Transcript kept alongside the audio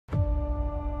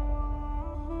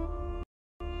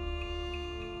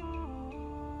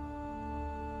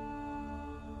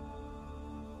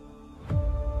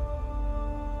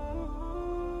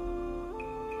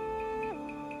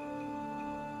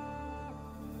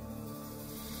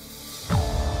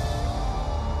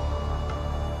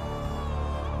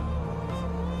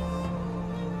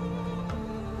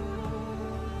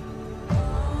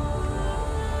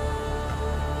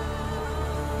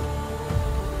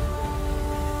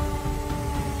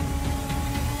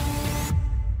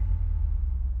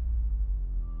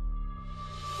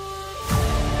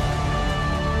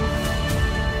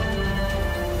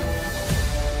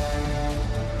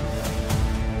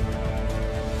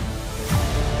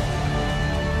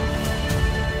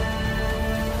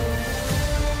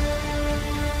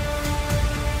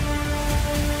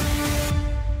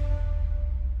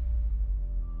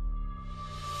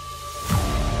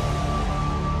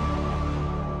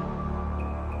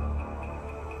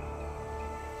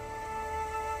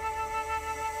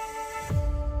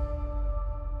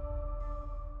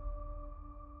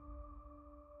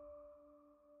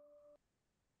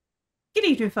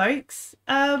evening, folks.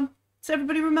 Does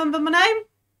everybody remember my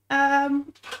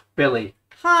name? Billy.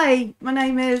 Hi, my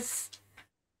name is.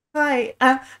 Hi.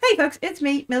 Hey, folks, it's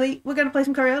me, Millie. We're going to play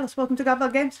some Coriolis. Welcome to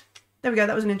Godbug Games. There we go.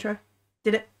 That was an intro.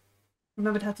 Did it?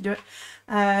 Remembered how to do it.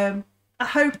 I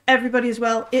hope everybody is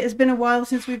well. It has been a while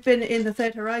since we've been in the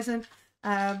Third Horizon,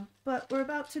 but we're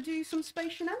about to do some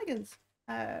space shenanigans.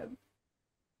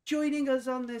 Joining us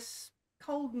on this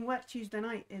cold and wet Tuesday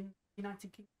night in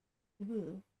United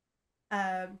Kingdom.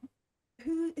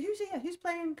 Who's here? Who's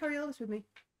playing Coriolis with me?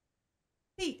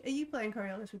 Pete, are you playing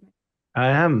Coriolis with me? I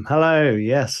am. Hello.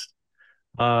 Yes.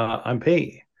 I'm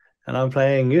Pete, and I'm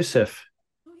playing Yusuf,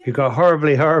 who got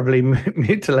horribly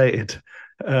mutilated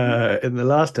in the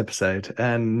last episode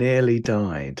and nearly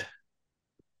died.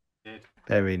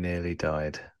 Very nearly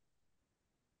died.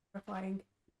 Terrifying.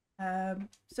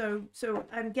 So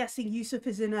I'm guessing Yusuf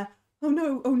is in a oh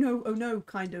no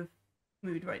kind of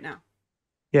mood right now.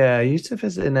 Yeah, Yusuf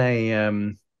is in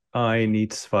a I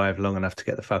need to survive long enough to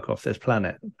get the fuck off this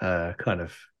planet kind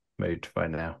of mood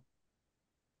right now.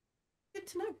 Good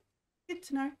to know. Good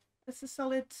to know. That's a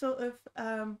solid sort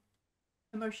of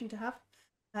emotion to have.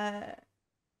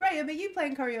 Graham, are you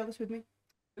playing Coriolis with me?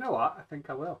 You know what? I think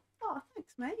I will. Oh,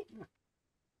 thanks, mate.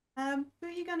 Who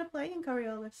are you going to play in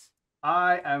Coriolis?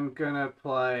 I am gonna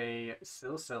play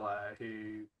Silsila,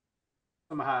 who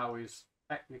somehow is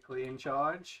technically in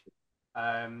charge.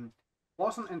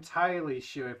 Wasn't entirely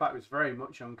sure. In fact, was very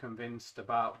much unconvinced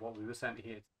about what we were sent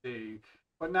here to do.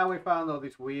 But now we found all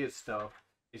this weird stuff.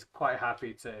 He's quite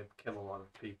happy to kill a lot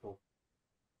of people.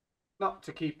 Not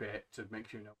to keep it, to make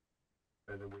sure you know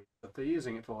the weird stuff they're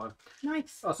using it for.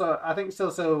 Nice. Also, I think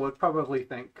Silsila would probably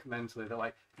think mentally that,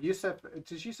 like,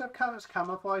 does Yusuf count as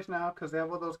camouflage now? Because they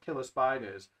have all those killer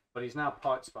spiders, but he's now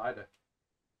part spider.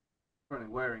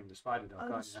 Currently wearing the spider dog,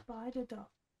 aren't you? Spider dog.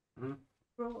 Mm-hmm.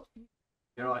 Bro,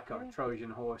 You're like a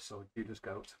Trojan horse or Judas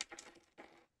goat.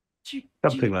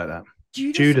 Something like that.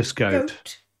 Judas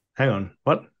goat. Hang on.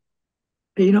 What?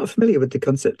 Are you not familiar with the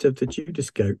concept of the Judas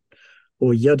goat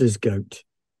or Yudda's goat?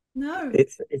 No.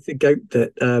 It's a goat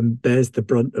that bears the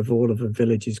brunt of all of a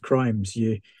village's crimes.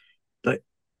 You like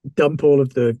dump all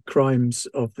of the crimes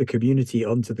of the community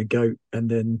onto the goat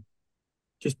and then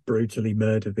just brutally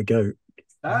murder the goat.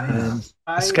 A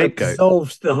scapegoat.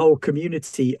 Absolves the whole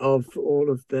community of all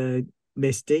of their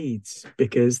misdeeds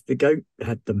because the goat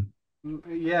had them.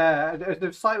 Yeah, there's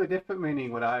a slightly different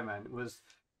meaning. What I meant was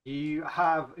you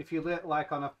have, if you live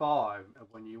like on a farm,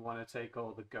 when you want to take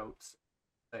all the goats,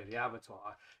 say the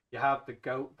abattoir, you have the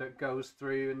goat that goes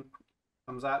through and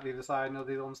comes out the other side and the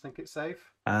other ones think it's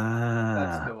safe.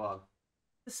 That's the one.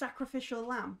 The sacrificial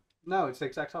lamb? No, it's the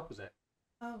exact opposite.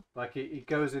 Oh. Like it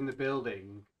goes in the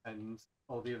building and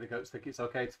all the other goats think it's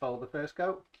okay to follow the first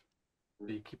goat. So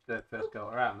you keep the first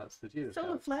goat around. That's the Judas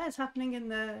Solar goat. flares happening in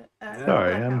the.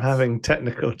 Sorry, I'm having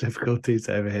technical difficulties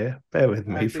over here. Bear with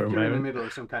me for a moment. You're in the middle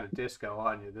of some kind of disco,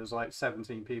 aren't you? There's like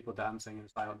 17 people dancing in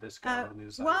silent disco on the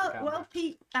other side of the camera. While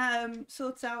Pete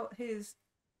sorts out his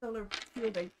solar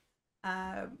shielding,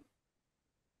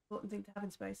 important thing to have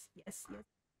in space. Yes.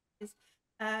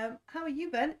 How are you,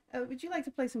 Ben? Would you like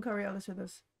to play some Coriolis with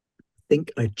us? I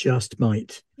think I just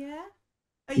might. Yeah.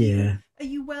 Are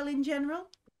you well in general?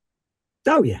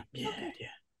 Oh yeah.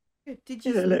 Good. Did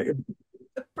you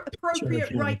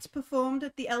appropriate rites performed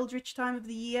at the eldritch time of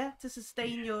the year to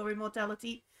sustain your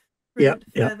immortality? Yeah.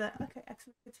 Further. Okay,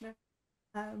 excellent. Good to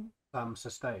know.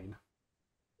 Sustain.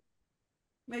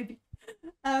 Maybe.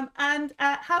 And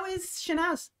how is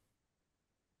Shanaz?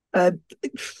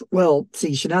 Well,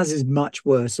 see, Shanaz is much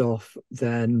worse off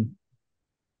than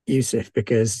Yusuf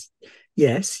because,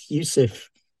 yes, Yusuf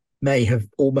may have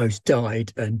almost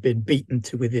died and been beaten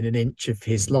to within an inch of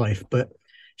his life, but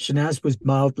Shanaz was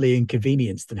mildly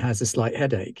inconvenienced and has a slight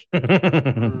headache.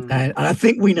 And I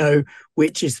think we know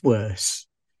which is worse.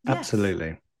 Yes.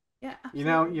 Absolutely. Yeah. Absolutely. You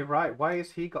know, you're right. Why has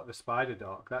he got the spider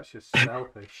dog? That's just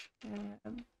selfish.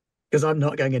 Because I'm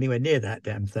not going anywhere near that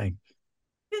damn thing.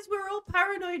 Because we're all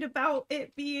paranoid about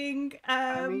it being.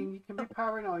 I mean, you can be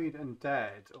paranoid and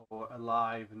dead, or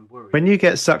alive and worried. When you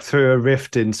get sucked through a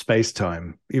rift in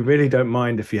space-time, you really don't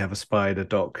mind if you have a spider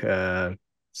doc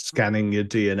scanning your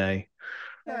DNA.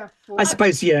 Yeah, I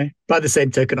suppose, yeah. By the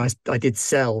same token, I did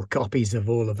sell copies of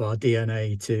all of our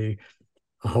DNA to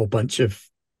a whole bunch of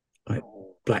like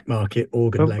black market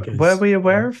organ leggers. Were we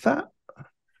aware of that?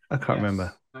 I can't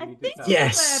remember. I think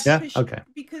yes. Yeah. Okay.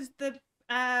 Because the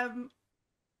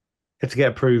You have to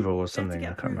get approval or something.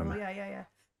 I can't remember. Yeah.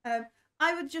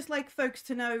 I would just like folks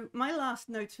to know my last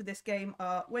notes for this game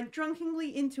are: went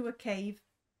drunkenly into a cave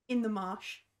in the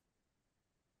marsh,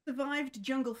 survived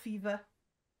jungle fever,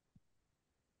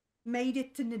 made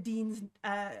it to Nadine's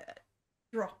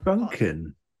drop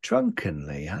pod.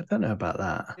 Drunkenly. I don't know about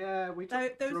that. Yeah, we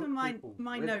took Those are drunk my people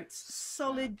my with notes. us.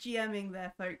 Solid GMing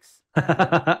there, folks.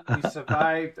 We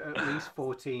survived at least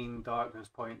 14 darkness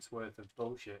points worth of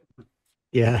bullshit.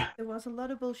 Yeah. There was a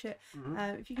lot of bullshit.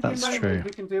 Mhm. If you give me a That's moment, true.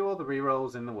 We can do all the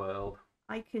rerolls in the world.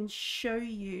 I can show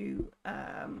you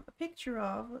a picture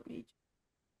of. Let me.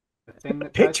 The thing A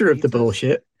that tries picture to of the eat us.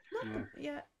 bullshit. Not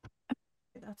yeah.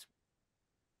 That's.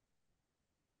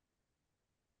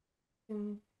 I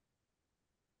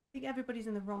think everybody's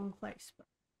in the wrong place. But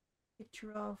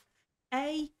picture of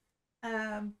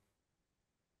um,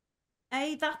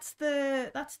 that's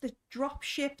the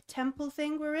dropship temple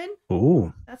thing we're in.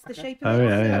 Ooh. That's the Okay. shape of Oh, it.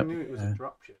 yeah, So- yeah. I knew it was a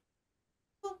dropship.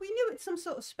 Well, we knew it's some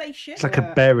sort of spaceship. It's like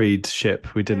Yeah. a buried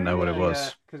ship. We didn't know what it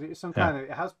was. Because it's some Yeah. kind of,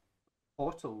 it has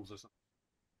portals or something.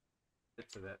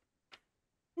 Bits of it.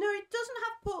 No, it doesn't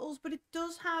have portals, but it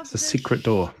does have It's a secret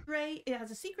door. It has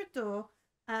a secret door,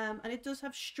 and it does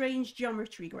have strange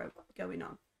geometry going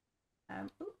on.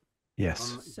 Ooh,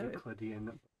 Yes. So-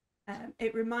 Euclidean.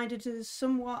 it reminded us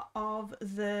somewhat of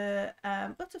the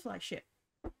butterfly ship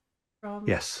from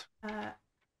Yes. way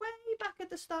back at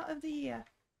the start of the year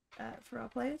for our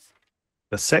players.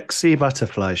 The sexy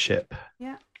butterfly ship.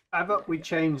 Yeah. I thought we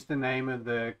changed the name of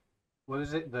the, what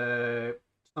is it?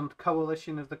 Some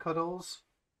coalition of the Cuddles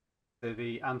to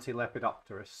the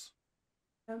Anti-Lepidopterus.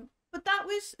 But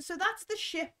that's the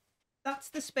ship. That's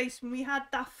the space when we had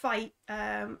that fight.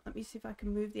 Let me see if I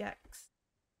can move the X.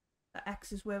 The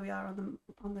X is where we are on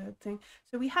the thing.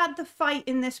 So we had the fight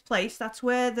in this place. That's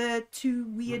where the two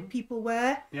weird people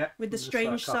were. Yeah. With the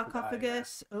strange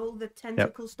sarcophagus, all the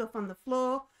tentacle stuff on the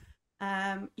floor.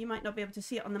 You might not be able to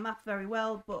see it on the map very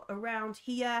well, but around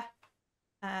here,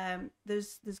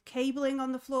 there's cabling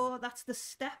on the floor. That's the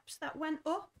steps that went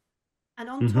up, and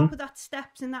on top of that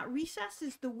steps in that recess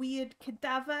is the weird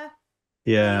cadaver.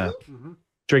 Yeah. thing. Mm-hmm.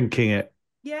 Drinking it.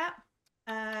 Yeah.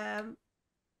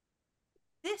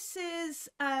 This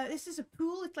is a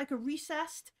pool. It's like a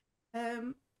recessed.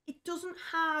 It doesn't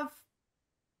have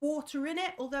water in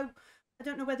it, although I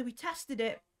don't know whether we tested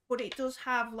it, but it does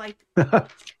have like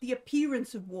the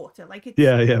appearance of water. Like it's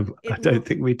Yeah. I it don't looked-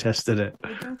 think we tested it.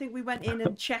 I don't think we went in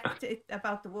and checked it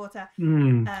about the water.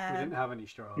 Mm. We didn't have any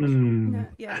straws. No,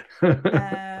 yeah.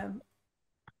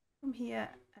 From here,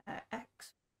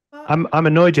 X. I'm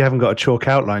annoyed you haven't got a chalk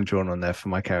outline drawn on there for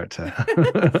my character.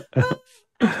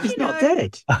 He's not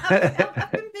dead.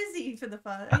 I've been busy for the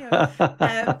fun. You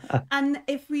know. And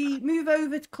if we move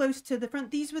over close to the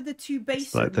front, these were the two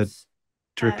basins. Like the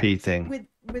drippy thing.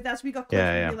 With as we got closer,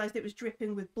 Yeah. we realised it was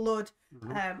dripping with blood.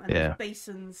 And there's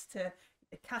basins to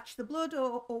catch the blood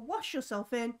or wash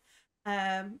yourself in.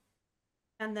 And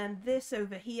then this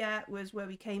over here was where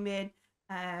we came in.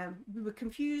 We were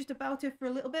confused about it for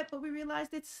a little bit, but we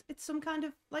realised it's some kind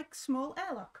of like small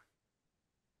airlock.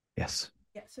 Yes.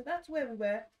 Yeah, so that's where we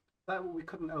were. That we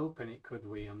couldn't open it, could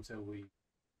we, until we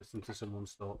listened to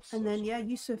someone's thoughts? And or then, something?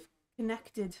 Yusuf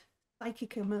connected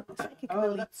psychically.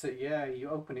 Oh, that's it. Yeah, you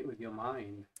open it with your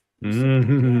mind.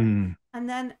 Mhm. And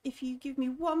then, if you give me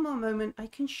one more moment, I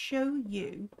can show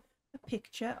you a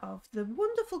picture of the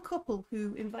wonderful couple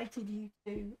who invited you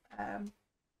to.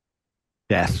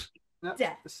 Yes. No,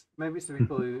 Yeah. Maybe it's the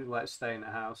people who like stay in the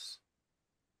house.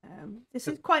 This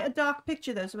is quite a dark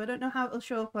picture, though, so I don't know how it'll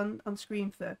show up on screen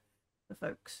for the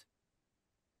folks.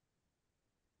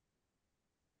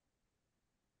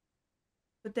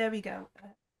 But there we go.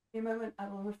 In a moment, I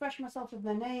will refresh myself with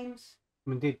their names. I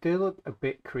mean, they do look a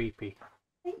bit creepy.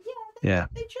 Yeah.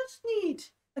 They just need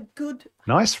a good.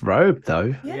 Nice robe,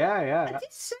 though. Yeah. I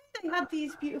did say they had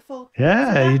these beautiful.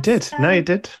 Yeah, So you did. that's, No, you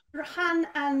did. Rahan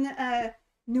and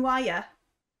Nuaya,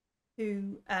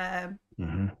 who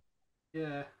Mhm.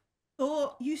 Yeah.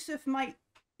 thought Yusuf might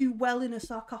do well in a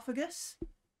sarcophagus.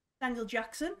 Daniel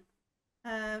Jackson.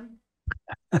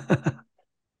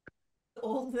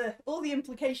 All the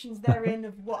implications therein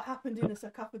of what happened in a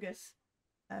sarcophagus,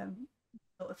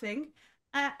 sort of thing.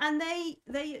 And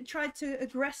they tried to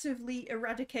aggressively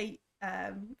eradicate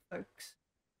folks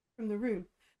from the room.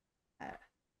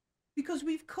 Because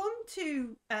we've come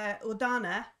to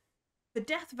Ordana, the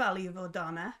Death Valley of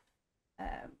Ordana,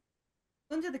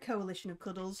 under the coalition of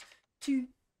Cuddles, to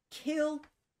kill,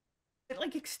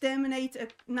 like exterminate a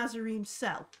Nazarene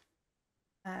cell.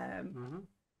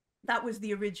 That was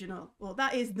the original, well,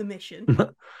 that is the mission.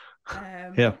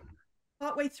 Yeah.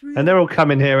 Partway through. And they're all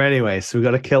coming here anyway, so we've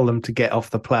got to kill them to get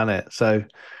off the planet. So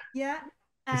Yeah.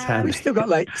 It's handy. We've still got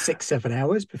like 6-7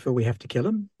 hours before we have to kill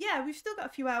them. Yeah, we've still got a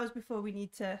few hours before we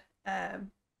need to.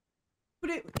 But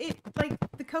it like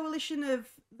the coalition of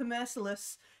the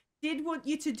merciless did want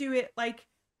you to do it like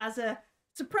as a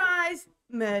surprise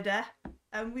murder,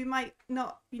 and we might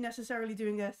not be necessarily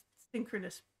doing a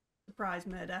synchronous surprise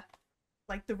murder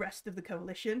like the rest of the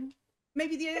coalition.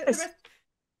 Maybe the rest.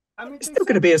 I mean, It's still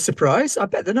going to be a surprise. I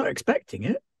bet they're not expecting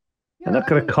it. They're not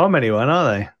going to calm anyone,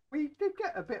 are they? We did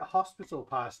get a bit hospital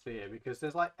past here because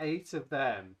there's like 8 of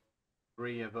them,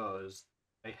 3 of us.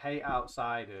 They hate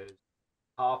outsiders.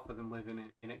 Half of them live in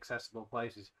inaccessible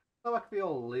places. So like we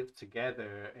all live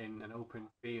together in an open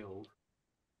field.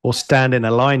 Or stand in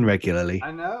a line regularly.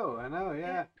 I know,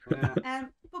 yeah.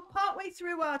 But partway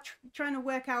through our trying to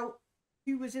work out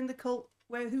who was in the cult,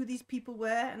 who these people were,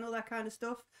 and all that kind of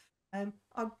stuff,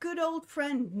 our good old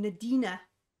friend Nadina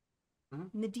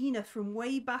from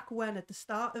way back when, at the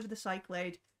start of the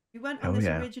Cyclade, we went on this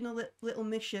original little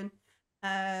mission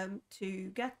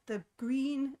to get the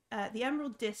the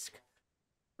emerald disc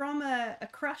from a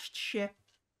crashed ship.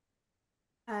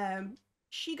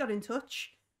 She got in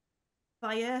touch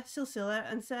via Silsilla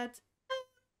and said,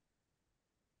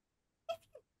 if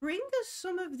you bring us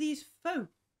some of these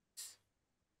folks,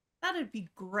 that'd be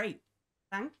great,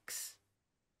 thanks.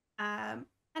 And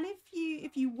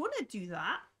if you want to do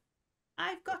that,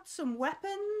 I've got some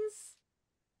weapons,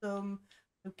 some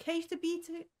locator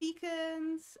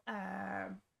beacons,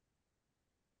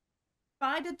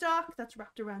 spider dock that's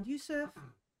wrapped around Yusuf,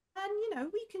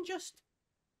 and we can just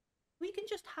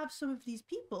have some of these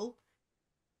people.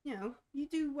 You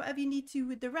do whatever you need to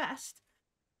with the rest,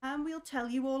 and we'll tell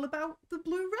you all about the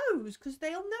Blue Rose because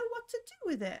they'll know what to do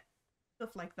with it,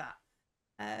 stuff like that.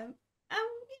 And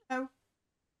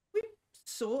we've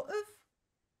sort of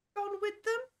gone with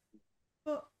them.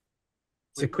 But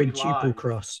it's a quintuple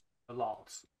cross. A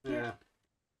lot. Yeah.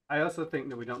 I also think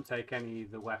that we don't take any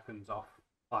of the weapons off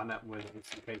planet with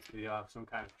us in case they have some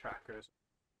kind of trackers.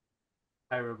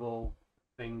 Terrible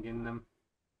thing in them.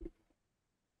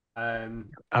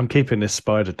 I'm keeping this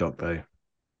spider dock though.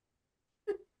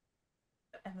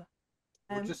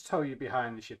 We'll just tow you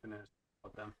behind the ship and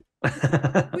them.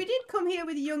 We did come here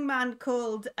with a young man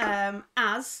called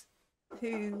Az,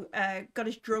 who got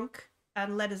us drunk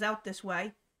and led us out this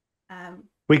way.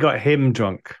 We got him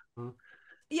drunk.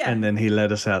 Yeah. And then he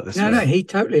led us out this way. No, he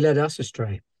totally led us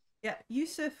astray. Yeah,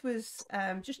 Yusuf was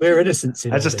just... We're innocents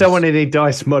in I just don't want any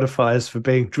dice modifiers for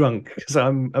being drunk, because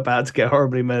I'm about to get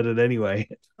horribly murdered anyway.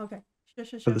 Okay.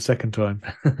 Sure. For the second time.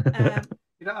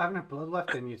 You don't have enough blood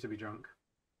left in you to be drunk.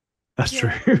 That's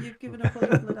true. You've given up all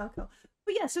your blood alcohol.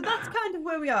 But yeah, so that's kind of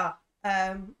where we are.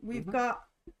 We've got...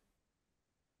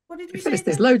 What did we say?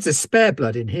 There's loads of spare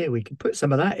blood in here. We can put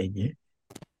some of that in you.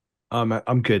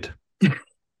 I'm good.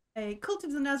 A Cult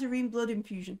of the Nazarene blood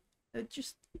infusion.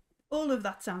 Just all of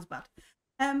that sounds bad.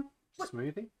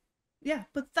 Smoothie? Yeah,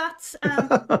 but that's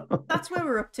where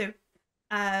we're up to.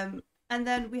 And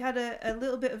then we had a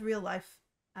little bit of real life.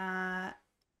 But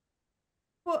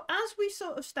as we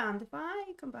sort of stand, if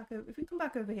we come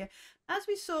back over here, as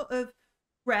we sort of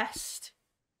rest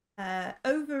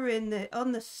over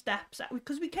on the steps,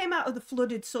 because we came out of the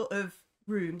flooded sort of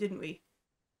room, didn't we?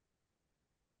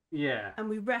 Yeah. And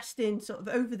we rest in sort of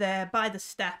over there by the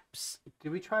steps.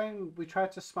 Did we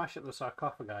tried to smash up the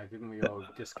sarcophagi, didn't we, or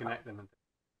disconnect them?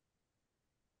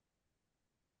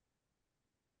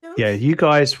 Yeah, you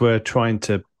guys were trying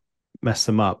to mess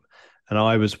them up, and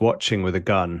I was watching with a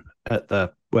gun at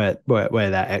the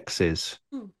where that X is,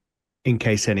 in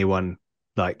case anyone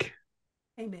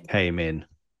came in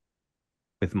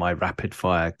with my rapid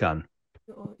fire gun,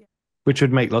 which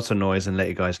would make lots of noise and let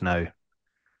you guys know.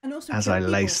 And also as I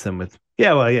lace them with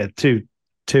two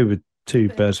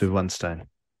birds with one stone.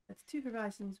 That's 2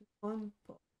 horizons with 1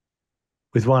 port.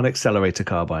 With 1 accelerator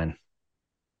carbine.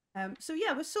 So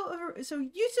yeah, we're sort of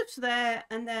Yusuf's there,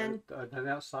 and then they're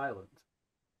now silent.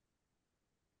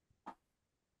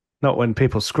 Not when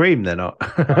people scream, they're not.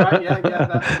 Right, yeah,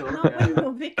 that's cool. Not when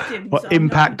you're victims. What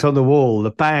impact on the wall?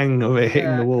 The bang of it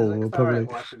hitting the wall will probably.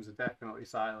 Weapons are definitely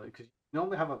silent because you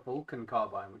normally have a Vulcan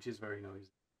carbine, which is very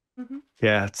noisy. Mm-hmm.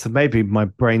 Yeah, so maybe my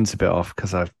brain's a bit off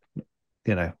because I've,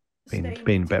 been a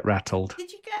bit rattled.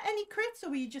 Did you get any crits, or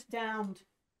were you just downed?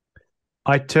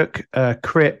 I took a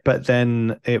crit, but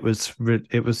then it was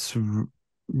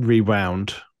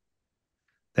rewound.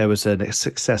 There was a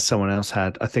success someone else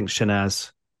had. I think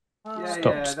Shanaz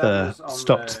stopped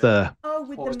the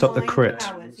crit.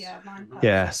 Powers.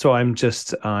 Yeah, so I'm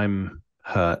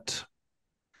hurt.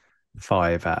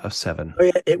 5 out of 7. Oh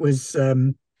yeah, it was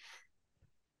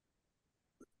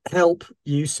help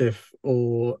Yusuf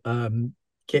or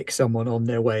kick someone on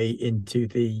their way into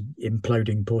the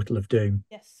imploding portal of doom.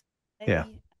 Yes. Yeah.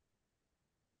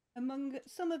 Among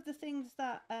some of the things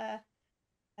that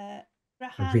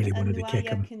Rahan really and wanted to kick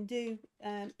Nuaya 'em. can do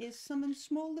is summon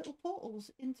small little portals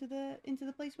into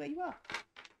the place where you are.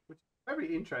 Which is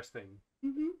very interesting.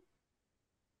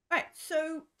 Right,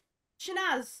 so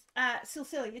Shanaz,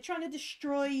 Silsila, you're trying to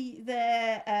destroy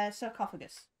their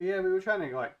sarcophagus. Yeah, we were trying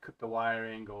to like cut the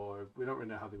wiring, or we don't really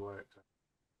know how they work. So.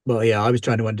 Well, yeah, I was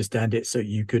trying to understand it so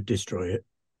you could destroy it.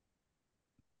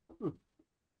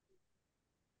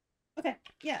 Okay,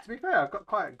 yeah. To be fair, I've got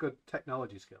quite a good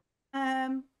technology skill.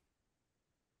 Yes,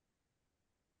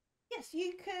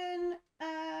 you can.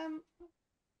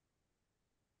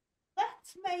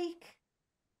 Let's make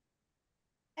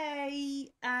a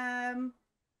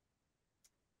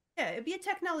yeah, it'd be a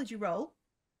technology roll.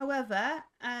 However,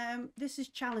 this is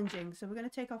challenging, so we're going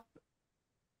to take off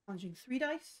challenging 3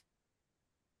 dice.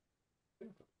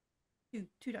 Two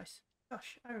dice.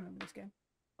 Gosh, I remember this game.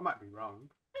 I might be wrong. I'm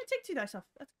going to take 2 dice off.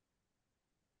 That's...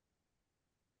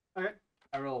 Okay,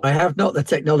 I roll. I have not the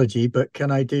technology, but can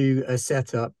I do a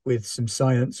setup with some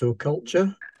science or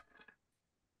culture?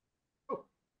 Oh.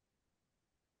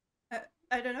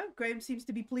 I don't know. Graham seems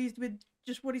to be pleased with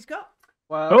just what he's got.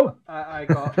 Well, I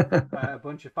got a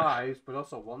bunch of 5s, but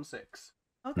also 1 6.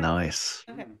 Okay. Nice.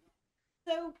 Okay.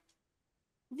 So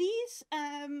these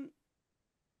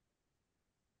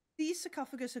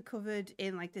sarcophagus are covered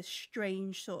in like this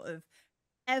strange sort of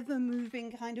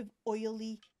ever-moving kind of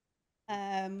oily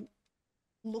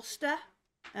luster.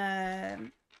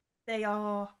 They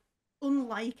are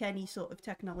unlike any sort of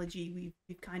technology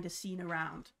we've kind of seen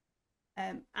around.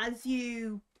 As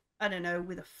you, I don't know,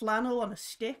 with a flannel on a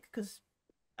stick, because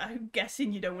I'm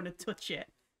guessing you don't want to touch it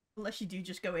unless you do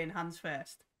just go in hands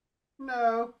first.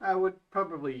 No, I would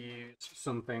probably use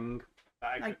something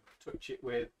that I could touch it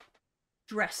with.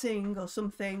 Dressing or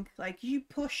something. Like you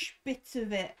push bits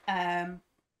of it,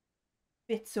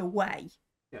 bits away.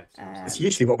 Yes. It's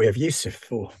usually what we have Yusuf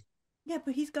for. Yeah,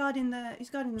 but he's guarding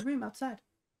the room outside.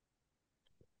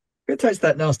 Go touch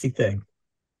that nasty thing.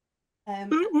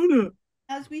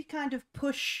 As we kind of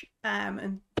push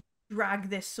and drag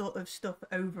this sort of stuff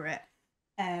over it,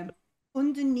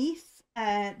 underneath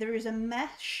there is a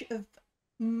mesh of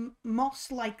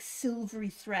moss-like silvery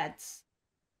threads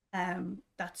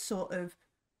that sort of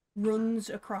runs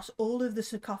across all of the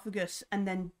sarcophagus and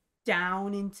then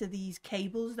down into these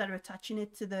cables that are attaching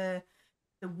it to the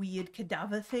weird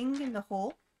cadaver thing in the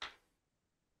hall.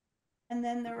 And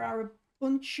then there are a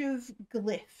bunch of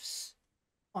glyphs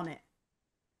on it,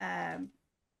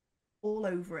 all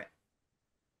over it.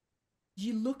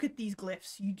 You look at these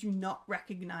glyphs, you do not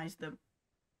recognize them.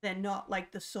 They're not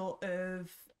like the sort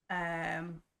of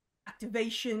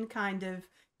activation kind of,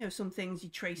 you know, some things you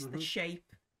trace the shape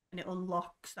and it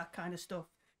unlocks, that kind of stuff.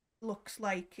 Looks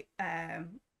like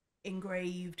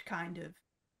engraved kind of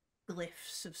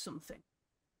glyphs of something.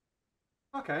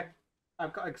 Okay,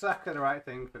 I've got exactly the right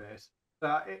thing for this.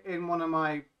 So in one of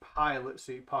my pilot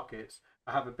suit pockets,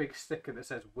 I have a big sticker that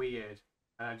says "weird,"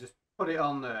 and I just put it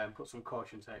on there and put some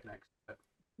caution tape next to it.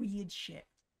 Weird shit.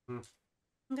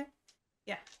 Okay.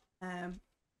 Yeah.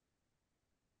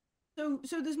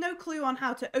 So there's no clue on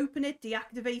how to open it,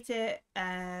 deactivate it,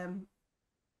 do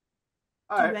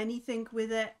anything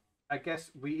with it. I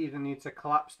guess we either need to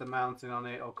collapse the mountain on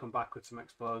it or come back with some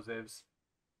explosives,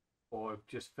 or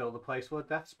just fill the place full of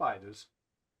death spiders.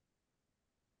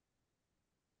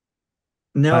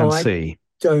 No, Plan I C.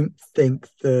 don't think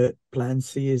that Plan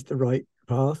C is the right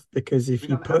path, because if We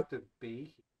you don't put... have to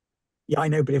be. Yeah, I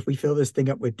know, but if we fill this thing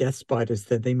up with death spiders,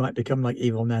 then they might become like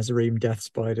evil Nazarene death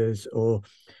spiders or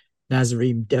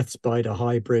Nazarene death spider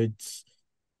hybrids.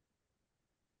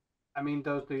 I mean,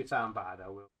 those do sound bad. I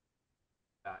will.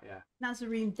 Yeah.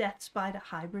 Nazarene Death Spider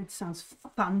hybrid sounds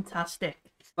fantastic.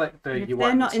 It's like And if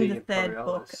they're not in the 3rd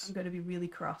book, I'm going to be really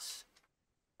cross.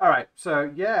 All right,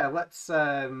 so yeah, let's.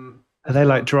 Are they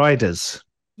like driders?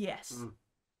 Yes.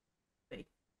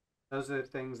 Those are the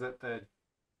things that the.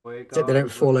 Except they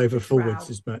don't fall over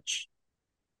forwards as much.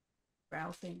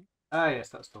 Brow thing. Ah, yes,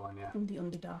 that's the one. Yeah. From the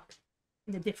Underdark,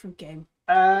 in a different game.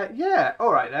 Yeah.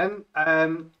 All right then.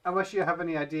 Unless you have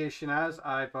any ideas, Shanaz,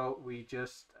 I vote we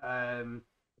just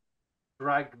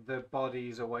drag the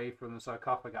bodies away from the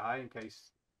sarcophagi in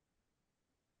case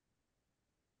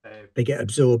they get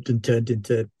absorbed and turned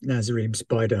into Nazarene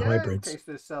spider hybrids. In case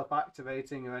they're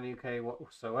self-activating or any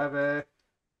whatsoever.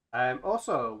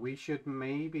 Also, we should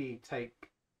maybe take.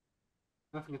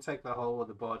 I don't know if we can take the whole of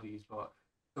the bodies, but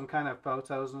some kind of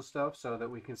photos and stuff so that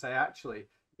we can say, actually,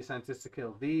 you sent us to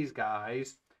kill these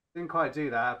guys. Didn't quite do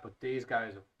that, but these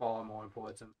guys are far more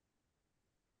important.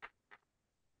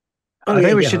 I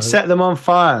think we should set them on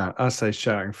fire, I say,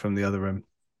 shouting from the other room.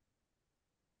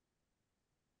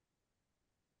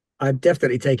 I'm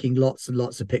definitely taking lots and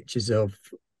lots of pictures of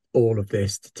all of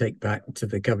this to take back to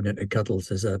the Covenant of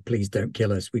Cuddles as a please don't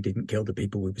kill us. We didn't kill the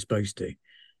people we were supposed to.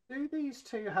 Do these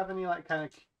two have any like kind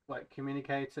of like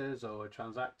communicators or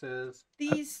transactors?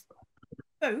 These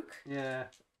folk, Yeah.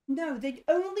 no, they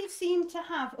only seem to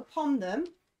have upon them.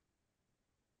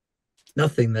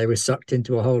 Nothing. They were sucked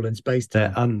into a hole in space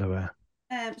time. Their underwear.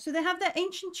 So they have their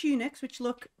ancient tunics, which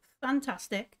look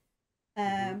fantastic.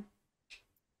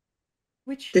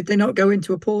 Which Did they not go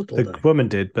into a portal? The though? woman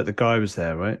did, but the guy was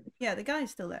there, right? yeah, the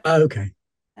guy's still there. Oh, okay.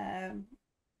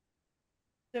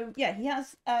 So yeah, he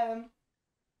has an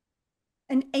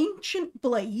ancient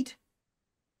blade,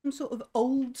 some sort of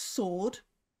old sword.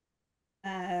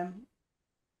 Should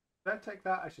I take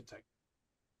that? I should take.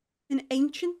 An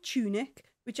ancient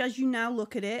tunic, which, as you now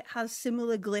look at it, has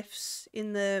similar glyphs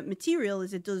in the material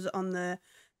as it does on the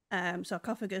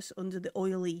sarcophagus under the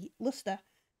oily luster.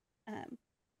 A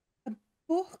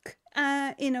book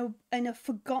in a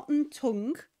forgotten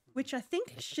tongue, which I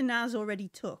think Shanaz already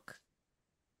took.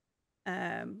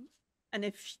 And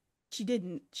if she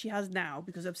didn't, she has now,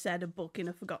 because I've said a book in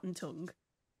a forgotten tongue.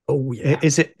 Oh yeah.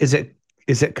 Is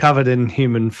it covered in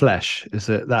human flesh? Is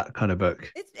it that kind of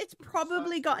book? It's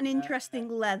probably got an interesting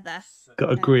leather.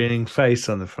 Got a grinning face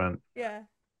on the front. Yeah.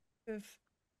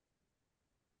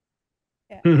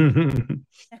 Yeah.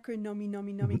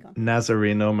 Necronomicon.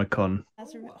 Nazarenomicon.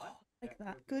 Like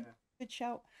that. Good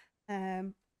shout.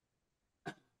 But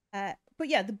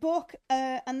yeah, the book,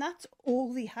 and that's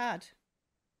all they had.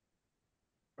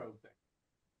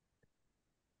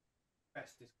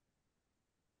 Best is.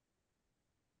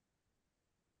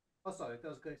 Oh, sorry, it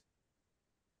does go.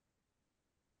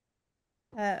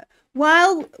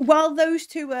 While those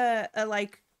two are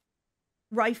like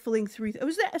rifling through,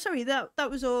 was there? Sorry, that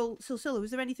was all Silsilla.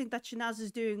 Was there anything that Shanaz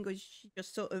is doing, or is she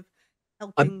just sort of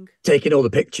helping? I'm taking all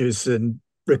the pictures and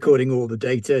recording all the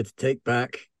data to take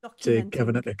back to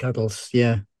Covenant of Cuddles.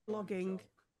 Yeah. Logging.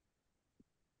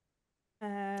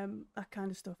 That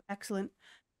kind of stuff. Excellent.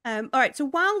 All right. So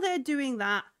while they're doing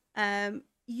that,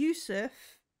 Yusuf.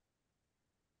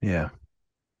 Yeah.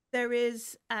 There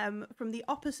is from the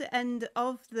opposite end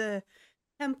of the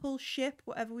temple ship,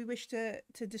 whatever we wish to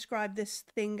describe this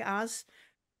thing as,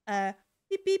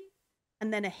 beep beep,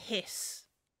 and then a hiss.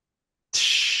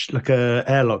 Like a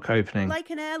airlock opening. Like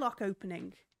an airlock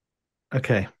opening.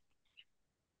 Okay.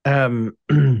 I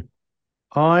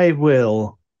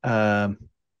will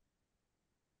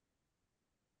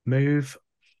move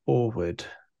forward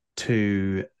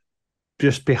to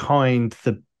just behind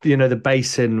the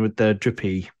basin with the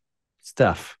drippy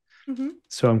stuff. Mm-hmm.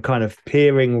 So I'm kind of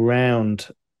peering round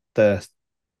the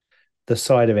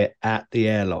side of it at the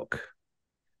airlock,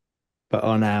 but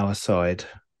on our side,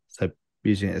 so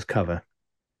using it as cover.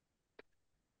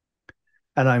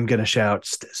 And I'm going to shout,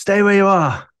 "Stay where you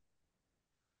are!"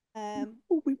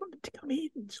 Oh, we wanted to come in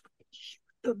so we can shoot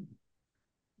them.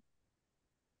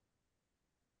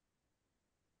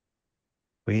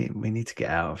 We need to get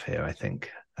out of here. I think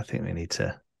we need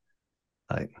to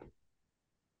like.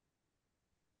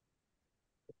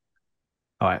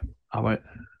 All right,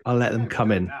 I'll let them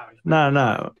come in.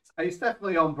 No. It's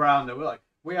definitely on brand. Though.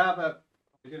 We do have a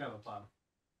plan.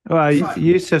 Well,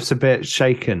 Yusuf's a bit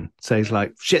shaken, so he's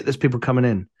like, "Shit, there's people coming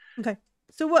in." Okay,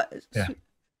 so what? Yeah.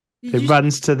 So he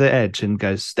runs to the edge and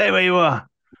goes, "Stay where you are."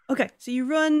 Okay, so you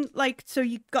run so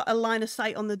you got a line of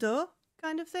sight on the door,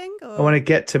 kind of thing. Or... I want to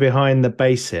get to behind the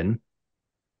basin.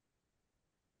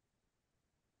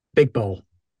 Big bowl.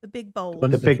 The big bowl.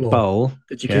 The big bowl.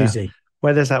 The jacuzzi. Yeah.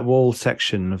 Where there's that wall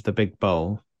section of the big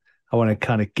bowl. I want to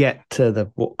kind of get to the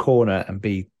corner and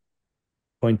be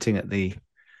pointing at the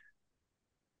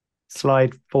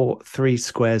slide 3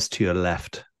 squares to your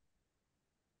left.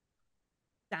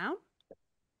 Down?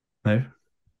 No.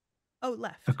 Oh,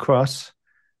 left. Across.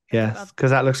 Yeah, because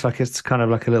that looks like it's kind of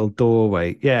like a little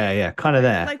doorway. Yeah, kind of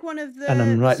there. Like one of the. And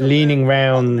I'm like leaning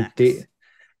round the.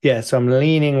 Yeah, so I'm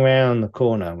leaning round the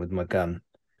corner with my gun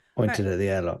pointed at the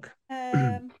airlock.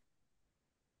 Doesn't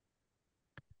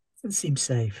seem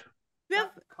safe. Do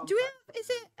we have? Is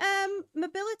it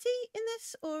mobility in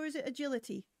this, or is it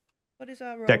agility? What is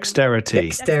our role?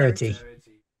 Dexterity.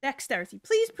 Dexterity.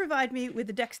 Please provide me with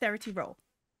a dexterity roll.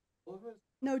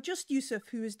 No, just Yusuf,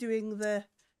 who is doing the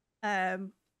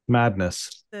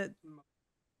madness.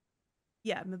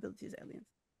 Mobility is aliens.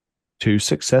 2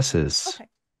 successes. Okay.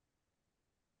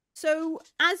 So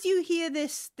as you hear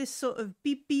this sort of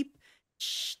beep beep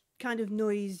kind of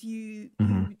noise, you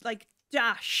like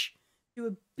dash, do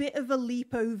a bit of a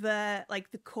leap over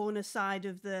like the corner side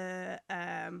of the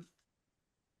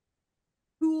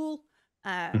pool,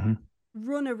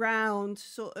 run around,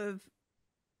 sort of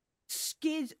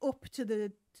skid up to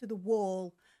the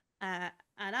wall, and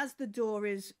as the door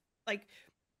is like,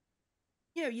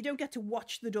 you don't get to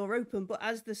watch the door open, but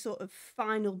as the sort of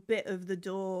final bit of the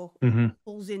door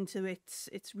pulls into its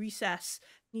recess,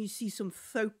 you see some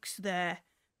folks there.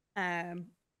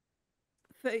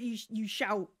 You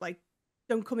shout like,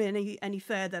 "Don't come in any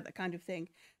further," that kind of thing.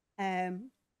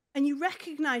 And you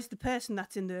recognize the person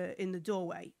that's in the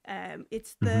doorway.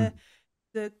 It's the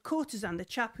courtesan, the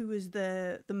chap who was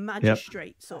the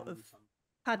magistrate, sort of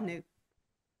Padnu.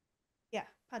 Yeah,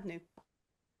 Padnu.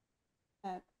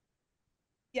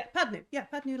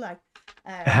 Padnu Lai.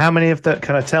 How many of that?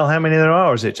 Can I tell how many there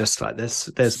are, or is it just like this?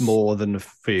 There's more than a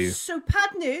few. So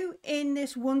Padnu, in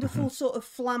this wonderful sort of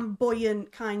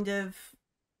flamboyant kind of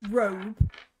robe,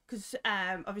 because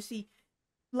obviously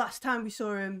last time we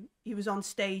saw him, he was on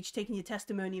stage taking your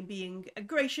testimony and being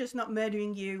gracious, not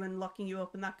murdering you and locking you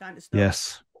up and that kind of stuff.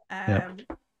 Yes.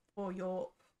 For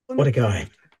your What a guy.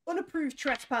 Unapproved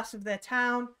trespass of their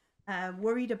town.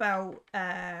 Worried about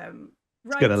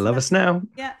He's gonna love us now.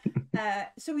 Yeah.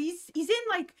 So he's in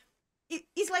like,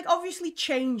 he's like obviously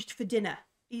changed for dinner.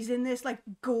 He's in this like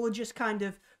gorgeous kind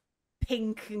of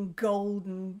pink and gold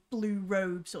and blue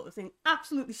robe sort of thing.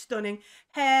 Absolutely stunning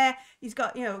hair. He's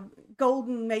got,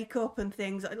 golden makeup and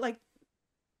things like.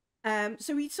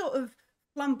 So he's sort of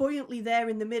flamboyantly there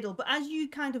in the middle. But as you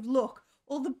kind of look,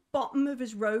 all the bottom of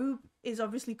his robe is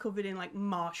obviously covered in like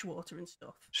marsh water and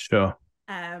stuff. Sure.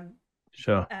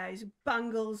 Sure. His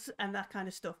bangles and that kind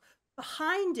of stuff.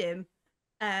 Behind him,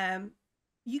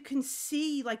 you can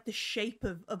see like the shape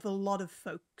of a lot of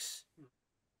folks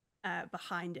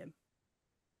behind him.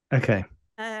 Okay.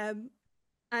 And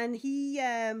he,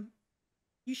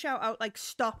 you shout out like,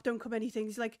 "Stop! Don't come anything."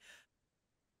 He's like,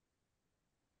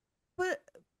 but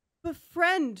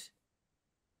friend,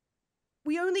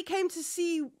 we only came to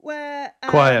see where.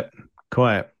 Quiet.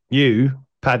 You,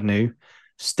 Padnu,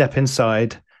 step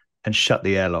inside and shut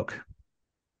the airlock.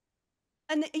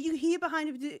 And you hear behind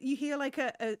him, you hear like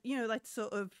a like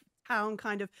sort of town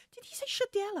kind of, "Did he say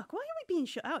shut the airlock? Why are we being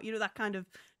shut out?" That kind of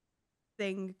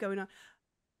thing going on.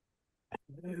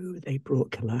 Oh, they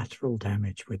brought collateral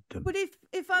damage with them. But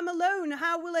if I'm alone,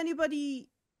 how will anybody?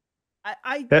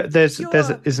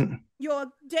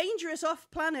 You're dangerous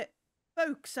off-planet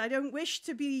folks. I don't wish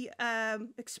to be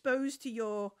exposed to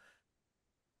your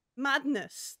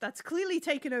madness that's clearly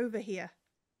taken over here.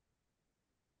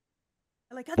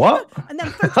 Like, what? And then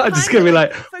folks I'm just gonna be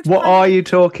like, what are you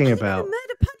talking about?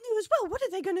 Murder Padnu as well. What are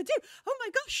they going to do? Oh my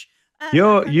gosh!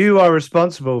 You are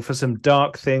responsible for some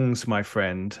dark things, my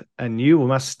friend, and you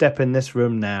must step in this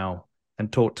room now and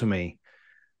talk to me.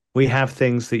 We have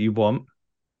things that you want.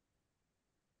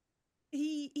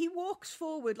 He walks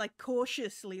forward like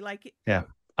cautiously, like, yeah.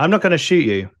 I'm not going to shoot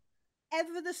you.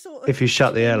 Ever the sort of, if you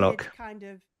shut the airlock, kind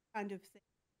of thing.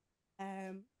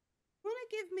 Want to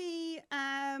give me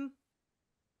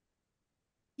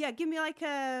give me like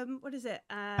what is it?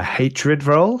 A hatred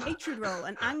roll? Hatred roll,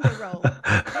 an anger roll.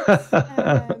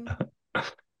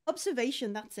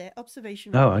 Observation, that's it.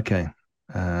 Observation roll. Oh, okay.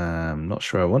 Not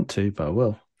sure I want to, but I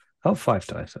will. Oh, 5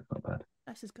 dice. That's not bad.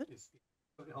 This is good.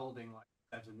 Holding like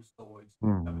 7 swords.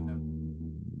 I'm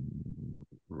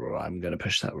going to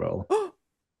push that roll.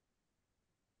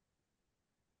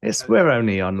 We're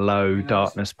only on low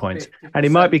darkness points, and he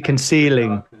might be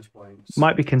concealing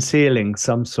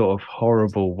some sort of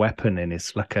horrible weapon in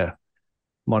his, like a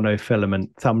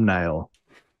monofilament thumbnail.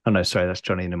 Oh no, sorry, that's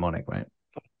Johnny Mnemonic, right?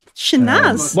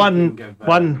 Shanaz.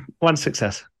 One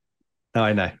success. No,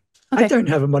 I know. Okay. I don't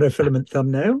have a monofilament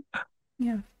thumbnail.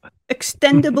 Yeah.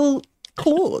 Extendable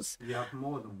claws. You have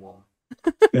more than one.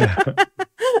 Yeah.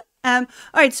 All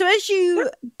right, so as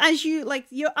you like,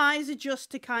 your eyes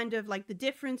adjust to kind of like the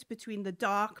difference between the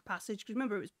dark passage, because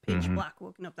remember it was pitch black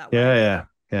walking up that way.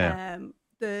 Yeah.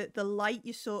 The light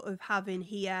you sort of have in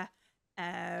here,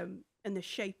 and the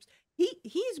shapes.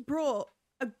 He's brought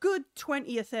a good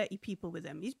 20 or 30 people with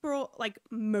him. He's brought like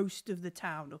most of the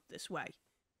town up this way.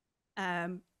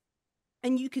 And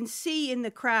you can see in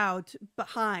the crowd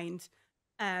behind,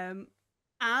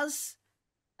 as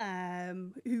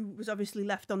who was obviously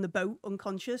left on the boat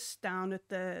unconscious down at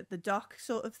the dock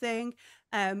sort of thing,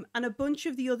 and a bunch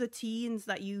of the other teens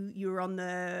that you were on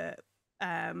the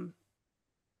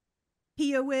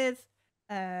pier with,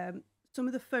 some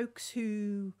of the folks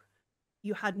who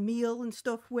you had meal and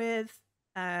stuff with,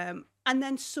 and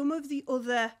then some of the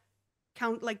other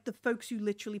like the folks who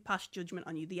literally passed judgment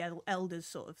on you, the elders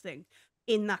sort of thing,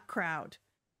 in that crowd.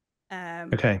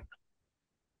 Okay.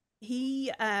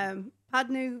 He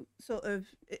Padnu sort of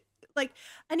like,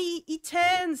 and he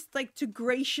turns like to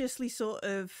graciously sort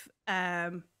of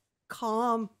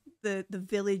calm the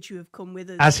village who have come with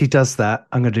us. As he does that,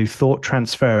 I'm going to do thought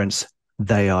transference.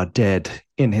 They are dead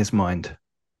in his mind.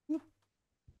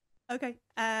 Okay.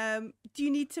 Do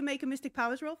you need to make a Mystic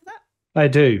Powers roll for that? I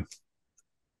do.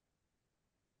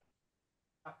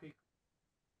 Happy.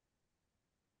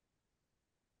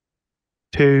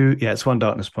 2, yeah, it's 1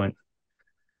 darkness point.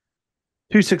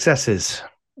 2 successes.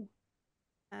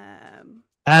 Um,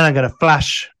 And I'm going to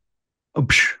flash an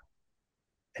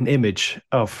image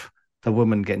of the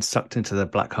woman getting sucked into the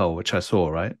black hole, which I saw,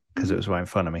 right? Because it was right in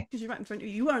front of me. Because you're right in front of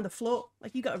you. You were on the floor.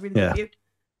 Like, you got a really Yeah. good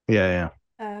view. Yeah.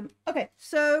 Okay,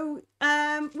 so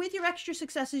with your extra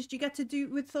successes, do you get to do,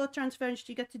 with thought transference,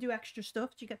 do you get to do extra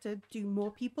stuff? Do you get to do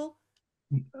more people?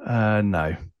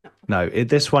 No.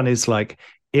 This one is like,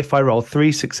 if I roll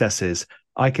 3 successes,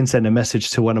 I can send a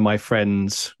message to one of my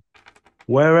friends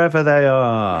wherever they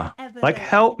are. Like,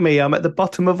 help me, I'm at the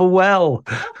bottom of a well.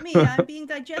 Help me, I'm being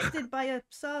digested by a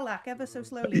sarlacc ever so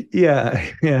slowly.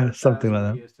 Yeah, something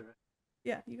like that.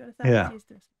 Yeah, you got 1,000 years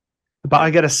to it. But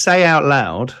I got to say out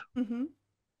loud, Mm-hmm.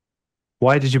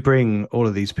 why did you bring all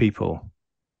of these people?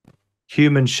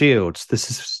 Human shields. This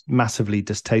is massively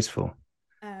distasteful.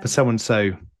 For someone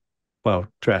so well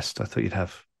dressed, I thought you'd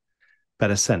have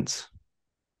better sense.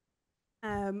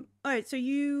 All right, so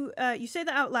you say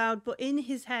that out loud, but in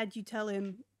his head you tell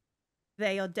him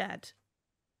they are dead.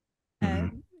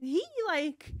 He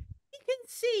can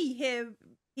see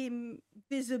him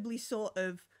visibly sort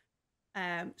of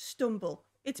stumble.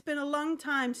 It's been a long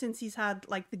time since he's had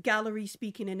like the gallery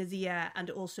speaking in his ear and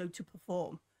also to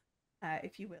perform,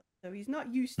 if you will. So he's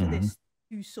not used to this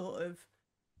two sort of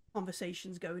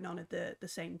conversations going on at the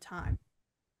same time.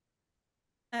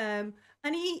 And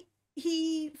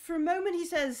he for a moment he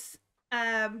says,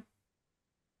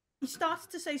 he starts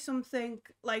to say something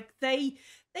like they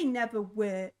never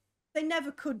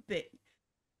could be.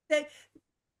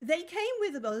 They came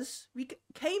with us. We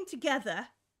came together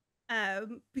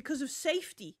because of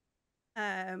safety.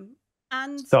 And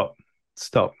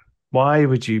Stop. Why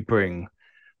would you bring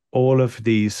all of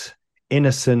these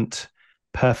innocent,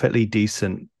 perfectly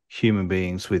decent human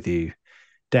beings with you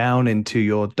down into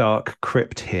your dark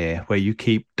crypt here where you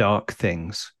keep dark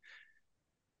things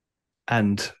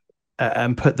and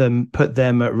put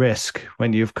them at risk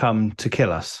when you've come to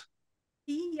kill us?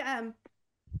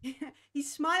 He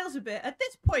smiles a bit. At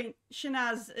this point,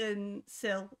 Shanaz and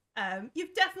Sil,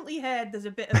 you've definitely heard there's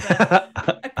a bit of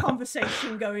a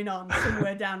conversation going on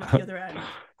somewhere down at the other end.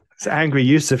 It's angry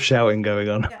Yusuf shouting going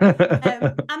on.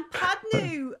 Yeah. And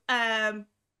Padnu,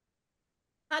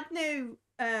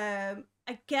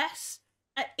 I guess,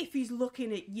 if he's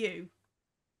looking at you,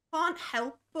 can't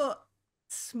help but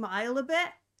smile a bit.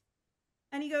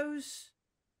 And he goes,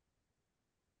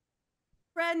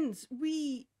 friends,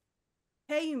 we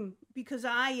came because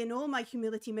I, in all my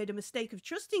humility, made a mistake of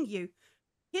trusting you.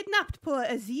 Kidnapped poor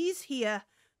Aziz here,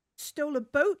 stole a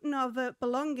boat and other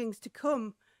belongings to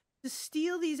come to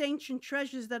steal these ancient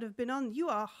treasures that have been on. You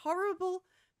are horrible,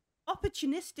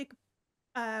 opportunistic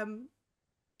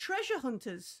treasure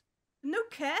hunters. No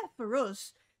care for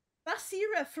us.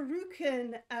 Basira, Farouk,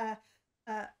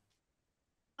 and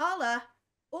Allah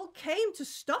all came to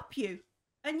stop you.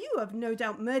 And you have no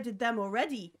doubt murdered them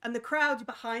already. And the crowd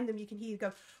behind them, you can hear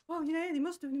go, oh, you know, they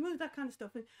must have that kind of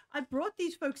stuff. And I brought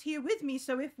these folks here with me,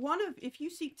 so if you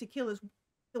seek to kill us,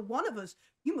 the one of us,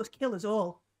 you must kill us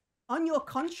all. On your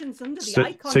conscience, under the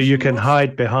icon. So you can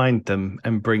hide behind them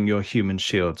and bring your human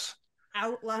shields.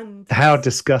 Outland. How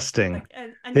disgusting. Like,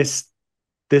 and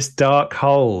this dark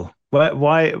hole.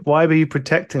 Why were you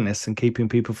protecting this and keeping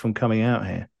people from coming out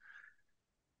here?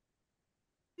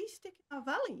 We stick in our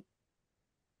valley.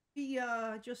 We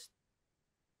just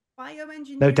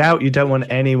bioengineering. No doubt you don't want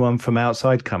anyone from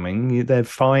outside coming. They'd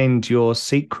find your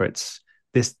secrets.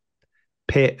 This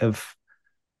pit of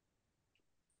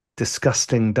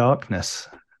disgusting darkness.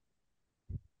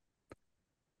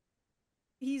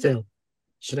 Still,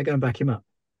 should I go and back him up?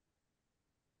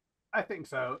 I think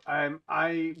so.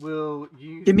 I will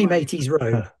use. Give me matey's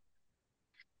robe.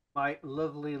 My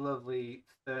lovely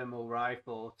thermal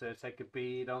rifle to take a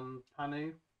bead on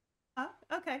Panu.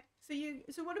 Okay.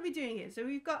 So what are we doing here? So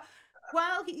we've got go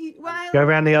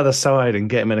around the other side and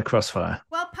get him in a crossfire.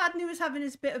 While Padnu was having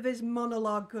his bit of his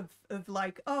monologue of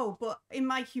like, oh, but in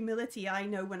my humility, I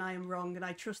know when I am wrong, and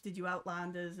I trusted you,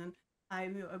 Outlanders, and I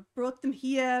brought them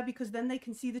here because then they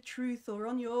can see the truth. Or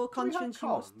on your conscience,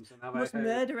 you must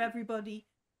murder everybody.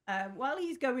 While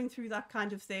he's going through that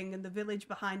kind of thing, and the village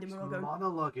behind him are all going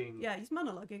monologuing. Yeah, he's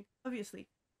monologuing. Obviously,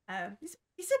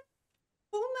 he's a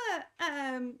former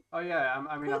oh yeah,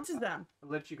 I mean, courtesan. I'm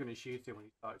literally going to shoot him when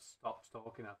he stops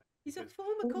talking. I think. He's a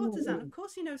former courtesan. Of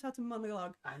course he knows how to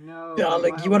monologue. I know.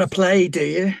 Darling, you want to play, do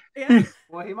you? Yeah.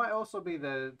 Well, he might also be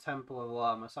the Temple of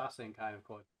Alarm Assassin kind of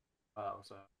courtesan. Well,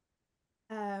 so.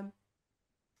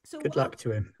 So Good luck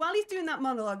to him. While he's doing that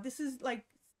monologue, this is like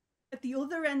at the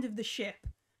other end of the ship.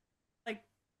 Like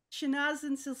Shanaz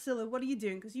and Silsila, what are you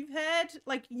doing? Because you've heard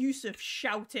like Yusuf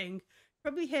shouting.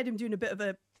 Probably heard him doing a bit of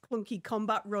a clunky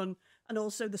combat run, and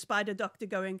also the Spider Doctor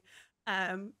going,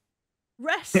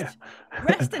 rest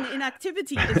and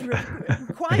inactivity is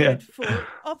required for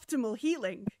optimal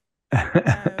healing.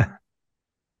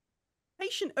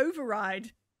 Patient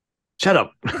override. Shut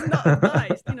up. Is not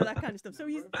advised, that kind of stuff. So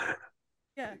he's,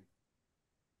 yeah.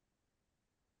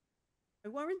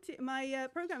 My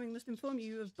programming must inform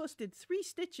you have busted 3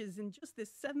 stitches in just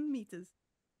this 7 meters.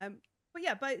 But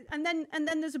yeah, and then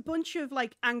there's a bunch of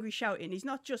like angry shouting. He's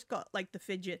not just got like the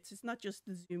fidgets. It's not just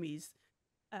the zoomies,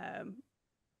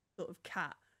 sort of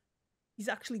cat. He's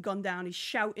actually gone down. He's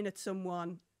shouting at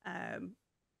someone.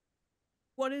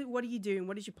 What are you doing?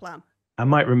 What is your plan? I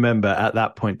might remember at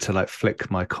that point to like flick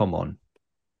my comm on.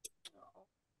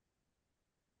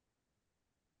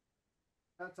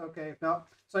 That's okay. If not,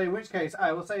 so in which case,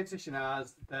 I will say to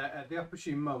Shanaz that at the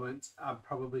opportune moment, I'm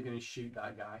probably going to shoot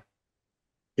that guy.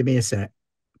 Give me a sec.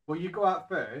 Well, you go out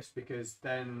first, because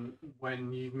then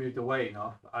when you've moved away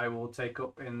enough, I will take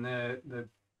up in the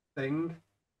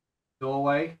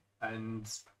doorway, and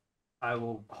I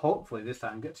will hopefully this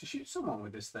time get to shoot someone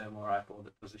with this thermal rifle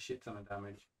that does a shit ton of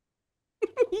damage.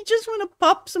 You just want to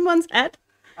pop someone's head?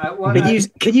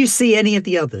 Can you see any of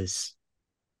the others?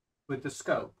 With the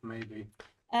scope, maybe.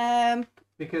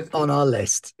 Because on our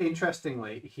list.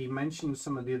 Interestingly, he mentioned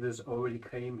some of the others already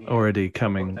came here. Already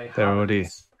coming. They're already.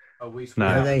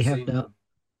 No, they have not.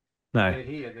 No,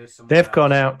 they've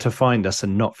gone out to find us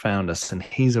and not found us, and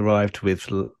he's arrived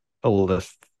with all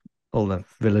the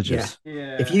villagers.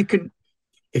 Yeah.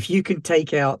 If you can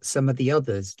take out some of the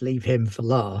others, leave him for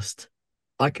last.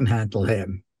 I can handle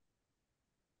him.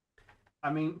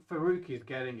 I mean, Farouk is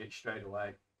getting it straight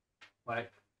away.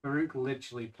 Like, Farouk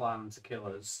literally planned to kill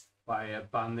us by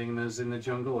abandoning us in the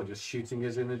jungle or just shooting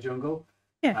us in the jungle.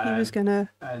 Yeah, he was gonna.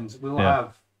 And we'll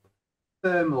have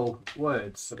thermal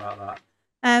words about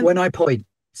that. When I point,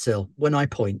 Sil, when I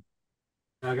point.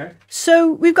 Okay.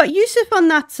 So we've got Yusuf on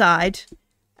that side.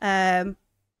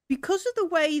 Because of the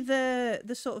way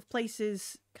the sort of place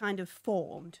is kind of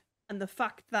formed, and the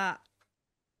fact that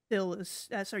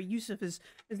Yusuf has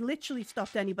literally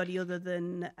stopped anybody other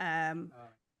than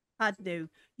Hadnu.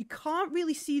 You can't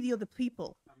really see the other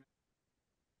people,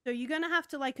 so you're gonna have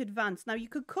to like advance. Now you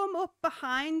could come up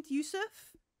behind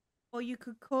Yusuf, or you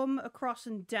could come across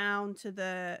and down to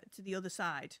the other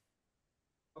side.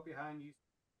 Up behind you.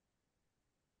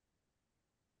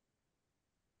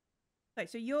 Okay,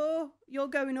 so you're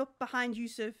going up behind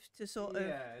Yusuf to sort of.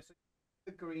 Yeah, it's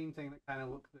the green thing that kind of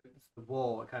looks. It's the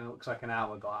wall. It kind of looks like an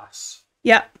hourglass.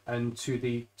 Yeah. And to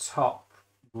the top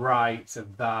right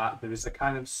of that, there is a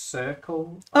kind of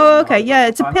circle. Oh, okay. Yeah,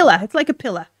 it's a pillar. It's like a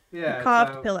pillar. Yeah, a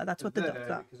carved pillar. That's what the dots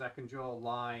are. Because I can draw a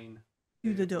line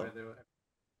to the door.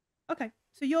 Okay,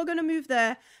 so you're gonna move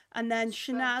there, and then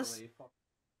Shanaz.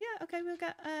 Yeah. Okay, we'll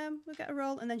get a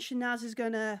roll, and then Shanaz is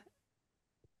gonna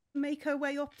make her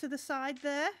way up to the side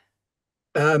there.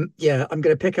 Yeah, I'm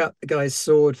gonna pick up the guy's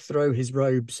sword, throw his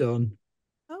robes on.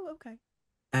 Oh, okay.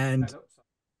 And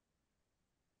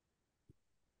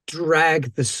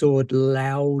drag the sword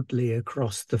loudly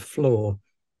across the floor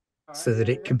so that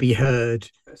it can be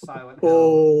heard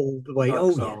all the way.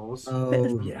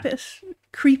 Bit of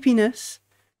creepiness.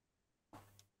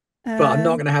 But I'm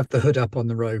not going to have the hood up on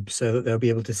the robe so that they'll be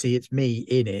able to see it's me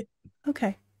in it.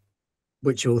 Okay.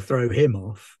 Which will throw him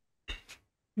off.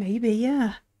 Maybe,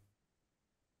 yeah.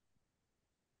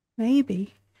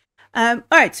 Maybe. All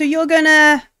right, so you're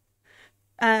gonna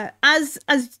as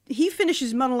he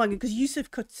finishes monologuing, because Yusuf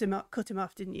cut him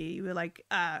off, didn't you? You were like,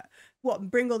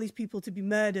 what, bring all these people to be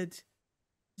murdered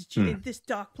in this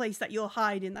dark place that you're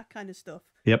hiding, that kind of stuff.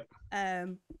 Yep.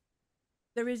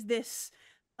 There is this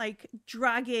like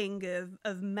dragging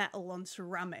of metal on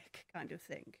ceramic kind of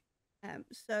thing.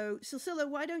 So Silsila,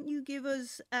 why don't you give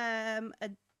us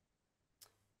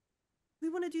we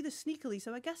want to do this sneakily,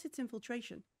 so I guess it's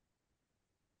infiltration.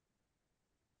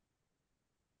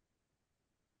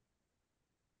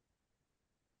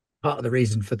 Part of the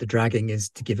reason for the dragging is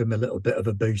to give him a little bit of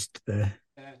a boost there.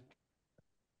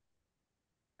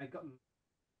 I got. Do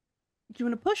you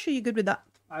want to push, or are you good with that?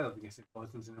 I don't think it's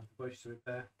important enough to push to it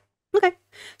there. Okay,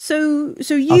 so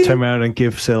you. I'll turn around and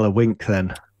give Sil a wink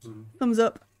then. Thumbs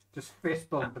up. Just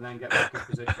fist bump and then get back in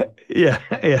position. Yeah.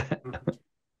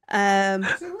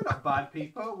 See, we're not bad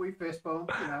people. We fist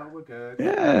bump, we're good.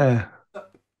 Yeah.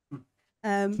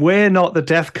 Um, We're not the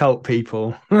death cult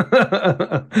people. we're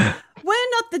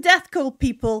not the death cult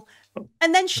people.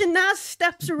 And then Shanaz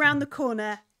steps around the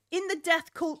corner in the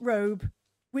death cult robe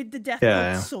with the death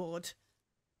cult sword.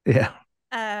 Yeah.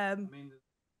 I'm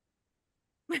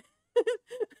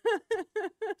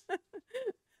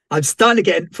starting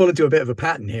to fall into a bit of a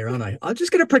pattern here, aren't I? I'm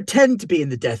just going to pretend to be in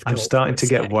the death cult. I'm starting to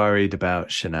get worried about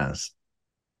Shanaz.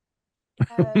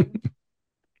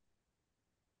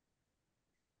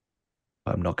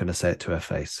 I'm not going to say it to her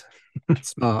face.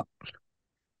 Smart.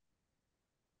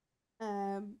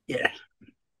 Yeah.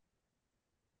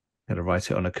 Got to write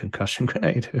it on a concussion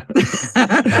grenade.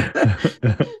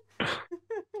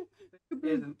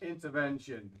 Here's an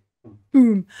intervention.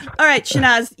 Boom. All right,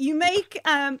 Shanaz, you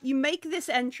make this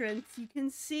entrance. You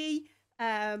can see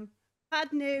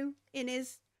Padnu in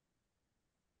his,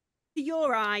 to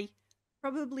your eye,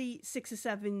 probably 6 or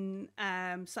 7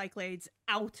 Cyclades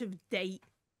out of date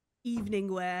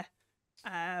evening wear.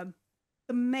 The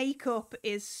makeup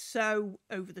is so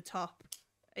over the top.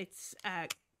 It's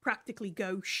practically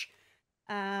gauche.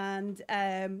 And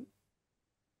the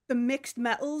mixed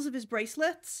metals of his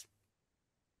bracelets,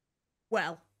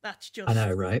 well, that's just... I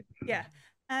know, right? Yeah.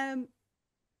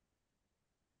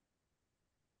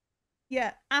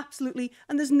 Yeah, absolutely.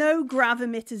 And there's no grav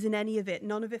emitters in any of it.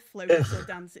 None of it floats or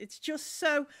dances. It's just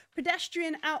so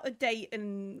pedestrian, out of date,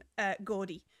 and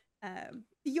gaudy. To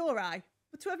your eye.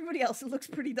 But to everybody else, it looks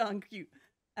pretty darn cute.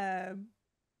 And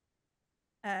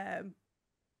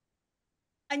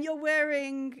you're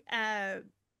wearing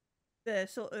the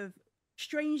sort of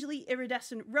strangely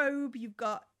iridescent robe. You've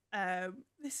got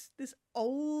this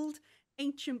old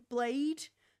ancient blade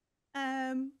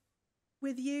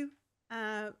with you.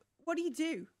 What do you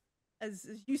do as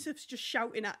Yusuf's just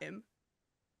shouting at him,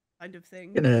 kind of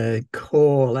thing? I'm gonna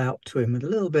call out to him with a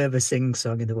little bit of a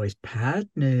sing-song in the voice,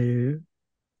 Padnu.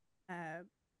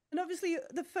 And obviously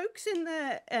the folks in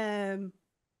the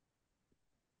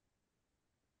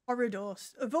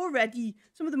corridors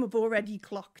some of them have already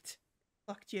clocked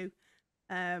you.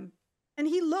 And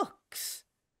he looks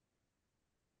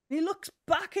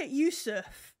back at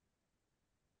Yusuf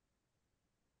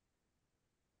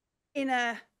and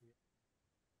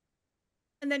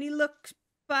then he looks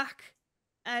back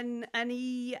and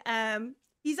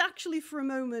he's actually for a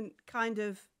moment kind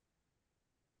of,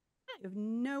 I have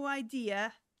no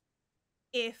idea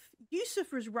if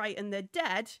Yusuf was right and they're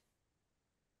dead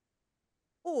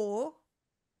or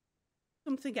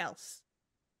something else.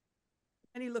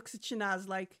 And he looks at Shanaz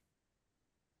like,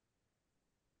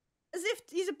 as if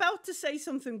he's about to say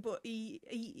something, but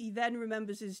he then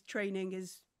remembers his training,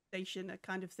 his station, that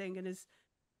kind of thing, and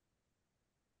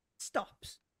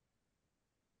stops.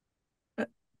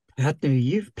 Padnu,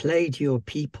 you've played your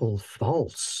people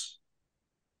false,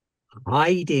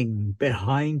 hiding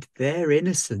behind their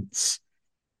innocence.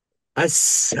 A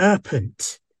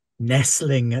serpent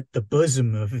nestling at the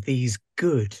bosom of these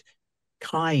good,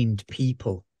 kind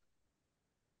people.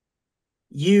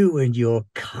 You and your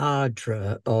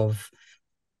cadre of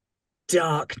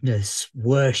darkness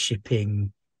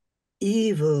worshipping,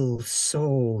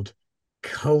 evil-souled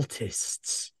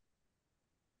cultists.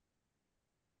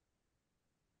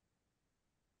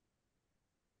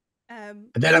 And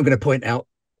then I'm going to point out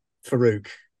Farouk.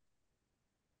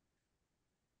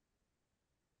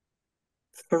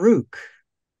 Farouk,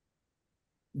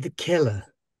 the killer.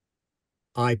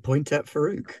 I point at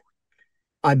Farouk.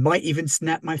 I might even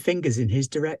snap my fingers in his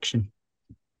direction.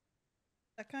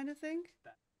 That kind of thing?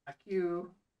 Thank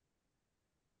you.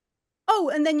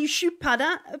 Oh, and then you shoot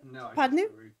Padnu?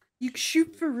 You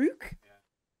shoot Farouk?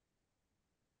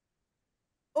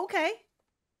 Yeah. Okay.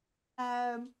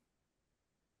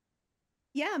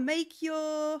 Yeah, make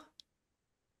your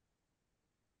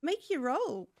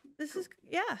roll. This is,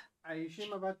 yeah. Are you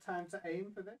sure I've had time to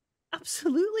aim for this?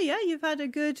 Absolutely, yeah. You've had a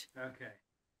good... Okay.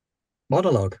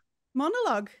 Monologue.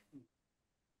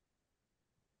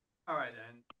 All right,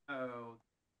 then. Oh,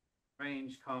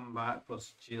 range combat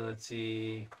plus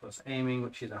agility plus aiming,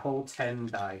 which is a whole 10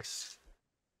 dice.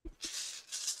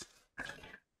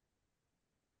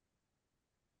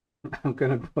 I'm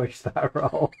going to push that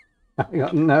roll. I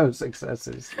got no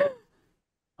successes.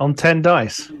 On 10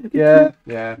 dice? Yeah.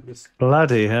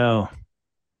 Bloody hell.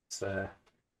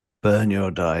 Burn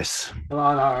your dice. Come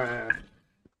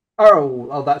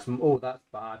on, that's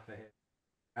bad for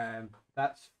him.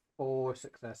 That's 4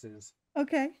 successes.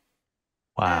 Okay.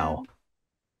 Wow.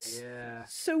 Yeah.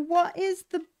 So what is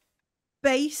the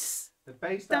base? The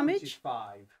base damage is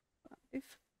 5.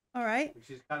 All right. Which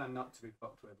is kind of not to be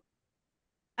fucked with.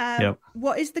 Yep.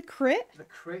 What is the crit? The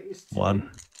crit is 2.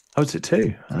 1. Oh, is it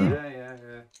 2? Oh. Yeah.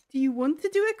 Do you want to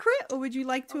do a crit, or would you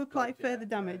like to Oh, apply God, yeah, further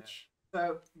damage?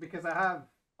 So, because I have...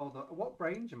 Hold on. What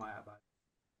range am I at?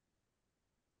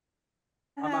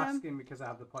 I'm asking because I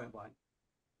have the point blank.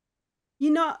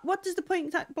 You're not. What does the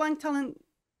point blank talent?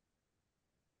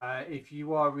 If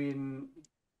you are in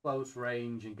close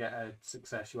range and get a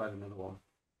success, you add another one.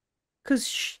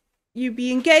 Because you'd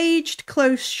be engaged,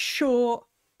 close, short,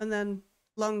 and then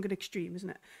long and extreme, isn't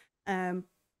it? No,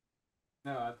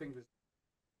 I think there's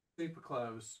super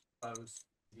close,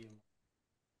 medium.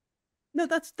 No,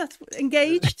 that's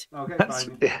engaged. Okay, That's,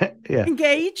 fine. yeah.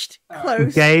 Engaged, close,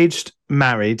 Engaged,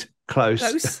 married, close.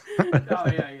 close. Oh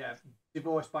yeah.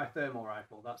 Divorced by thermal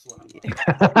rifle. That's what I'm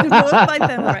Divorced by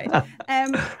thermal rifle.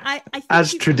 I think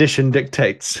As tradition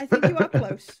dictates. I think you are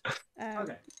close.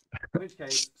 Okay. In which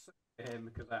case, him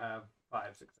because I have 5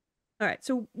 successes. All right.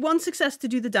 So 1 success to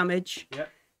do the damage. Yep.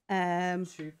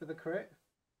 2 for the crit.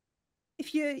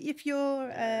 If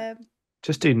you're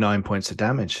Just do 9 points of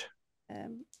damage.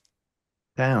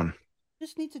 Down.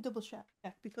 just need to double check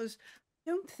because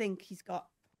I don't think he's got.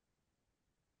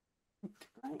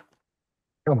 Right.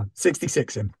 Come on,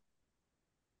 66 him.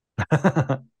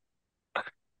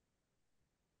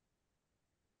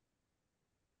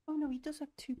 Oh no, he does have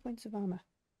 2 points of armor.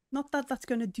 Not that that's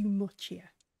going to do much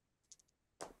here.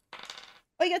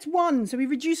 Oh, he gets 1, so he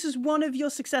reduces 1 of your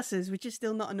successes, which is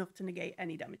still not enough to negate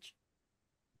any damage.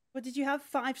 What did you have?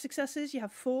 5 successes? You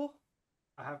have 4?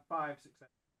 I have 5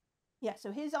 successes. Yeah,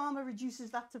 so his armor reduces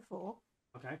that to 4.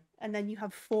 Okay. And then you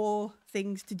have 4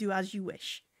 things to do as you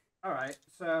wish. All right.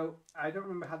 So I don't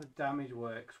remember how the damage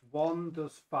works. 1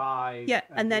 does 5. Yeah,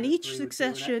 and then the each 3 would do an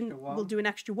succession extra 1. will do an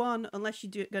extra 1 unless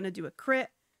you're going to do a crit.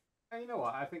 You know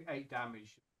what? I think 8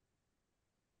 damage.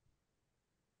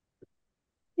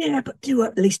 Yeah, but do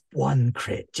at least 1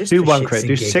 crit. Just Do for 1 shits crit. and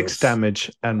Do giggles. 6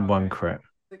 damage and Okay. 1 crit.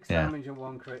 6 Yeah. damage and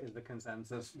 1 crit is the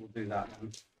consensus. We'll do that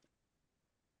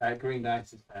then. Green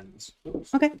dice is 10s.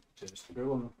 Oops. Okay. Just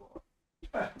threw on the floor.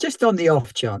 Just on the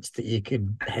off chance that you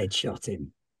can headshot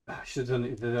him. I should have done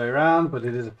it the other way around, but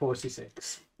it is a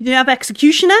 46. You do have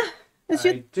Executioner?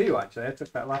 I do actually. I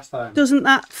took that last time. Doesn't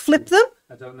that flip them?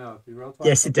 I don't know if you rolled twice.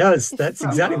 Yes, it does. That's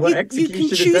exactly what you can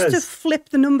executioner choose to does. flip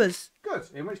the numbers. Good.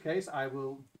 In which case, I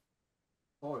will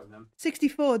 4 of them.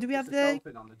 64. Do we have It's a the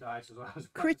dolphin on the dice as well. I was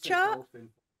about crit to say chart? dolphin.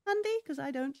 handy? Because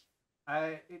I don't.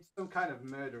 It's some kind of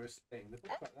murderous thing. They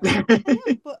look like I that.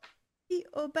 know, but he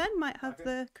or Ben might have Okay.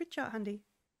 the crit chart handy.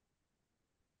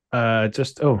 Or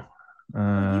You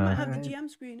might have the GM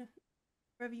screen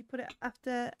wherever you put it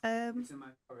after. It's in my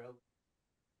tutorial.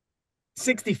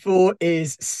 64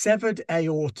 is severed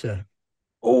aorta.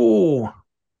 Oh.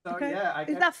 So Okay. yeah, I Is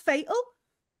guess... that fatal?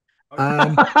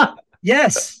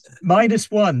 Yes,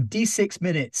 -1, D6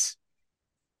 minutes.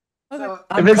 Okay. So,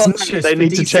 If it's Unconscious not, they for need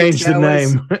to D6 change the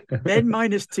hours, name. Then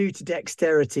 -2 to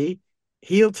dexterity,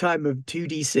 heal time of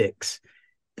 2d6.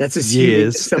 That's assuming that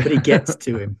Years. somebody gets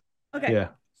to him. Okay. Yeah.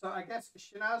 so I guess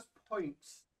Shanaz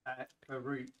points at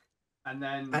Farouk, and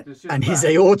then there's just And his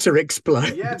that- aorta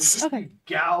explodes. Yeah, there's just Okay. a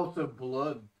gout of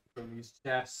blood from his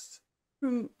chest.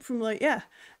 From like yeah.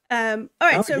 All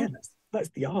right. Oh, so yeah, that's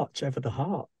the arch over the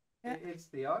heart. Yeah. It's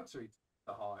the artery to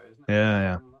the heart, isn't it?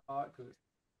 Yeah. From the heart, 'cause it's-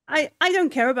 I don't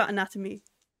care about anatomy.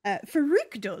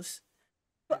 Farouk does,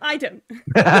 but I don't.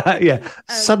 Yeah.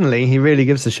 Suddenly he really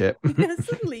gives a shit. Yeah,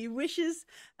 suddenly he wishes.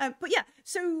 But yeah,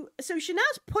 so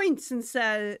Shanaz points and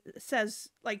says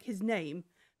like his name,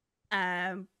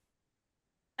 and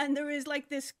there is like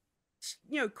this,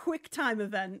 quick time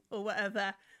event or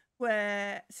whatever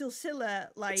where Silsila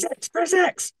like Press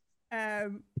X.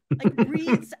 like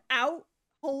breathes out,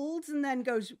 holds, and then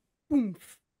goes boom,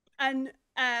 and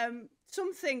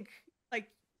something like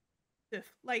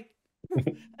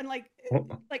and like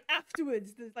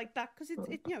afterwards there's like that because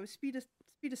it's speed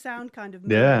of sound kind of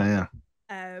movement.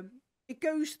 Yeah. It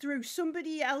goes through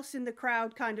somebody else in the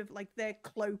crowd, kind of like their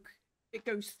cloak. It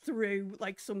goes through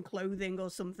like some clothing or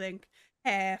something.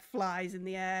 Hair flies in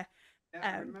the air.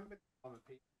 Yeah, I remember on the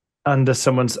people. Under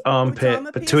someone's armpit,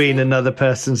 armor between piercing? another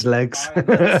person's legs.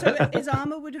 So his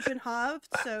armor would have been halved.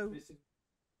 So This is-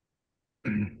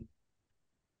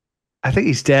 I think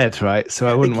he's dead, right? So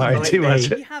I wouldn't think he worry might too much.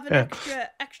 be. you have an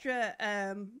extra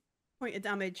point of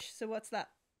damage. So what's that?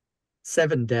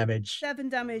 7 damage. 7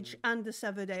 damage and a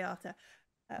severed aorta.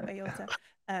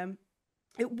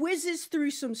 It whizzes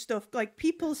through some stuff, like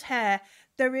people's hair.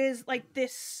 There is like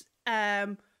this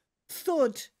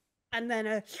thud, and then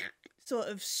a sort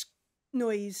of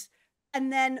noise,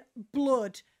 and then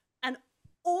blood, and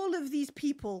all of these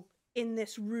people in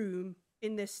this room,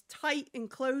 in this tight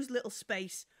enclosed little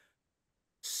space,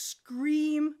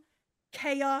 scream,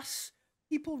 chaos.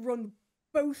 People run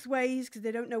both ways because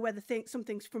they don't know whether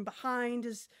something's from behind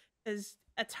has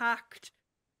attacked,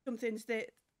 something's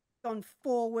gone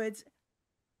forwards.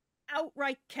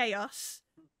 Outright chaos.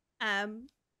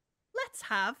 Let's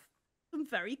have some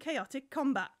very chaotic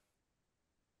combat.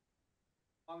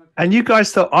 And you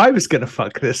guys thought I was going to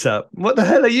fuck this up. What the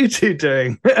hell are you two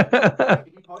doing?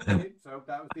 So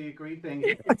that was the agreed thing.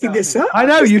 Fucking this up? I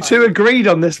know you two agreed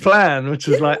on this plan, which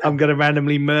was like, I'm going to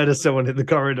randomly murder someone in the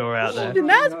corridor out there.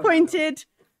 Shanaz pointed.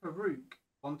 Farouk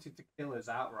wanted to kill us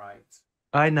outright.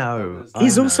 I know.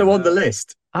 He's I also know. on the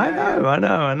list. I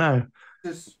know.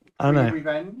 Just I know.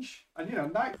 revenge.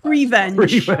 And night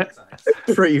Revenge.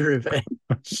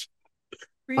 Pre-revenge.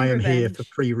 I am here for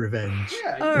pre-revenge.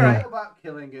 Yeah, All you right. know about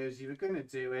killing us. You were going to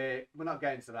do it. We're not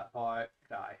getting to that part.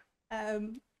 Die.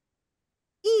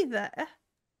 Either.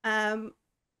 Ben,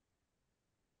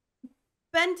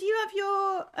 do you have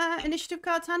your initiative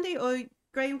cards handy, or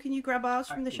Graham, can you grab ours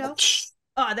from the shelf?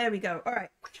 Ah, there we go. All right.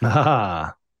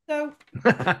 Ah. So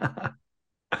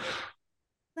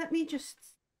let me just.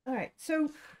 All right.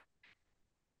 So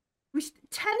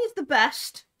 10 is the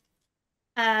best,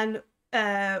 and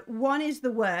 1 is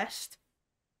the worst.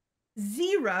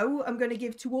 0, I'm going to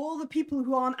give to all the people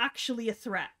who aren't actually a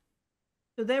threat.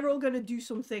 So they're all going to do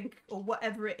something or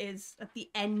whatever it is at the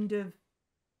end of,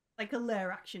 like, a lair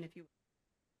action, if you will.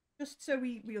 Just so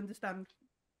we understand.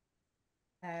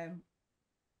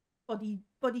 Body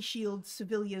shields,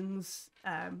 civilians,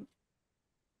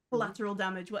 collateral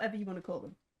damage, whatever you want to call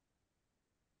them.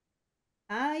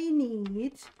 I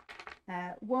need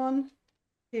 1,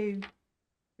 2,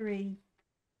 3,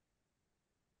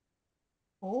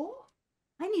 4.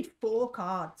 I need 4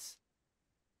 cards.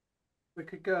 We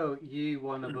could go you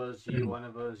one of us, you one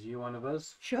of us, you one of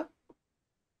us. Sure. As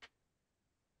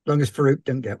long as Farouk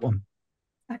don't get one.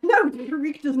 No,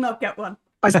 Farouk does not get one.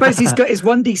 I suppose he's got his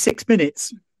 1d6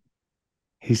 minutes.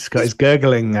 He's got his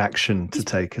gurgling action to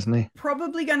take, isn't he?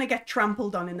 Probably going to get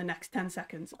trampled on in the next 10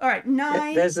 seconds. All right,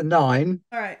 9. There's a 9.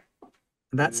 All right.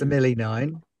 And that's a Millie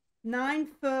 9. 9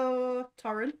 for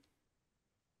Torrin.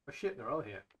 Oh shit, they're all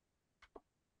here.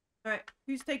 All right,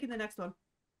 who's taking the next one?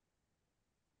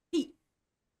 Pete.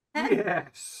 10.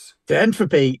 Yes. 10 for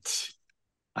Pete.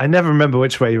 I never remember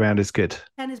which way around is good.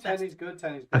 10 is 10 best. is good,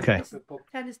 10 is good. Okay. That's the book.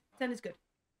 10 is good.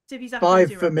 Civvy's after 5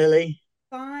 0. for Millie.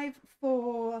 5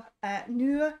 for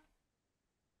Noor.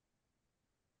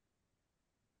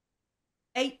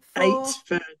 8 for 8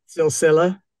 for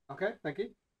Silsilla. Okay, thank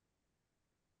you.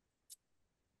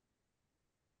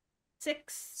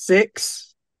 6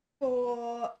 6.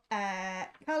 for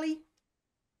Callie.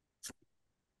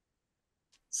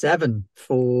 7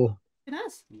 for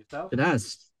Shanaz. Yourself.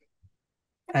 Shanaz.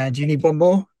 And you need one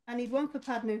more? I need 1 for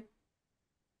Padnu.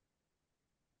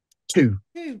 2.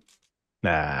 2.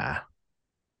 Nah.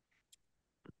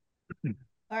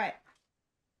 All right.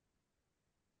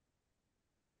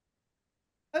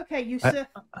 Okay, Yusuf.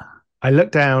 I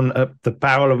look down at the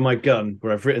barrel of my gun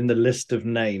where I've written the list of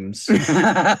names,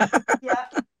 Yeah.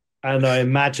 and I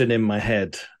imagine in my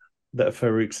head that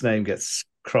Farouk's name gets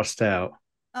crossed out.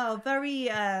 Oh,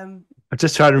 very. I'm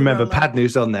just trying to remember. Roll out.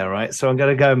 Padnu's on there, right? So I'm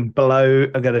going to go below.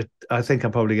 I think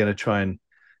I'm probably going to try and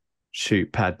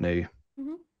shoot Padnu.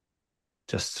 Mhm.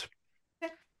 Just,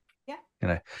 Yeah. you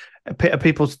know, are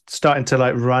people starting to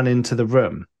like run into the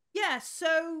room? Yeah.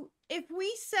 So if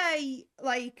we say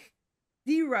like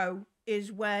 0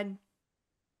 is when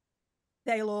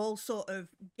they'll all sort of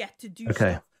get to do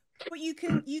Okay. stuff, but you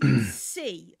can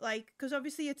see like because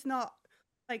obviously it's not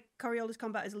like Coriola's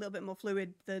combat is a little bit more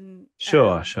fluid than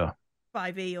Sure.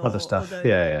 5e or Other stuff. the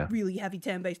Yeah. really heavy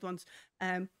turn-based ones.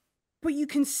 But you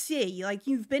can see, like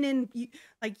you've been in,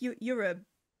 you're a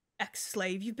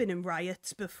ex-slave. You've been in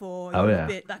riots before. Oh,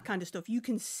 yeah. That kind of stuff. You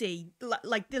can see,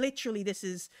 like literally, this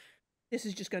is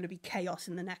just going to be chaos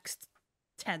in the next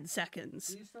 10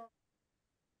 seconds.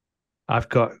 I've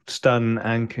got stun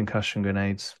and concussion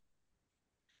grenades.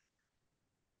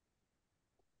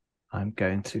 I'm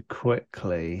going to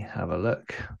quickly have a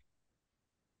look.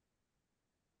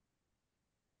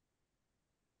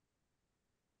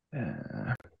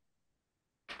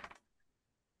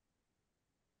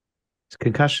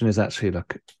 Concussion is actually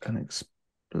like an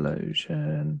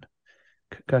explosion.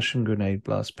 Concussion grenade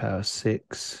blast power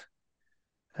 6.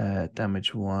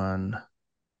 Damage 1.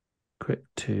 Crit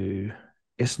 2.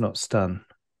 It's not stun.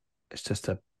 It's just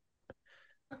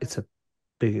it's a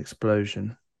big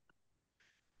explosion.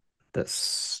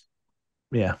 That's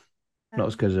not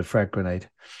as good as a frag grenade.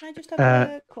 Can I just have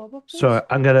a call book, please? So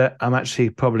I'm actually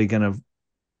probably gonna,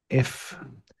 if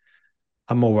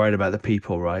I'm more worried about the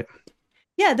people, right?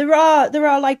 Yeah, there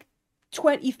are like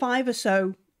 25 or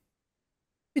so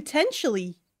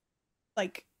potentially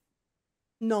like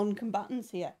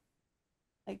non-combatants here.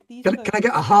 Like these Can folks, I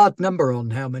get a hard number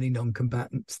on how many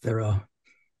non-combatants there are?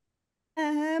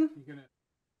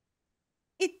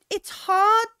 it's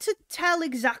hard to tell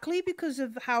exactly because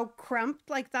of how cramped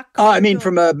like that. Oh, I mean, corridor-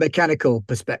 from a mechanical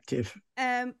perspective.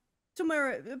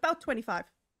 somewhere about 25.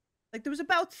 Like there was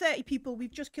about 30 people.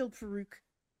 We've just killed Farouk.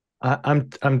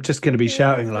 I'm just going to be All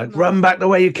shouting of like, them "Run back the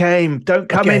way you came! Don't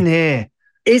come Okay. in here!"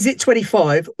 Is it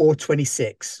 25 or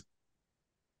 26?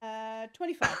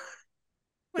 25.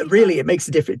 Really, it makes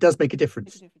a difference. It does make a Makes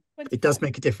difference. a difference. It does 25.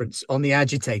 make a difference on the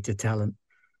agitator talent.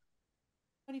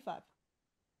 25.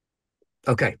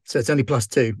 Okay, so it's only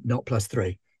 +2, not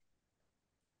 +3.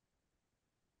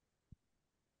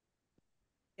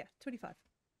 Yeah, 25.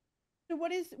 So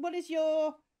what is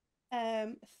your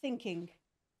thinking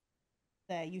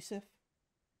there, Yusuf?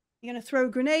 You're gonna throw a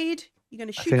grenade? You're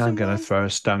gonna shoot I think I'm someone? going to throw a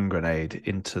stun grenade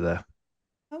into the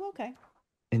Oh, okay.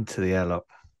 airlock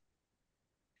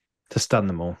to stun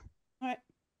them all. All right.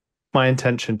 My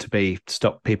intention to be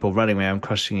stop people running around,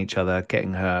 crushing each other,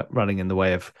 getting hurt, running in the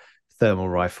way of thermal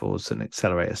rifles and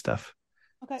accelerator stuff.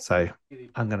 Okay. So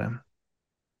I'm gonna.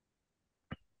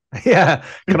 Yeah,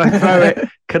 can I throw it?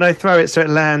 Can I throw it so it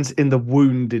lands in the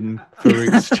wound in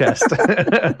Farouk's chest?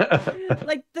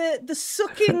 Like the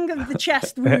sucking of the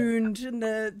chest wound and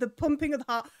the pumping of the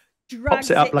heart drags Pops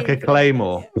it up like a in.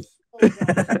 claymore. Yes. Oh,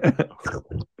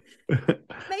 God.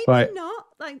 Maybe Right. not.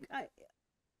 Like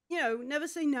never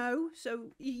say no. So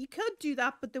you could do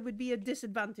that, but there would be a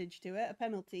disadvantage to it, a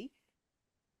penalty.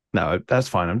 No, that's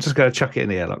fine. I'm just going to chuck it in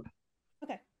the airlock.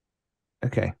 Okay.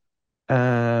 Okay.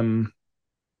 So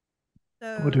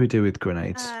What do we do with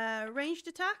grenades? Ranged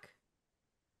attack.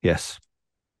 Yes.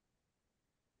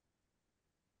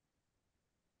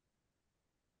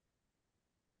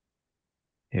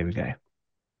 Here we go.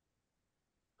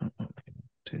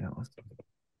 Do that one.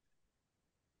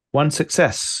 One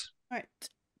success. All right.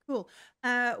 Cool.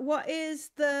 What is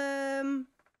the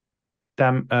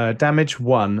Damage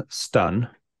 1, stun,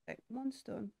 okay, one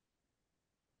stun?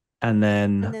 and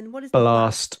And then then what is the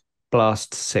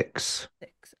blast 6.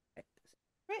 6? Okay.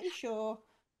 Pretty sure.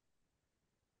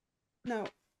 No.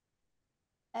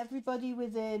 Everybody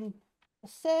within a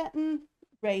certain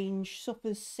range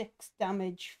suffers 6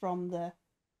 damage from the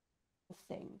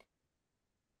thing.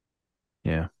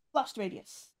 Yeah. Blast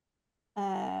radius.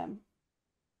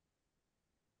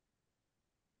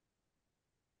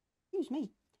 Excuse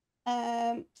me.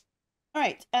 All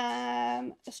right.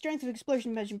 The strength of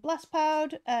explosion measured blast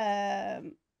powered.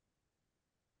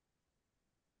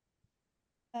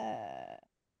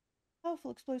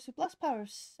 Powerful explosive blast power of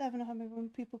 700 when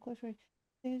people close range.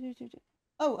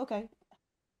 Oh, okay.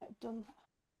 Done.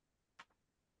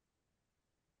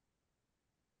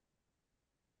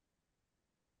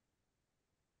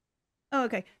 Oh,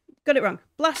 okay. Got it wrong.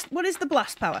 Blast. What is the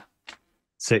blast power?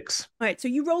 6. All right. So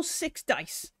you roll 6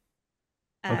 dice.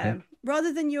 Okay.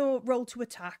 Rather than your roll to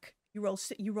attack, you roll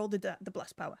the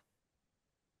blast power.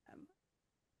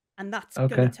 And that's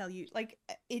Okay. going to tell you, like,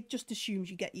 it just assumes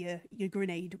you get your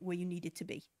grenade where you need it to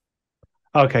be.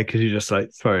 Okay, because you're just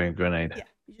like throwing a grenade. Yeah,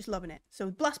 you're just loving it. So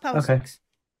blast power Okay. 6.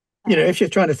 If you're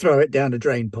trying to throw it down a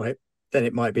drain pipe, then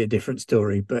it might be a different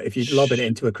story. But if you're lobbing it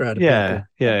into a crowd of people,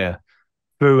 yeah.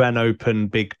 Through an open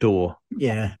big door.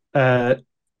 yeah.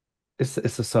 It's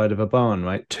the side of a barn,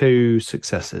 right? 2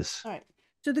 successes. All right.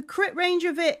 So the crit range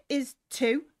of it is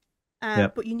 2,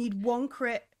 Yep. but you need 1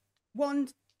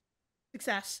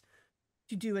 success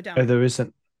to do a Oh, damage. there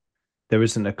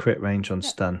isn't a crit range on Yeah.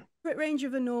 stun. Crit range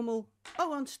of a normal.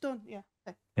 Oh, on stun, yeah.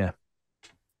 Okay. Yeah.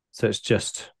 So it's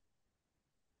just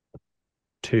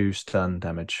 2 stun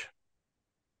damage,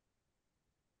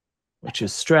 which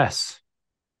is stress.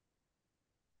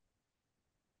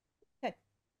 Okay.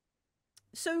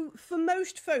 So for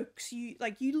most folks, you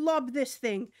lob this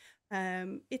thing.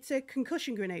 It's a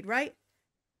concussion grenade, right?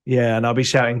 Yeah, and I'll be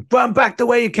shouting, "Run back the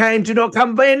way you came! Do not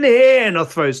come in here!" And I'll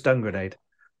throw a stun grenade.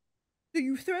 So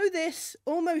you throw this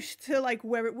almost to like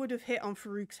where it would have hit on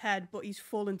Farouk's head, but he's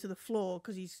fallen to the floor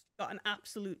because he's got an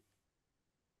absolute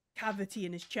cavity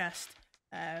in his chest,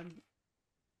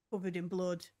 covered in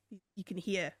blood. You can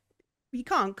hear. But you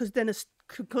can't because then a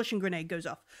concussion grenade goes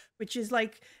off, which is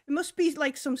like, it must be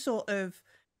like some sort of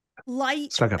light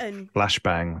It's like a and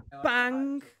flashbang.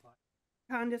 bang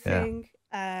kind of Yeah. thing.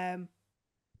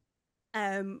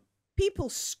 People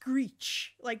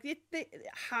screech, like it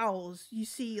howls. You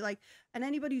see, like, and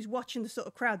anybody who's watching the sort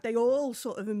of crowd, they all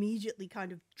sort of immediately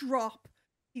kind of drop.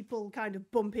 People kind of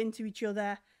bump into each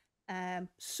other.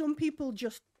 Some people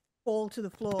just fall to the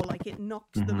floor, like it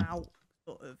knocks them out,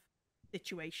 sort of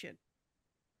situation.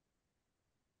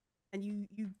 and you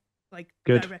like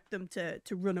Good. direct them to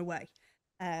run away.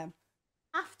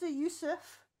 After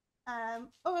Yusuf,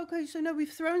 okay, so no,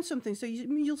 we've thrown something, so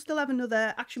you'll still have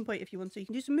another action point if you want. So you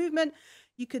can do some movement.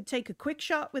 You could take a quick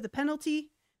shot with a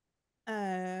penalty.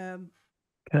 Can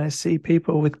I see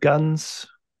people with guns?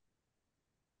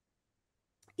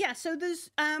 Yeah, so there's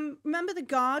remember the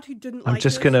guard who didn't I'm like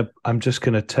just us?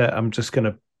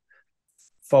 gonna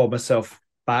fold myself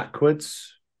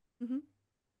backwards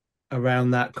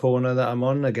around that corner that I'm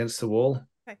on against the wall.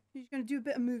 Okay, you're going to do a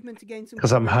bit of movement to gain some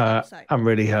Because I'm cover on the hurt. outside. I'm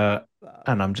really hurt. Well,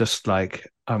 And I'm just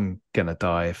like, I'm gonna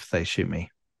die if they shoot me.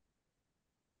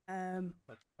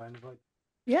 Let's try and avoid.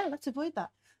 Yeah, let's avoid that.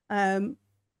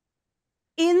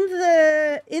 In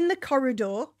the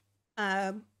corridor,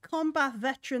 combat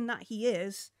veteran that he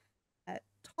is,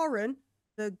 Torren,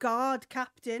 the guard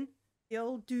captain, the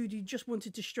old dude who just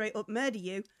wanted to straight up murder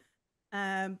you,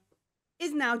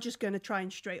 is now just going to try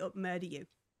and straight up murder you.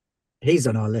 He's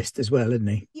on our list as well, isn't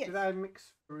he? Yes. Did I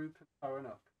mix Farouk and Torren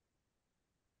up?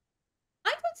 I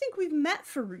don't think we've met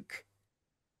Farouk.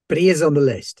 But he is on the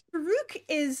list. Farouk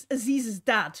is Aziz's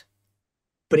dad.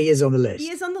 But he is on the list.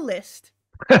 He is on the list.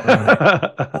 We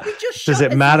just Does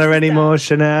shot it matter Aziz's anymore, dad.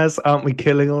 Shanaz? Aren't we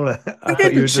killing all of it? We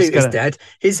didn't shoot his dad.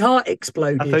 His heart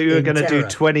exploded. I thought you were going to do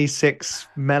 26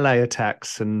 melee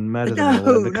attacks and murder them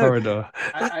all in the corridor.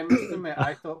 I must admit,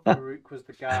 I thought Farouk was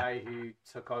the guy who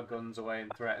took our guns away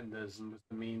and threatened us and was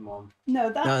the mean one. No,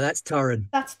 No, that's Torren.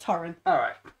 that's Torren. All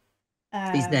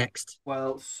right. He's next.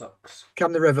 Well, sucks.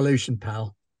 Come the revolution,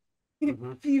 pal.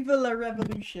 Viva la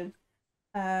revolution.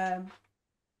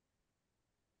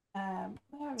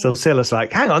 So Silas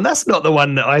like, hang on, that's not the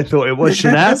one that I thought it was,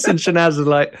 Shanaz. And Shanaz was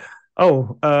like,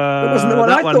 oh, It wasn't the one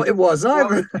I thought it was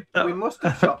either. Well, we must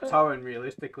have shot Torren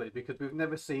realistically because we've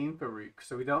never seen Farouk,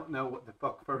 so we don't know what the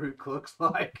fuck Farouk looks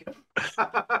like.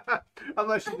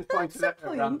 Unless you just pointed at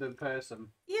a random person.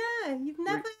 Yeah, you've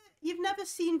never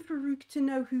seen Farouk to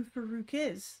know who Farouk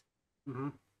is.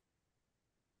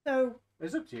 So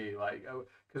It's up to you, like,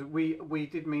 because we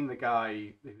did mean the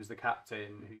guy who was the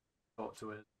captain who talked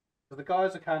to us. So the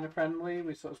guys are kind of friendly.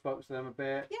 We sort of spoke to them a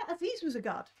bit. yeah, Aziz was a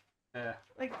guard. Yeah.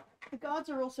 Like the guards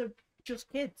are also just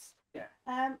kids. Yeah.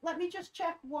 Let me just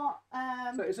check what.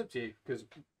 So it's up to you because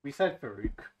we said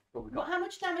Farouk, but we got. How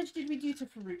much damage did we do to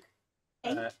Farouk?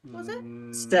 8 was it?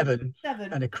 7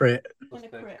 7 and a crit. and a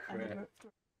crit.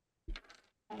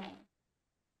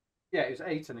 Yeah, it was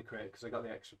 8 and a crit because I got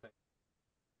the extra thing.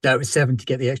 No, it was 7 to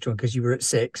get the extra one because you were at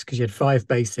 6 because you had 5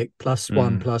 basic plus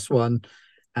 1,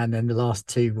 and then the last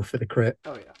 2 were for the crit.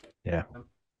 Oh yeah. Yeah.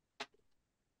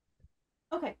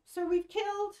 Okay, so we've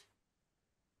killed.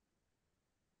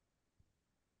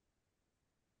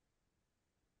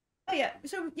 Oh yeah,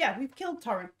 so yeah, we've killed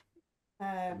Torren.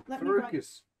 Let me Farouk write.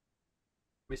 is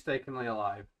mistakenly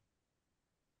alive.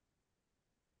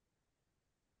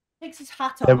 Takes his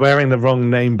hat They're off. wearing the wrong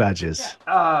name badges. Yeah.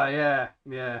 Ah, yeah,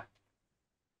 yeah.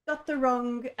 Got the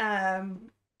wrong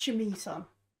chemise on.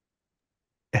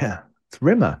 Yeah. It's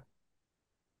Rimmer.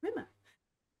 Rimmer.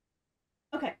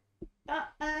 Okay.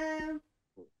 That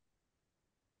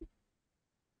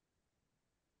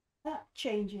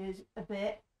changes a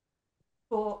bit.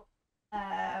 But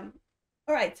all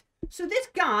right. So this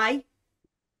guy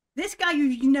who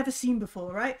you've never seen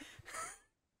before, right?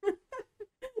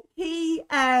 he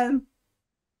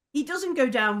doesn't go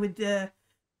down with the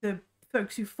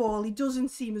folks who fall. He doesn't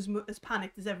seem as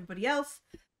panicked as everybody else.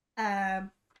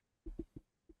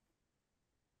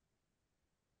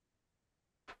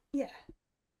 Yeah.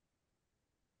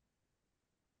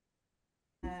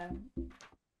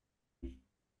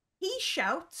 He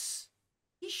shouts,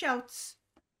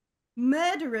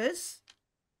 murderers,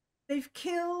 they've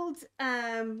killed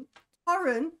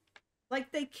Torren,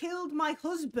 like they killed my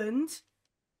husband.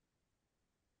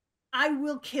 I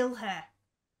will kill her.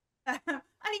 And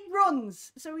he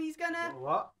runs. So he's gonna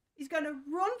What? He's gonna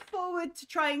run forward to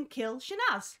try and kill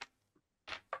Shanaz.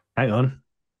 Hang on.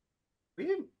 We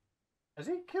didn't. Has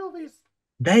he killed these?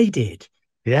 They did.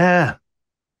 Yeah.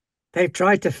 They've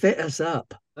tried to fit us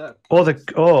up.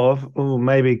 Or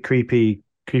maybe creepy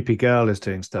girl is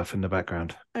doing stuff in the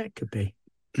background. It could be.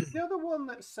 The other one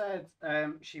that said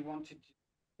she wanted to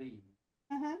leave.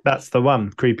 That's the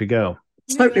one, creepy girl.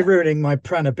 It's totally ruining my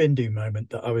Prana Bindu moment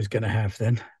that I was going to have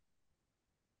then.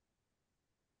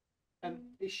 And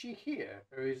is she here,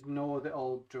 or is Nora the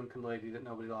old drunken lady that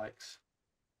nobody likes?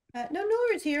 No,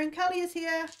 Nora's here and Callie is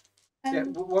here. Yeah,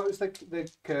 what was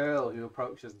the girl who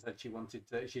approached us and said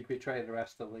she'd betrayed the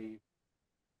rest to leave?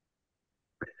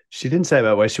 She didn't say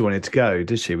about where she wanted to go,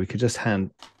 did she? We could just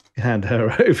hand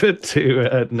her over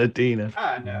to Nadina.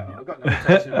 Ah, no, I've got no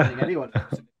intention of letting anyone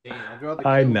else. I'd rather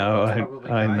I kill know, them,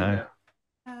 probably I guide know. it.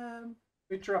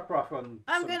 We drop her off on.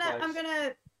 I'm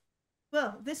gonna.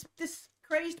 Well, this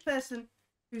crazed person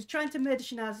who's trying to murder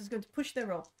Shanaz is going to push their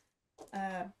roll.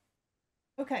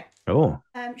 Okay. Oh,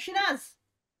 Shanaz,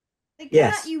 they come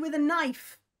Yes. at you with a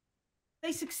knife.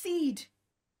 They succeed.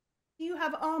 Do you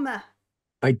have armor?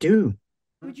 I do.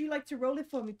 Would you like to roll it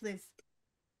for me, please?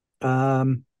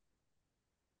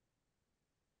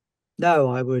 No,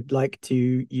 I would like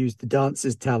to use the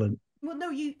dancer's talent. Well, no,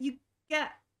 you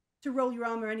get to roll your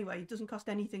armor anyway. It doesn't cost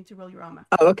anything to roll your armor.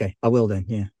 Oh, okay. I will then.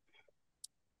 Yeah.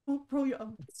 Roll your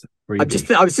armor. it's a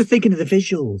freebie. I was just thinking of the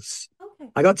visuals. Okay.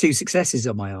 I got 2 successes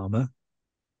on my armor.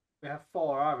 We have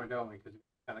 4 armor, don't we? Because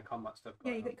kind of combat stuff.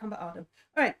 Yeah, Going you on. get combat Arden.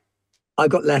 All right. I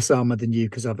got less armor than you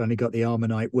because I've only got the armor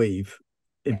knight weave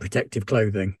in Yeah. protective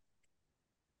clothing.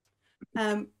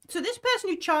 So this person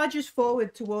who charges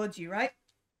forward towards you, right?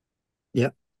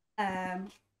 Yep.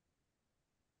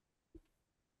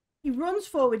 He runs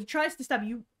forward. He tries to stab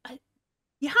you.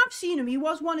 You have seen him. He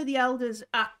was one of the elders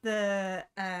at the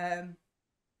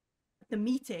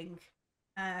meeting.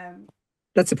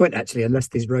 That's the point, actually, unless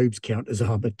these robes count as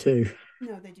armor too.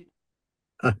 No, they do.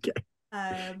 Okay.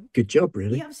 You Good job,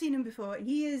 really. have seen him before.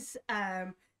 He is.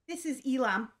 This is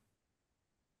Elam.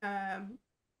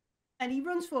 And he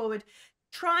runs forward,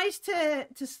 tries to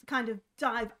kind of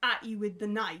dive at you with the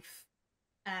knife,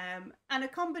 and a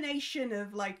combination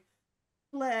of like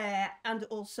flare and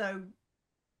also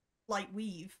light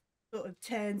weave sort of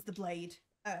turns the blade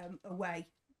away.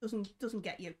 Doesn't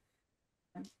get you.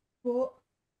 But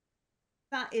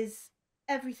that is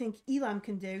everything Elam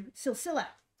can do. Silsila.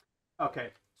 Okay,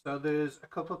 so there's a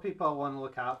couple of people I want to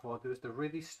look out for. There's the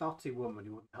really snotty woman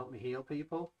who wouldn't help me heal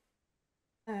people.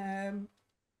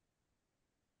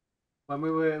 When we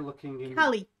were looking in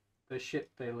Callie. the ship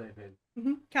they live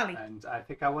in, Callie. and I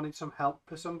think I wanted some help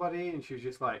for somebody, and she was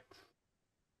just like,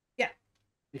 Yeah.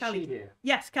 Is Callie. she here?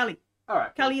 Yes, Callie. All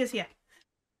right. Callie is here.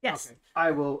 Yes. Okay.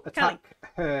 I will attack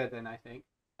her then, I think.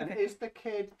 And Okay. is the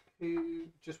kid who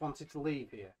just wanted to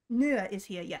leave here? Nua is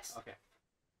here. Yes. Okay.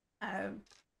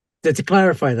 So to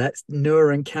clarify that,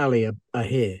 Noor and Callie are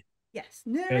here. Yes.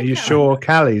 Nua Are and you Callie. sure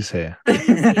Callie's here? Callie is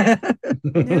here.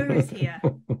 Nua is here.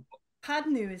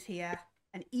 Padnu is here.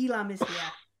 And Elam is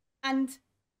here. And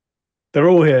They're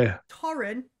all here.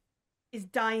 Torren is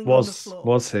dying on the floor.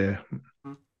 Was here.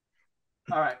 All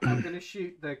right. I'm going to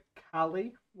shoot the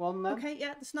Callie one then. Okay,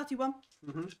 yeah, the snotty one.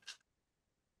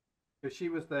 Because she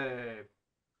was the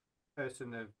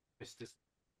person of Mr.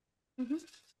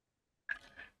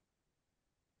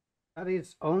 That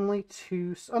is only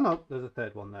 2. Oh no, there's a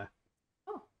third one there.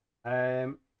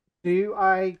 Oh. Do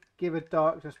I give a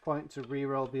darkness point to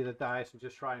re-roll the other dice and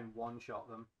just try and one-shot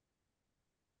them?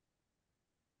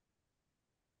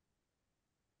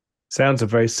 Sounds a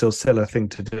very Silsila thing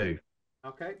to do.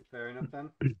 Okay, fair enough then.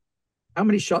 How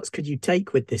many shots could you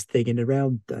take with this thing in a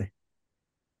round, though?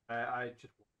 I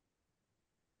just.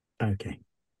 Okay.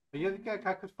 You think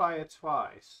I could fire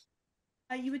twice?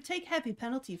 You would take heavy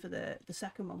penalty for the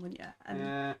second one, wouldn't you? And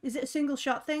Yeah. is it a single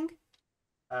shot thing?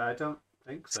 I don't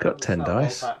think so. It's got 10 not a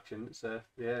dice. bolt action. It's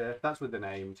yeah, that's with an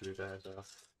aim, to be fair. So Oh.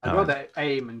 I'd rather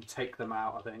aim and take them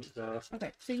out, I think. So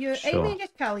Okay, so you're Sure. aiming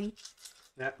at Callie.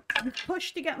 yeah. You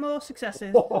push to get more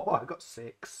successes. Oh, I got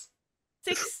 6.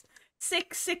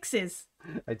 Six sixes.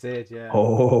 I did, yeah.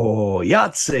 Oh,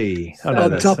 Yahtzee! Oh, no,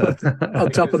 On that's, top of on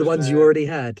top of the ones you already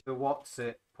had. The what's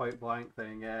it point blank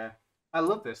thing, yeah. I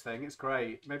love this thing. It's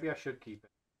great. Maybe I should keep it.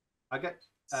 I get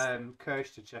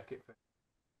Kirsch to check it for.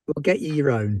 We'll get you your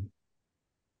own.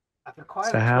 They're quite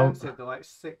So how- expensive. They're like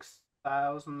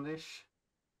 6,000 ish.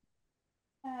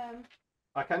 Um,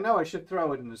 Like I know I should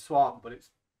throw it in the swamp, but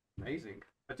it's amazing.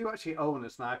 I do actually own a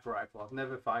sniper rifle. I've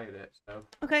never fired it, so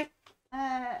okay.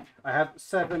 I have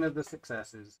 7 of the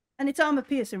successes. And it's armor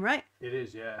piercing, right? It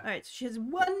is, yeah. All right. So she has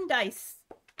 1 dice.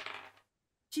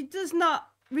 She does not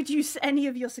reduce any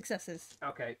of your successes.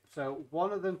 Okay, so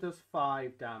one of them does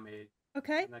 5 damage,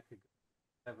 Okay. and I could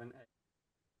go 7, 8,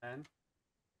 10.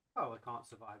 Oh, I can't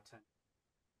survive 10.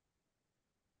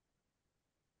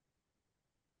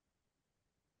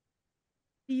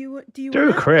 Do you do a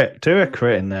wanna- crit. Do a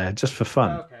crit in there, just for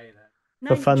fun. Okay then. Nine,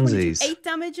 for do you wanna do funsies. 8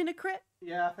 damage in a crit.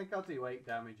 Yeah, I think I'll do 8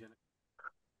 damage and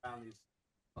found these.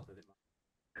 Not that it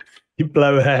matters. You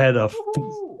blow her head off.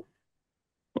 Woohoo!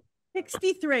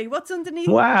 63. What's underneath?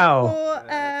 Wow. For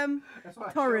That's why I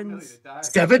shot Torrens. Millie to die.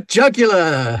 Severed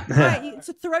jugular. right, it's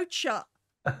a throat shot.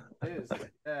 It is,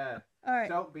 yeah. All right.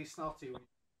 Don't be snotty.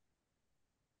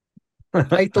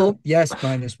 Fatal, yes,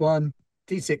 -1.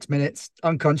 D6 minutes,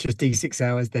 unconscious D6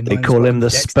 hours, then They -1 call him the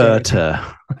dexterity.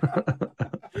 Spurter.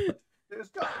 There's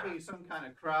got to be some kind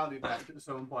of crowded deck at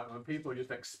some point when people are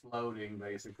just exploding,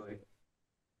 basically.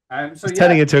 So It's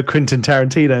turning into a Quentin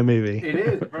Tarantino movie. it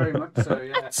is very much so.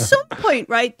 Yeah. At some point,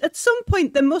 right? At some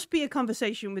point, there must be a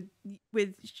conversation with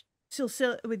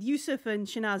Yusuf and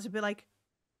Shanaz. Would be like,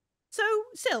 so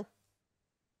Sil,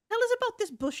 tell us about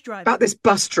this bus driver. About this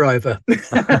bus driver. Yeah,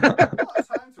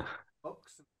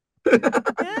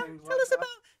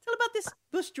 tell about this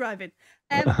bus driving.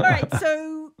 All right,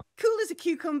 so cool as a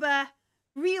cucumber,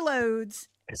 reloads.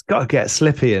 It's got to get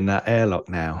slippy in that airlock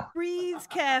now. Breathes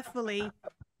carefully,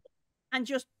 and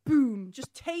just boom,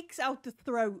 just takes out the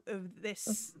throat of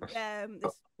this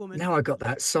this woman. Now I got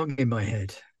that song in my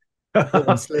head.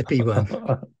 One slippy one.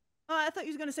 Oh, I thought you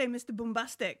was going to say Mr.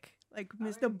 Bombastic, like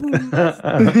Mr.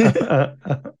 Bombastic.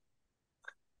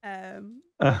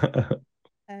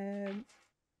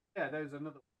 Yeah, there's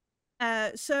another.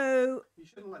 So You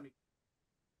shouldn't let me.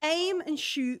 aim and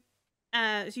shoot.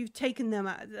 So you've taken them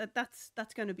out.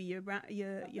 That's going to be your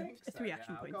 3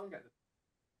 action point.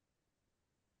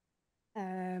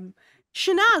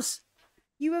 Shanaz,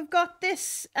 you have got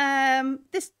this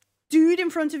this dude in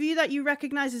front of you that you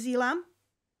recognize as Elam.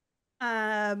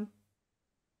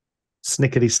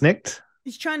 Snickety snicked.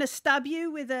 He's trying to stab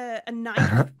you with a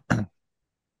knife.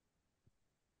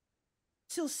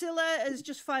 Silsilla has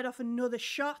just fired off another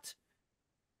shot.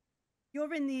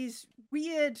 You're in these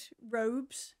weird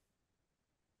robes.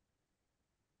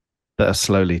 That are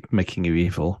slowly making you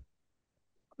evil.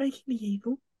 Making me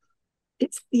evil.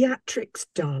 It's theatrics,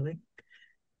 darling.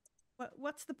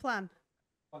 What's the plan?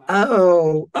 You You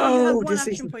have one this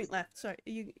action is point left. Sorry,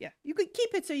 you could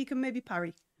keep it so you can maybe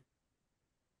parry.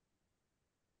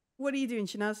 What are you doing,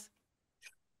 Shanaz?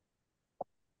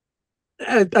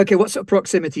 okay. What sort of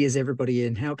proximity is everybody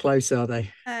in? How close are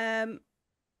they?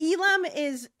 Elam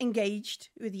is engaged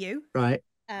with you. Right.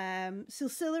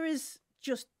 Silsilla is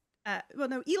just well,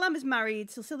 no, Elam is married.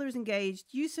 Silsilla is engaged.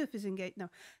 Yusuf is engaged. No,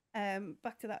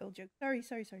 back to that old joke. Sorry.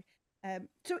 So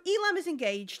Elam is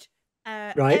engaged.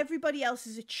 Right. Everybody else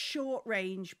is at short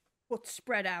range, but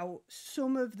spread out.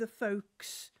 Some of the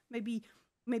folks, maybe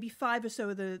 5 or so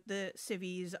of the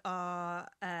civvies are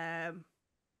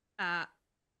at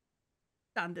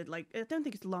standard. Like, I don't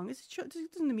think it's long. It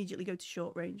doesn't immediately go to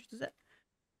short range, does it?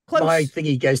 Close. My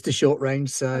thingy goes to short range,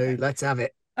 so Okay. let's have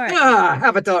it. All right.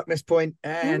 Have a darkness point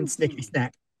and snickety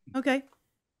snack. Okay.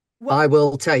 I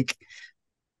will take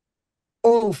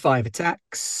all 5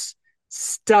 attacks,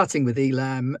 starting with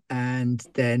Elam, and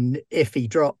then if he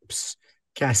drops,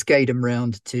 cascade him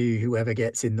round to whoever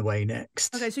gets in the way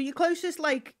next. Okay, so your closest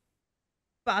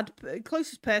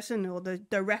closest person or the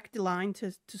direct line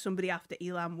to somebody after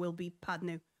Elam will be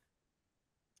Padnu.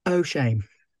 Oh, shame.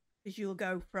 Because you'll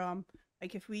go from,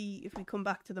 like, if we come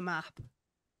back to the map,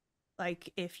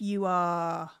 like if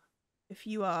you're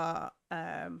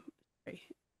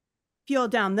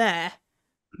down there,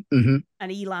 Mm-hmm.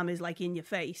 and Elam is like in your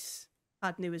face,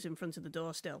 Padnu is in front of the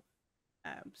door still.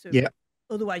 So yeah.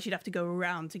 Otherwise, you'd have to go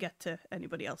around to get to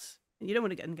anybody else, and you don't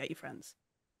want to get your friends.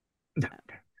 No.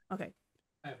 Okay.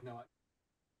 I have no idea.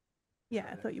 Yeah,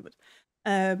 I thought you would.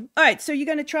 All right, so you're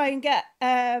going to try and get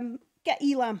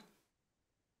Elam.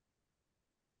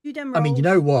 Do them rolls. I mean, you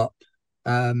know what?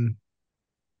 I'm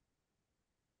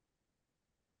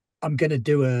going to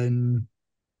do an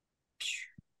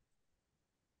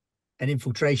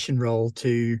infiltration roll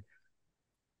to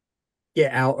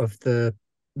get out of the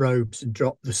robes and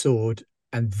drop the sword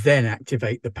and then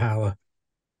activate the power.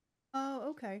 Oh,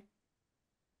 okay.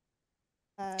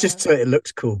 Just so it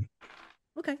looks cool.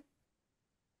 Okay.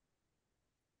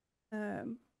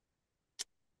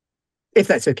 If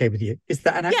that's okay with you. Is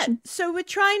that an action? Yeah, so we're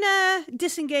trying to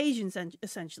disengage,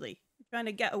 essentially. We're trying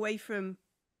to get away from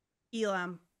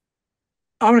Elam.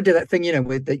 I want to do that thing,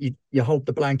 with that you hold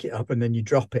the blanket up and then you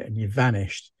drop it and you've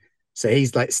vanished. So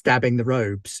he's like stabbing the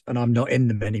robes and I'm not in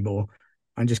them anymore.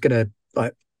 I'm just going to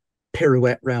like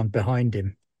pirouette round behind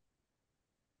him.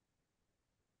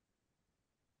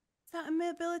 Is that a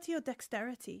ability or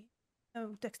dexterity?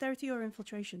 No, dexterity or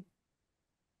infiltration?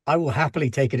 I will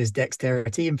happily take it as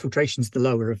dexterity. Infiltration's the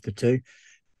lower of the two.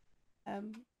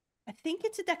 I think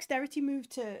it's a dexterity move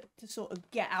to sort of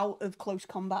get out of close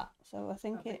combat. So I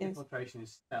think it is. Infiltration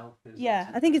is stealth. Yeah,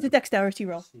 I think it's a dexterity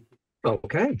roll.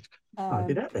 Okay, I'll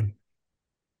do that then.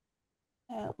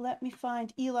 Let me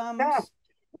find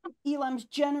Elam's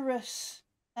generous.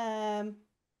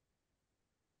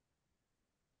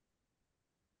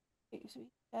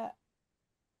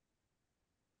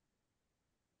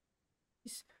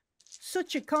 He's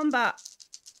such a combat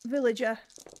villager.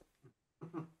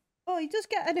 Oh, he does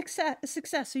get a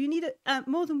success, so you need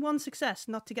more than one success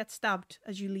not to get stabbed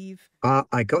as you leave.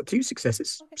 I got 2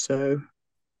 successes, Okay. so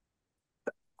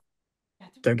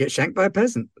Don't get shanked by a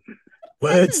peasant.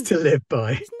 Words Peasant. to live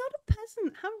by. He's not a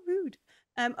peasant. How rude.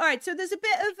 All right, so there's a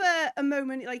bit of a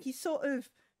moment, like he sort of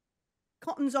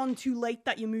cottons on too late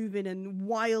that you're moving and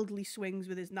wildly swings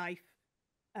with his knife.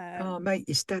 Oh, mate,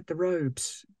 you stabbed the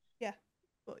robes. Yeah,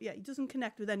 but yeah, he doesn't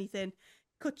connect with anything.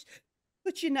 Cut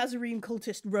your Nazarene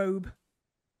cultist robe.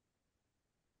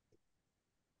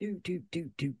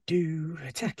 Do.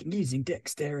 Attacking using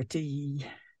dexterity.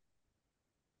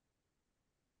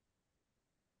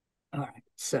 All right,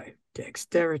 so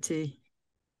dexterity,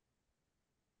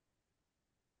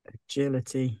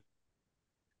 agility,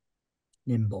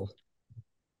 nimble.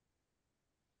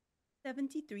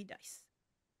 73 dice.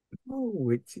 Oh,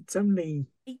 it's only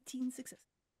 18 successes.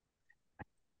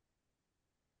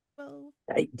 12.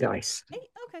 8 dice. 8,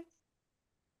 okay.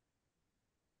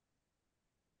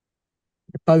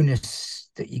 The bonus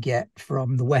that you get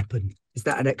from the weapon, is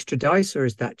that an extra dice or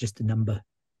is that just a number?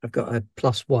 I've got a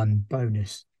 +1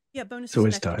 bonus. Yeah, bonus So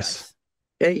is it's an extra dice. dice.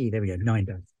 Hey, there we go, 9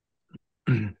 dice.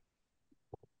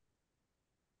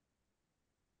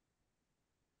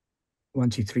 1,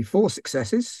 2, 3, 4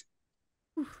 successes.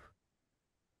 Oof.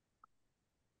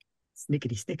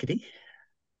 Snickety. Stickety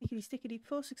stickety,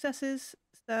 4 successes.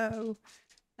 So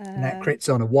And that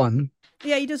crits on a 1.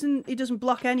 yeah, he doesn't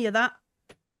block any of that.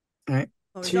 Right.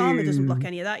 Or his armor doesn't block 2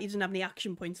 any of that. He doesn't have any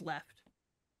action points left.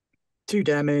 2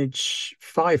 damage,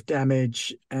 5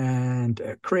 damage, and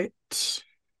a crit.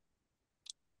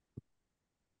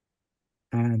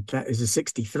 And that is a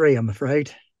 63, I'm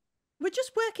afraid. We're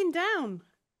just working down.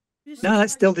 No,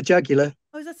 that's still the jugular.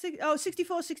 Oh, is that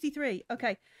 64, 63.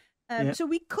 Okay. Yeah. So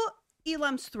we cut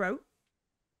Elam's throat.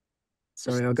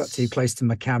 Sorry, I got too close to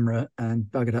my camera and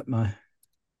buggered up my...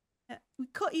 We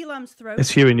cut Elam's throat.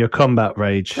 It's you in your combat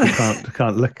rage. You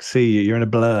can't see you. You're in a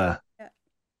blur. Yeah.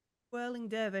 Whirling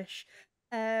dervish.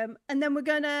 And then we're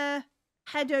gonna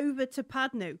head over to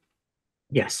Padnu.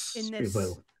 Yes, In we this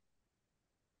will.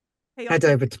 chaotic Head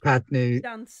over to Padnu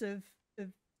dance of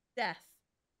death.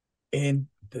 in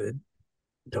the...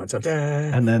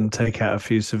 And then take out a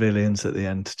few civilians at the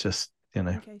end, just, you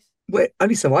know. In case. Wait,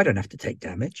 only so I don't have to take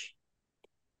damage.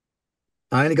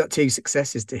 I only got 2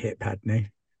 successes to hit Padnu.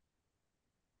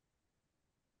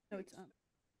 No, it's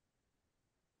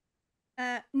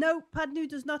not. No, Padnu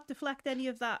does not deflect any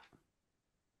of that.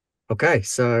 Okay,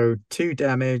 so 2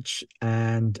 damage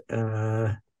and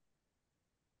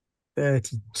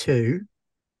 32.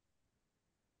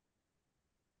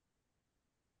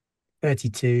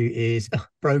 32 is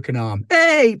broken arm.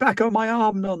 Hey, back on my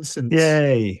arm nonsense.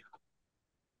 Yay.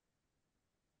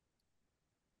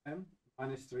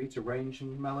 -3 to range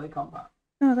and melee combat.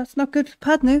 No, that's not good for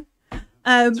Padnu.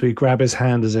 So we grab his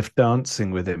hand as if dancing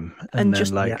with him, and then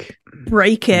just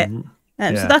break it. Mhm. So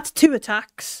Yeah. that's 2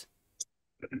 attacks.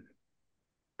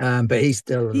 But he's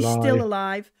still alive. He's still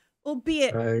alive,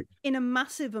 albeit So, in a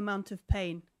massive amount of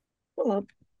pain. well, I'll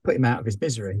put him out of his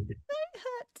misery. It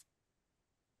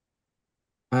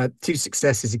hurt. 2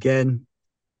 successes again.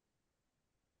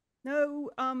 No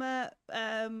armor.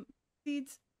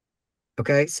 Feeds.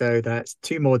 Okay, so that's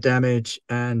 2 more damage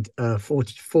and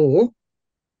 44,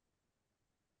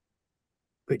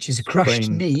 which is a crushed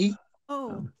Sprained. knee.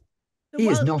 Oh. So He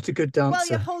is not a good While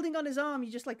dancer. you're holding on his arm,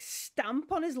 you just like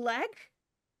stamp on his leg.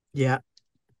 Yeah.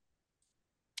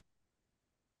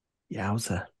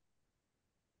 Yowza.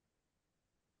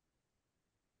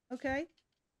 Okay.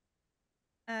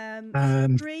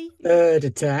 3. Third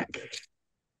attack.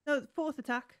 No, 4th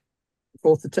attack.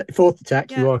 Fourth attack,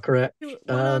 Yeah. you are correct.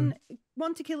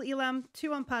 1 to kill Elam,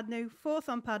 2 on Padnu, 4th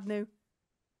on Padnu.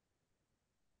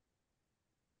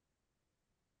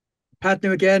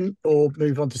 Padnu again, or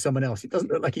move on to someone else. It doesn't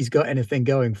look like he's got anything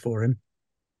going for him.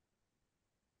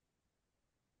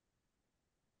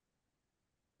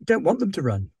 Don't want them to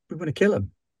run. We want to kill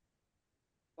them.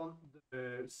 Want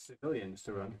the civilians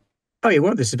to run. Oh, you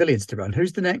want the civilians to run.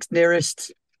 Who's the next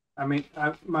nearest? I mean,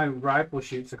 my rifle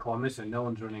shoots a kilometre, and no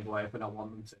one's running away if I don't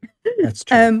want them to. That's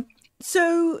true.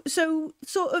 So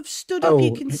sort of stood up,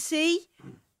 you can see.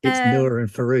 It's Noor and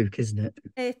Farouk, isn't it?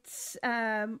 It's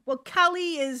well,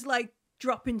 Callie is like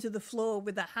dropping to the floor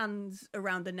with her hands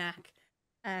around her neck.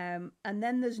 And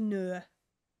then there's Noor,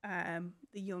 the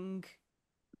young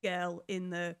girl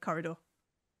in the corridor.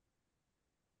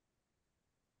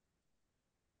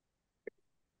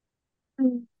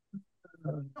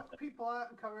 Knock people out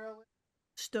and carry on.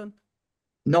 Stun.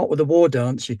 Not with a war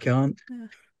dance, you can't. Yeah.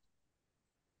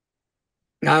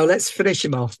 No, let's finish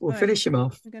him off. We'll Right. finish him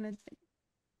off. We're gonna.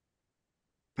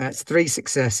 That's 3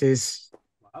 successes.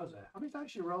 Wowzer. How many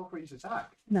dice you roll for each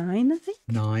attack? 9, I think.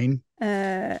 9.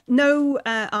 No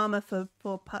armor for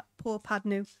poor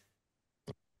Padnu.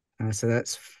 So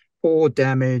that's 4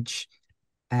 damage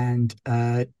and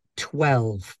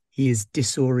 12. He is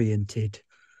disoriented.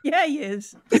 Yeah, he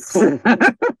is. Just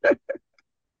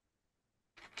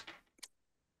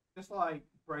like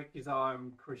break his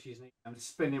arm, crush his knee, and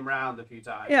spin him round a few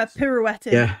times. Yeah,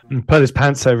 pirouetting. Yeah. And put his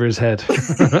pants over his head.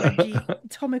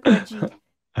 Atomic wedgie.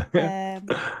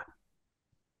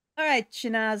 All right,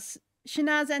 Shanaz.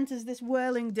 Shanaz enters this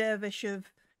whirling dervish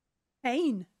of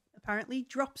pain, apparently,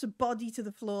 drops a body to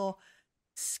the floor,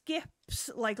 skips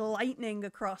like lightning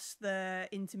across the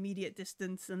intermediate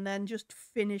distance, and then just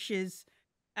finishes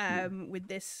with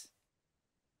this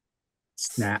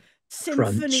Snap.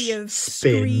 symphony crunch, of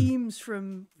spin. screams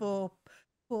from for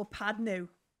Padnu.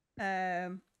 I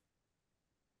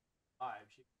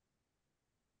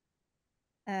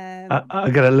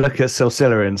gotta look at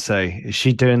Silsilla and say, is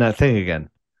she doing that thing again?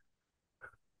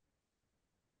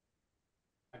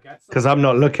 Because I'm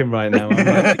not looking right now.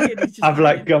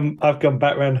 I've gone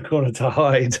back around the corner to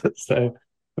hide. So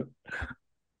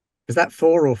is that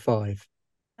 4 or 5?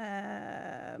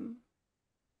 I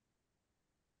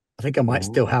think I might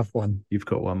still have one. You've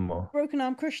got one more. Broken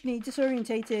arm, crushed knee,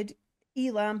 disorientated,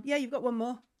 Elam. Yeah, you've got one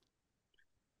more.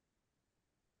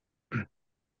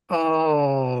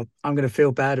 Oh, I'm going to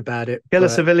feel bad about it. Kill a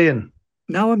civilian.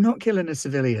 No, I'm not killing a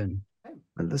civilian.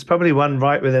 There's probably one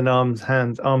right within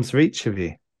arm's reach of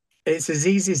you. It's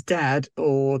Aziz's dad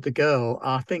or the girl.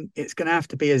 I think it's going to have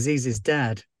to be Aziz's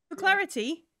dad. For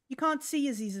clarity, you can't see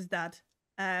Aziz's dad.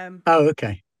 Oh,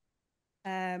 okay.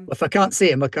 Well, if I can't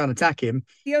see him, I can't attack him.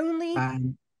 The only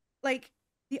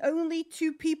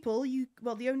two people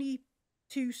the only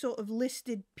two sort of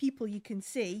listed people you can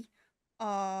see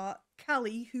are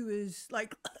Callie, who is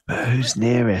like who's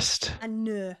nearest, and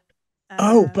Nur.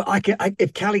 But I can.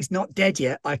 If Callie's not dead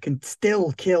yet, I can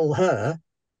still kill her.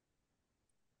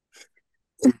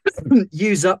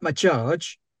 Use up my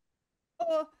charge.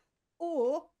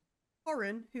 Or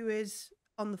Horan, who is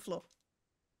on the floor,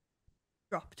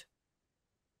 dropped.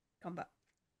 Combat.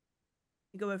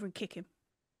 You go over and kick him.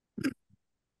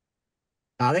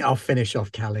 I think I'll finish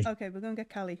off Callie. Okay, we're going to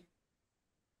get Callie.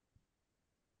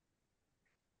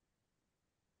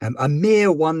 A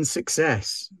mere 1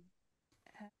 success.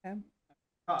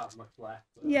 Not much left.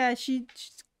 Yeah,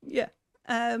 yeah.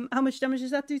 How much damage does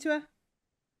that do to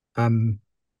her?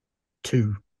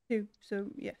 2. 2. So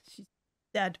yeah, she's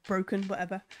dead, broken,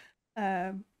 whatever.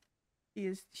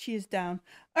 She is down.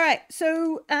 All right,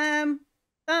 so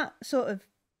that sort of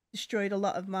destroyed a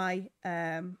lot of my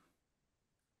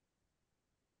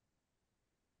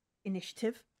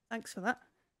initiative. Thanks for that.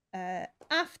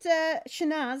 After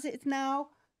Shanaz, it's now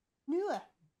Nua.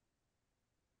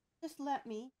 Just let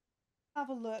me have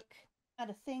a look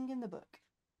at a thing in the book.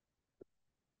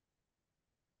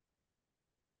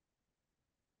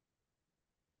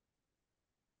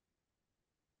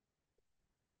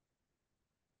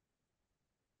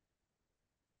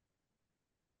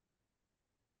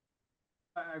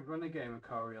 I run a game of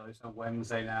Coriolis on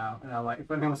Wednesday now, and I'm like, if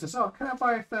anyone says, "Oh, can I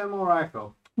buy a thermal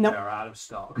rifle?" Nope. They're out of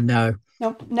stock. No.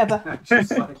 Nope, never.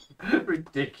 Just like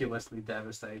ridiculously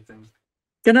devastating.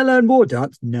 Can I learn War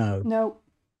Dance? No. No.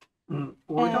 Well,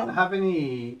 we don't have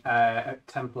any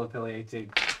Temple affiliated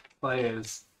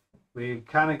players. We've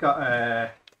kind of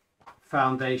got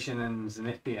Foundation and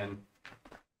Zenithian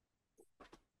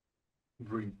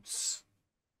roots.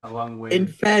 Along with... In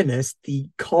fairness, the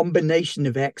combination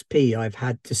of XP I've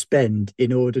had to spend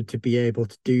in order to be able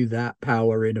to do that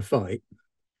power in a fight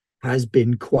has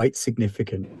been quite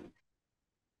significant.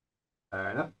 Fair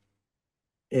enough.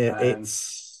 Yeah,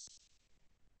 it's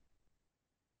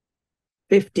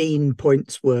 15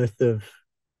 points worth of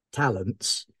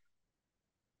talents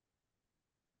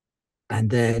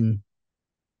and then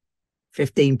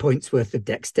 15 points worth of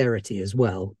dexterity as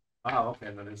well. Oh, okay,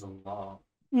 that is a lot.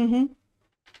 Mm-hmm.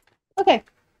 Okay.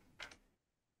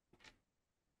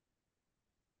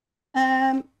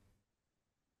 No.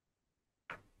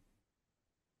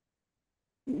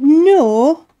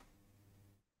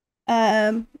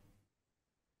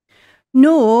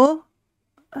 No.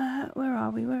 Where are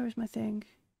we? Where is my thing?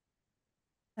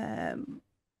 No,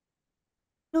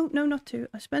 not 2.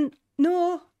 I spent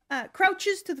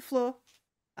crouches to the floor.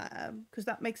 Because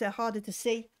that makes it harder to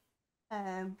see.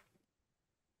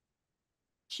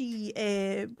 She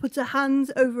puts her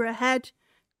hands over her head.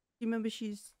 You remember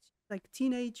she's like a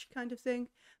teenage kind of thing.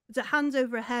 Puts her hands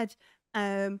over her head,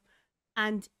 and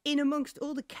in amongst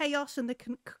all the chaos and the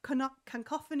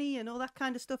cacophony and all that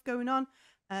kind of stuff going on,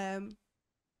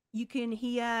 you can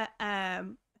hear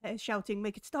her shouting,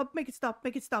 "Make it stop! Make it stop!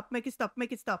 Make it stop! Make it stop!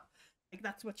 Make it stop!" Like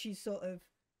that's what she's sort of.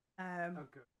 Oh,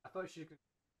 good. I thought she could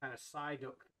kind of side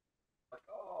up. Like,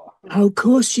 Oh, of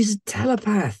course, she's a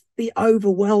telepath. the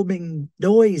overwhelming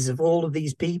noise of all of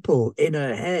these people in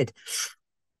her head.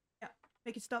 Yeah,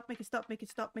 make it stop, make it stop, make it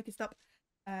stop, make it stop.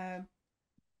 Adnu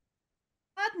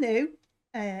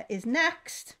is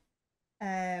next.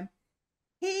 He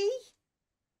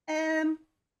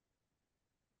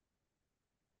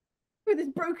with his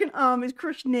broken arm, his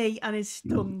crushed knee, and is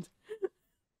stunned.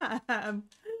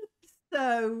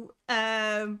 So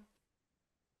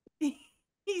he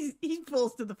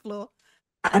falls to the floor.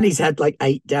 And he's had like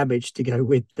 8 damage to go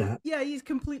with that. Yeah, he's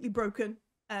completely broken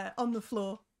on the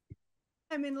floor.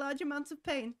 I'm in large amounts of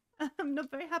pain. I'm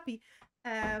not very happy.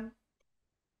 Ben,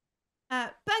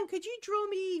 could you draw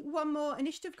me one more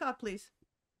initiative card, please?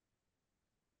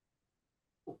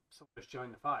 Oh, someone's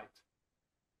joined the fight.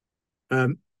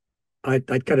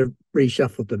 I'd kind of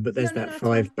reshuffled them, but there's No, that it's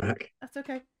 5 fine. back. That's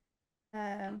okay.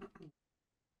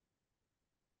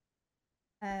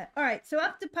 All right, so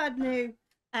after Padnu,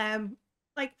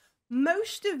 like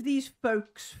most of these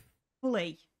folks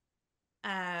flee.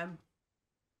 Padnu,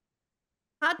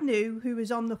 who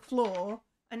is on the floor,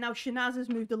 and now Shanaz has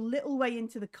moved a little way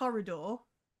into the corridor,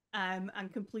 and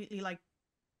completely like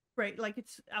great, like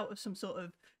it's out of some sort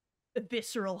of a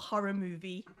visceral horror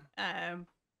movie.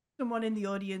 Someone in the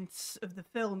audience of the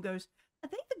film goes, "Are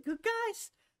they the good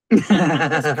guys?"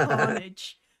 There's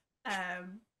carnage.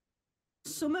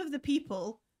 Some of the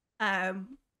people,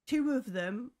 2 of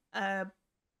them, a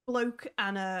bloke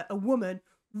and a woman,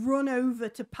 run over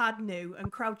to Padnu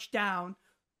and crouch down.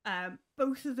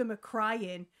 Both of them are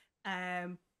crying.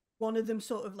 One of them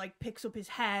sort of like picks up his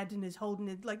head and is holding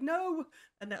it like no,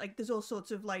 and like there's all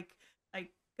sorts of like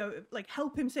go like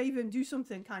help him, save him, do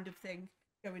something kind of thing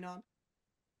going on.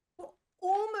 But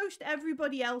almost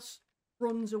everybody else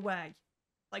runs away,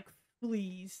 like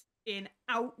flees in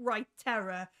outright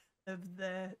terror of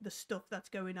the stuff that's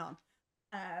going on.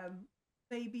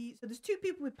 Maybe so. There's 2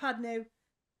 people with Padnu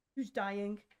who's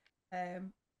dying.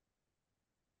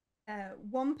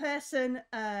 One person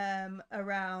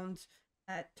around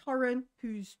Torren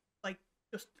who's like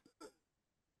just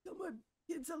oh, my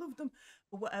kids, I love them,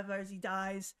 or whatever, as he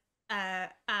dies.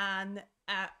 And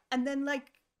then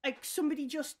like somebody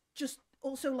just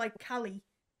also like Callie,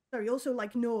 sorry, also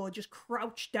like Noor, just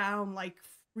crouched down, like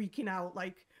freaking out,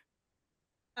 like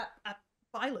at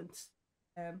violence.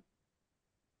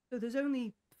 So there's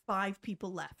only 5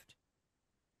 people left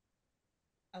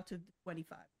out of the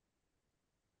 25.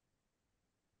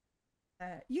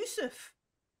 Yusuf.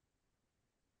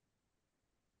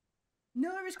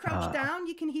 Noor is crouched down.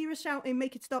 You can hear her shouting,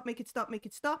 "Make it stop, make it stop, make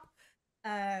it stop."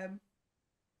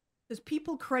 There's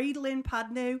people cradling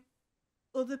Padnu.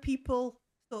 Other people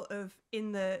sort of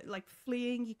in the like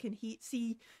fleeing. You can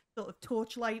see sort of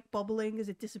torchlight bobbling as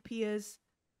it disappears.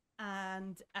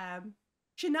 And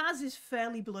Shanaz is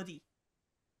fairly bloody.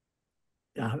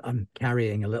 I'm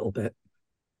carrying a little bit.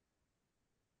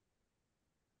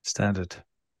 Standard.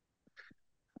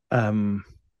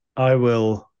 I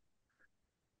will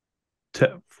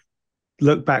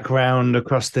look back round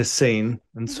across this scene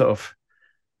and sort of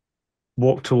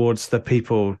walk towards the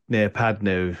people near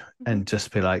Padnu and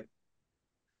just be like,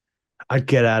 I'd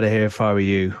get out of here if I were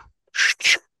you.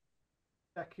 Check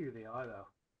you the eye though.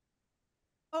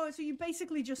 Oh, so you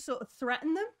basically just sort of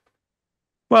threaten them?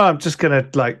 Well, I'm just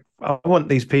going to I want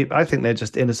these people. I think they're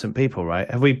just innocent people, right?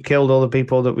 Have we killed all the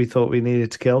people that we thought we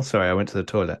needed to kill? Sorry, I went to the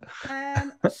toilet.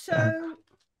 So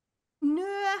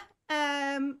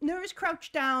Noor is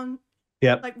crouched down.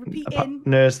 Yep. Like repeating.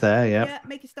 Noor's there, yeah. Yeah,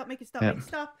 make it stop, make it stop, make it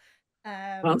stop.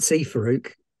 Can't see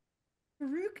Farouk.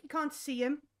 Farouk, you can't see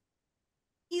him.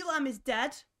 Elam is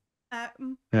dead.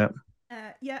 Yeah.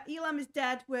 Elam is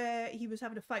dead where he was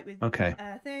having a fight with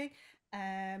thing.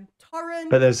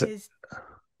 Torren is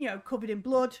covered in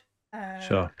blood.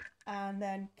 Sure. And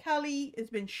then Callie has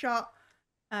been shot.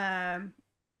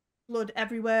 Blood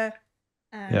everywhere.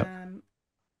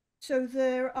 So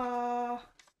there are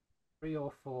 3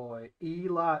 or 4.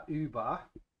 Ela Uba.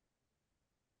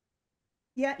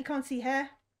 Yeah, you can't see her.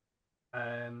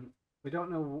 We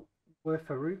don't know where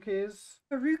Farouk is.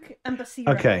 Farouk and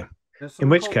Basira. Okay. In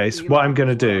which case, Elam what I'm going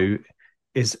to do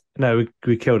is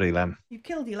we killed Elam. You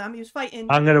killed Elam. He was fighting.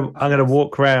 I'm gonna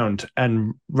walk around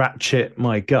and ratchet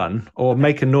my gun or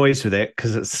make a noise with it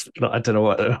because it's I don't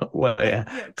know what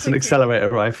it's an accelerator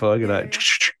rifle. I'm gonna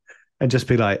and just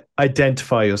be like,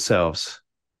 identify yourselves.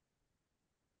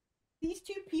 These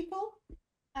 2 people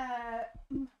have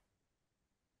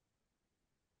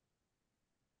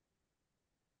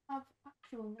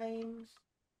actual names.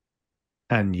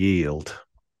 And yield.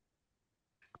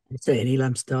 You're saying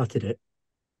Elam started it.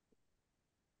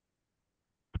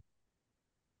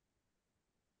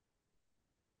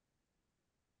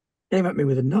 Came at me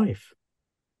with a knife.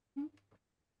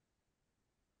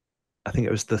 I think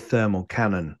it was the thermal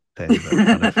cannon thing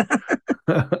that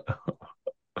kind of.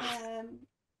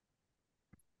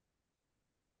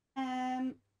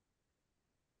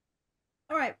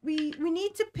 All right, we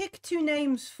need to pick 2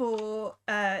 names for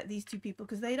these 2 people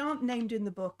because they aren't named in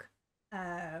the book,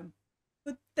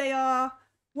 but they are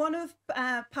one of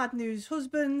Padnu's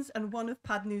husbands and one of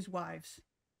Padnu's wives.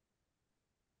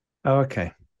 Oh,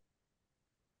 okay.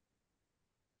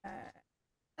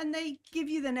 And they give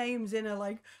you the names in a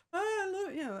like, oh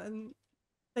look, and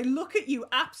they look at you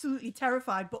absolutely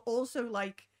terrified, but also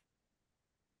like,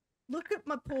 look at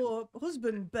my poor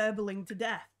husband burbling to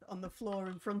death on the floor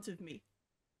in front of me.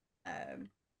 Kind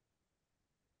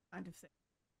of thing.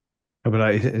 I'd be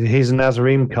like, he's a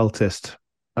Nazarene cultist.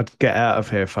 I'd get out of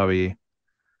here if I were you.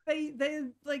 They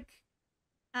like,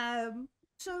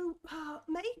 so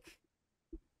make,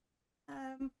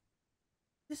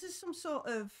 this is some sort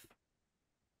of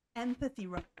empathy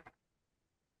roll.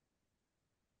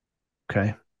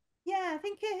 Okay. Yeah, I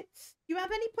think it's. Do you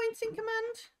have any points in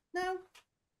command? No.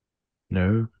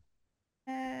 No.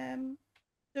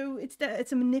 So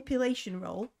it's a manipulation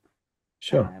roll.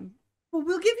 Sure. Well,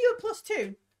 we'll give you a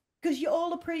 +2 because you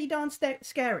all are pretty darn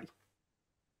scary.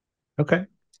 Okay.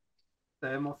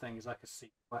 Thermal thing is like a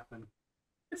siege weapon.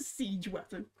 A siege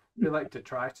weapon. I feel like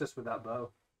detritus with that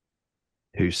bow.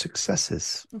 2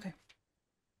 successes. Okay.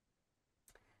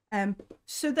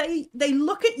 So they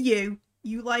look at you.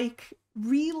 You like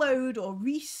reload or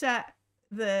reset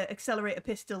the accelerator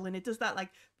pistol, and it does that like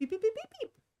beep beep beep beep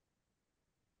beep.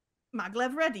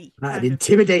 Maglev ready. An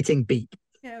intimidating beep.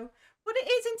 But it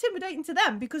is intimidating to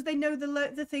them because they know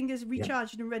the thing is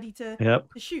recharged and ready to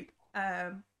shoot.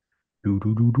 That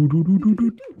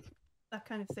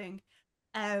kind of thing.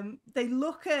 They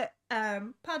look at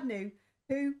Padnu,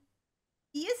 who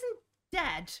he isn't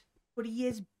dead, but he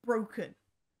is broken,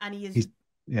 and he is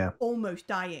almost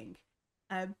dying.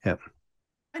 And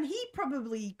he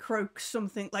probably croaks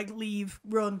something like "Leave,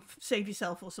 run, save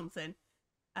yourself" or something.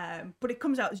 But it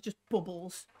comes out as just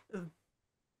bubbles of,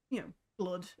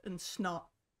 blood and snot.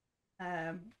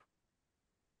 And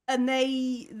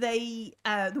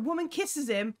the woman kisses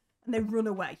him and they run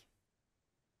away.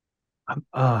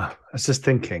 I was just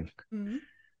thinking. Mm-hmm.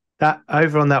 That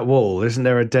over on that wall, isn't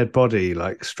there a dead body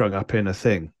like strung up in a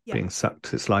thing being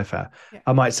sucked its life out? Yeah.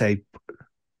 I might say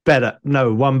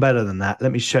one better than that.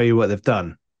 Let me show you what they've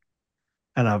done.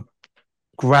 And I'll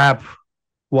grab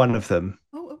one of them.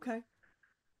 Oh, okay.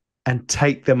 And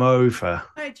take them over.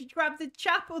 All right, did you grab the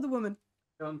chap or the woman?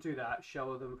 Don't do that.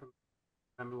 Show them.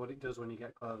 Remember what it does when you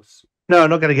get close. No, I'm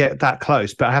not going to get that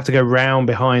close, but I have to go round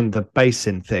behind the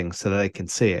basin thing so that they can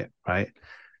see it, right?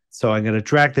 So I'm going to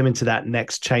drag them into that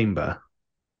next chamber.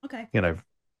 Okay.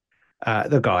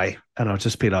 The guy, and I'll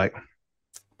just be like.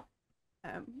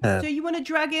 So you want to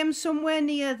drag him somewhere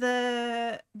near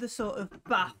the sort of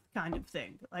bath kind of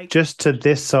thing, like just to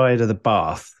this side of the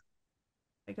bath,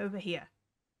 like over here.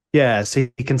 Yeah, so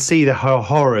you can see the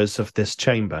horrors of this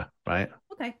chamber, right?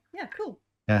 Okay, yeah, cool.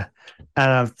 Yeah,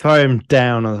 and I'll throw him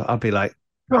down, and I'll be like,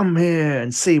 "Come here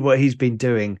and see what he's been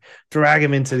doing." Drag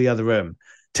him into the other room.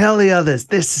 Tell the others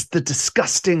this is the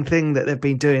disgusting thing that they've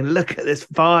been doing. Look at this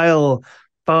vile.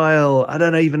 I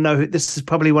don't even know who. This is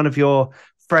probably one of your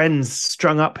friends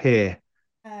strung up here.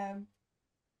 And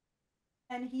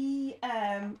he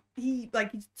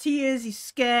like he's tears. He's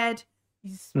scared.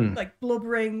 He's like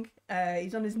blubbering.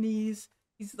 He's on his knees.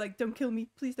 He's like, "Don't kill me,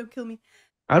 please, don't kill me."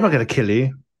 I'm not going to kill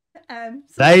you. So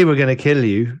they were going to kill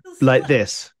you like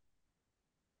this.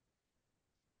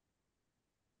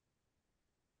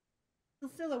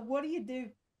 Priscilla, what do you do?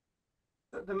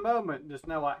 At the moment, there's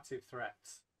no active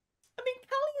threats. I mean,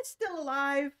 Callie is still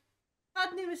alive.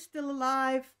 Padnu is still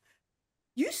alive.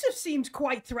 Yusuf seems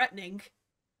quite threatening.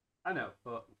 I know,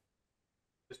 but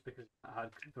just because I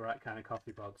had the right kind of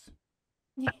coffee pods.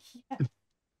 Yeah.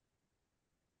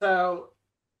 So,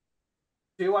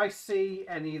 do I see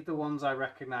any of the ones I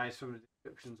recognise from the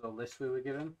descriptions or lists we were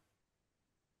given?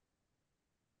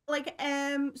 Like,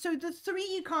 so the 3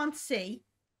 you can't see: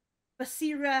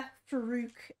 Basira,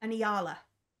 Farouk, and Iyala.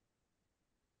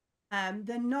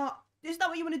 They're not. Is that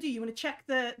what you want to do? You want to check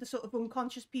the sort of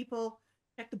unconscious people,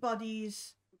 check the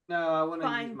bodies? No, I want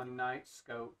to use my night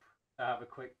scope to have a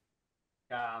quick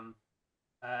scan,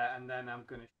 and then I'm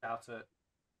going to shout it.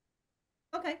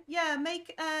 Okay, yeah,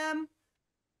 make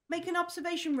an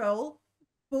observation roll,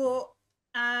 but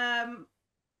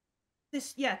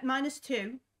this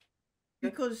 -2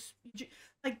 because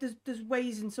like there's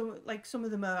ways in some, like some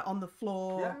of them are on the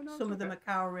floor, some of them are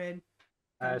cowering.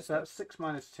 So that's 6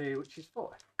 minus 2, which is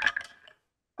 4.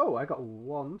 Oh, I got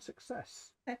 1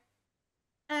 success. Okay.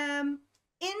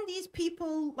 In these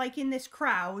people, like in this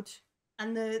crowd,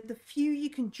 and the few you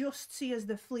can just see as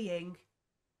they're fleeing,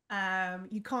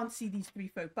 you can't see these three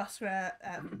folk: Basra,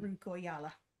 Rook, or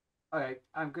Yala. Okay,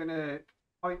 I'm gonna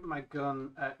point my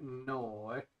gun at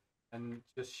Nor and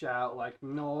just shout like,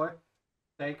 Nor,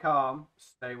 stay calm,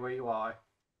 stay where you are.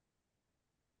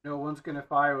 No one's gonna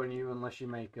fire on you unless you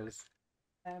make us.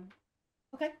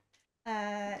 Okay.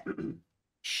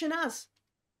 Shanaz.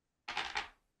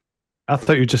 I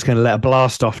thought you were just going to let a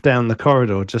blast off down the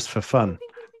corridor just for fun.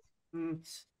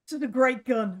 It's a great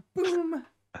gun. Boom.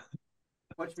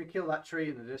 Watch me kill that tree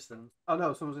in the distance. Oh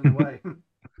no, someone's in the way.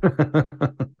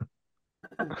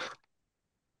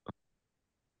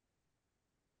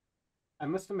 I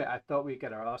must admit, I thought we'd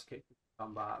get our ass kicked in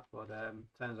combat, but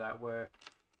turns out we're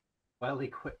well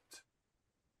equipped.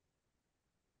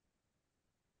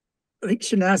 I think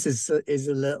Shanaz is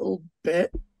a little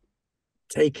bit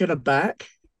taken aback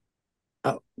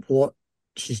at what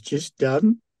she's just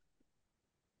done.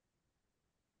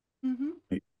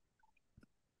 Mm-hmm.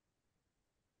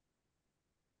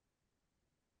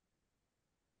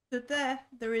 So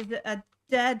there is a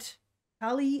dead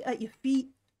Callie at your feet.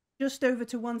 Just over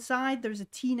to one side, there's a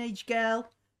teenage girl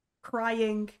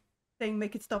crying, saying,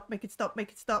 "Make it stop, make it stop,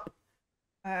 make it stop."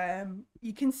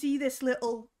 You can see this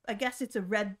little, I guess it's a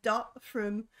red dot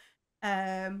from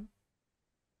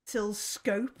Till's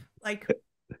scope, like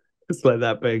It's like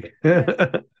that big.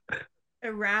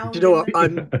 around. You know what?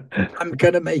 I'm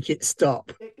gonna make it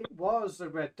stop. It was a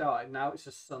red dot, and now it's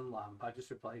a sun lamp. I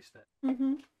just replaced it.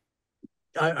 Mm-hmm.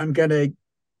 I'm gonna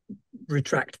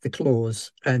retract the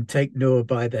claws and take Noah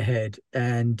by the head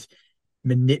and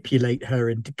manipulate her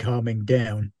into calming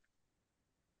down.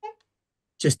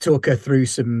 Just talk her through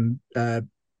some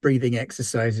breathing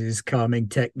exercises, calming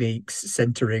techniques,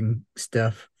 centering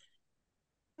stuff.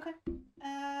 Okay.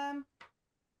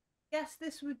 Yes,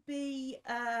 this would be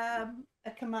a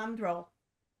command roll.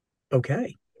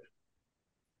 Okay.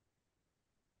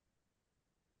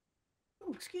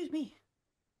 Oh, excuse me.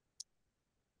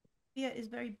 Thea is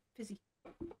very busy.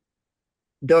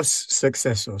 Dos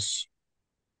sucesos.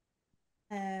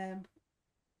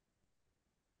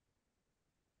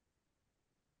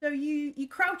 So you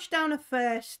crouch down at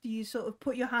first. You sort of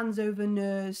put your hands over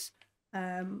Nurse.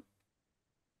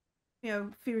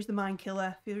 Fear is the mind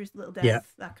killer. Fear is the little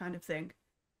death. That kind of thing.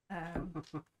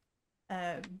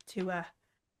 To her,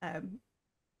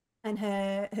 and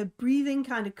her breathing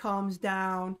kind of calms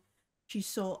down. She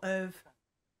sort of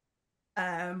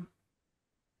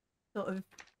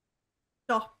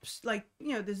stops, like,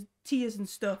 there's tears and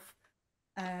stuff,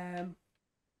 that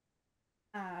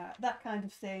kind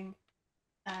of thing.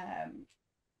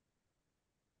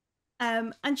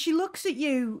 And she looks at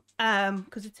you,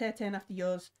 because it's her turn after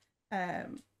yours.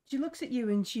 She looks at you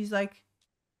and she's like,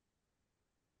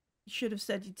 "You should have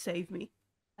said you'd save me."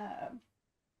 All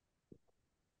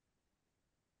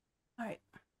right.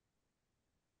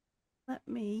 Let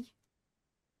me.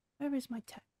 Where is my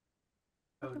text?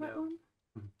 Oh The right no. one?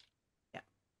 Yeah.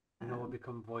 Noah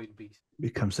become void beast.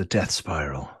 Becomes a death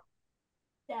spiral.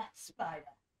 Death spider.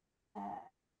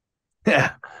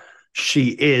 Yeah. She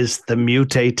is the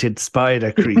mutated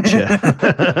spider creature.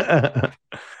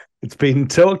 It's been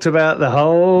talked about the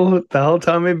whole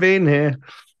time we've been here.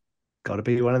 Got to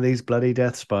be one of these bloody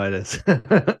death spiders.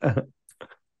 I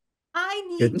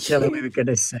need Couldn't tell her we were going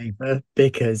to save her,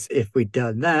 because if we'd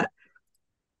done that,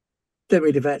 then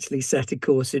we'd have actually set a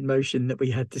course in motion that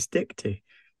we had to stick to.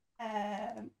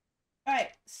 All right.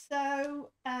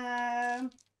 So I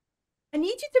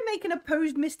need you to make an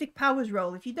opposed mystic powers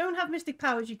roll. If you don't have mystic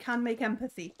powers, you can make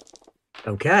empathy.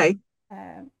 Okay.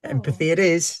 Empathy it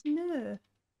is. No.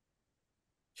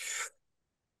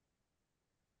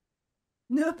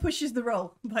 No pushes the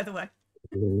roll, by the way.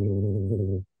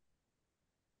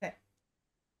 Okay.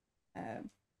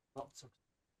 Lots of.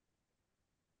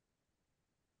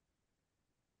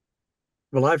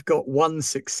 Well, I've got one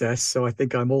success, so I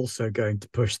think I'm also going to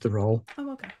push the roll.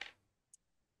 Oh, okay.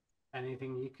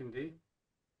 Anything you can do?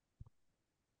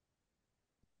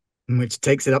 Which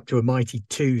takes it up to a mighty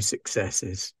 2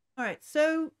 successes. All right.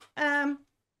 So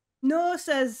Noah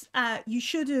says, you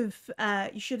should have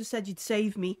said you'd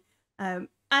save me. And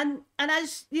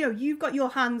as you've got your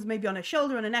hands maybe on her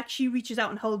shoulder, on her neck, she reaches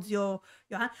out and holds your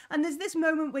hand. And there's this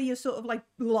moment where you're sort of like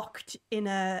locked in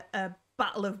a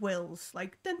battle of wills,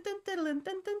 like dun dun dun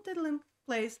dun dun dun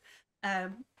plays.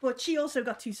 But she also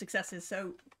got 2 successes,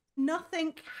 so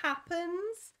nothing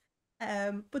happens.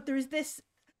 But there is this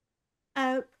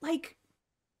like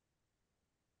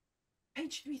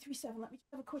page 337. Let me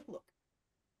just have a quick look.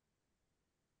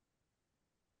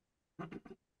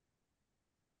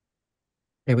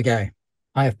 Here we go.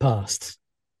 I have passed.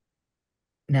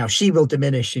 Now she will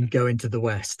diminish and go into the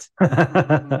west.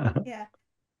 Yeah.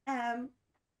 So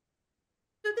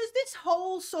there's this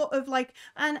whole sort of like,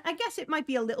 and I guess it might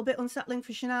be a little bit unsettling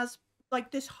for Shanaz,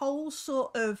 like this whole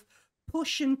sort of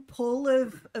push and pull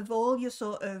of all your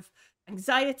sort of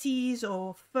anxieties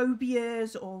or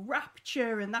phobias or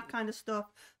rapture and that kind of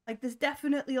stuff. Like there's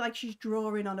definitely like she's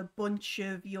drawing on a bunch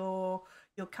of your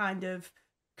kind of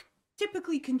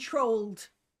typically controlled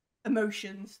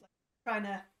emotions, like trying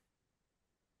to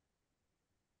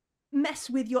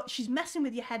she's messing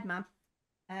with your head, man.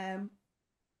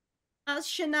 As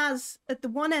Shanaz at the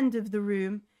one end of the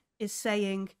room is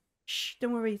saying, "Shh,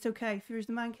 don't worry, it's okay. Fear is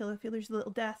the man killer. Fear is the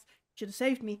little death. Should have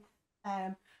saved me."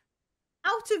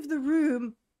 Out of the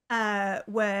room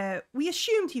where we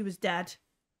assumed he was dead,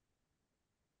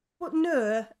 but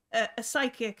Nur, a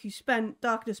psychic who spent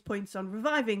darkness points on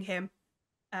reviving him,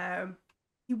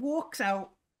 he walks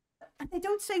out, and they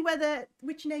don't say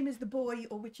which name is the boy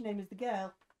or which name is the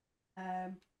girl.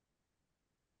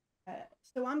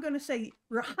 So I'm going to say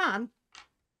Rahan.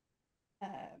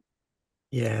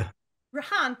 Yeah.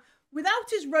 Rahan, without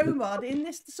his romod, in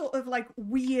this sort of like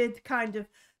weird kind of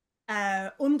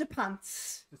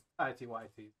underpants. Just tighty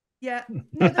whitey. Yeah, no,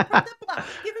 they're black.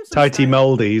 Give him some Tighty style.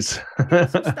 moldies. Give him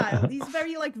some style. These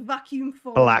very like vacuum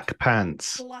formed Black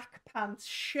pants. black pants,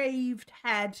 shaved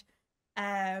head,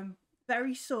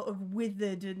 very sort of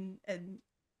withered and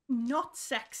not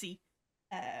sexy.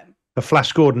 The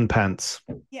Flash Gordon pants.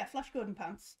 Yeah, Flash Gordon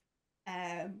pants.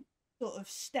 Sort of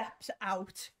steps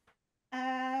out.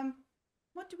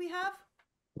 What do we have?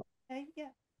 Okay, yeah.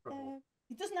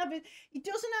 He doesn't have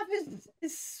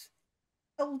his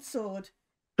old sword.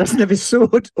 Doesn't have his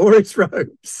sword or his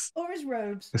robes. Or his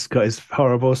robes. It's got his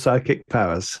horrible psychic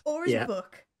powers. Or his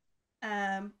book.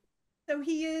 So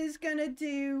he is gonna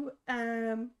do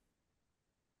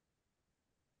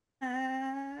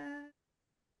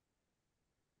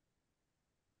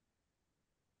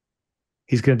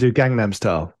He's going to do Gangnam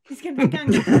Style. he's gonna do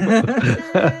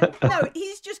Gangnam. No,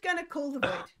 he's just gonna call the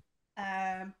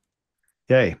void.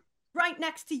 Yay. Right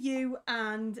next to you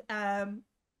and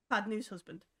Padnu's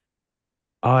husband.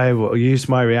 I will use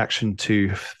my reaction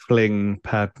to fling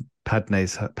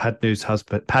Padme's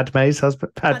husband, It's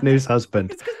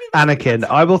 'cause we've already Anakin.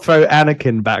 got- I will throw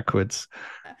Anakin backwards.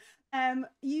 Do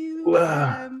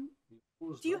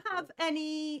you have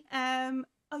any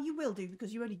oh, you will do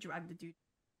because you only dragged the dude.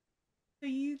 So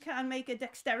you can make a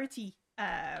dexterity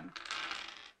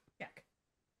check.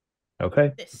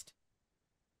 Okay. Fist.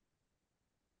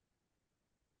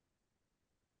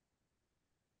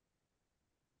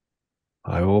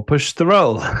 I will push the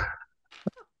roll.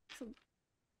 Excellent.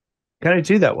 Can I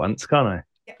do that once, can't I?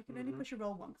 Yeah, you can only push a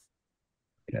roll once.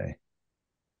 Okay.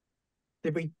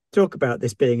 Did we talk about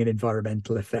this being an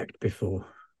environmental effect before?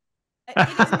 It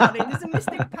is not. It is a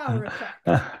mystic power effect.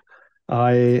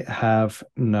 I have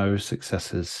no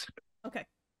successes. Okay.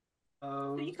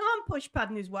 So you can't push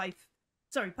Padnu's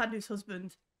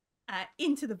husband,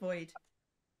 into the void.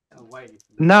 Away.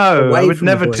 No, Away I would from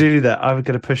the never void. do that. I was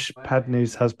going to push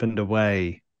Padnu's husband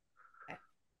away.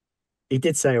 He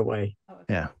did say away. Oh, okay.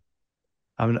 Yeah.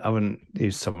 I wouldn't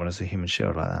use someone as a human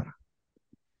shield like that.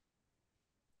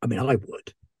 I mean, I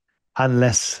would.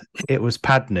 Unless it was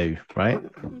Padnu, right?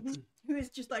 Mhm. Who is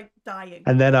just like dying.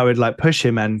 And then I would like push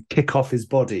him and kick off his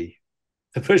body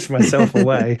to push myself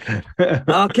away.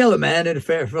 I'll kill a man in a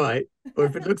fair fight. Or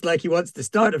if it looks like he wants to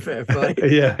start a fair fight.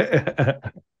 Yeah.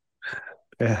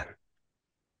 Yeah.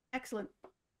 Excellent.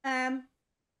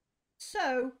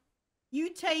 So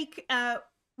you take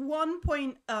 1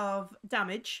 point of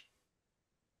damage,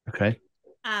 Okay.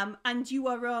 and you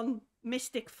are on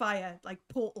mystic fire, like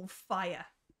portal fire.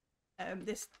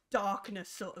 This darkness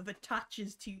sort of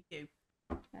attaches to you.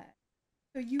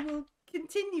 So you will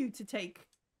continue to take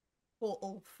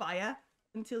portal fire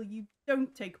until you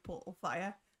don't take portal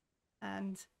fire.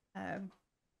 And oh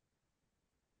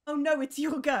no, it's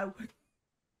your go.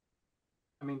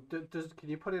 I mean, can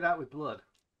you put it out with blood?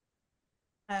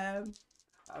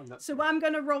 So I'm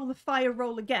going to roll the fire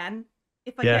roll again.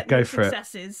 If I Yeah, get go no for it.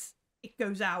 successes, it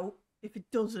goes out. If it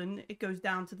doesn't, it goes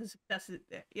down to the successes.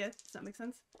 Yeah, does that make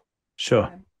sense?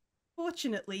 Sure.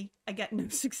 Fortunately, I get no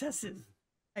successes.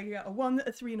 I get a 1,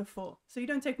 a 3, and a 4. So you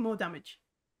don't take more damage.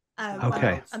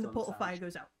 Okay. And the portal fire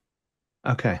goes out.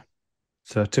 Okay.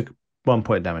 So I took 1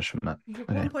 point damage from that. You take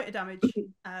Okay. 1 point of damage.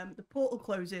 The portal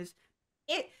closes.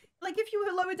 Like if you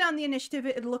were lower down the initiative,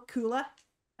 it'd look cooler.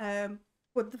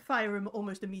 But the fire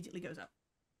almost immediately goes out.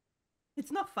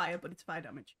 It's not fire, but it's fire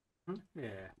damage.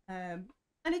 Yeah.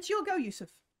 And it's your go, Yusuf.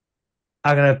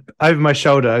 I'm gonna over my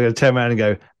shoulder. I'm gonna turn around and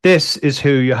go. This is who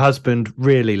your husband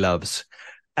really loves,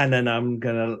 and then I'm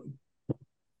gonna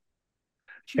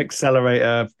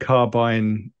accelerator,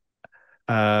 carbine,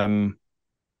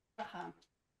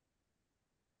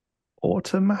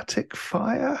 automatic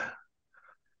fire.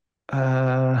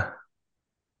 No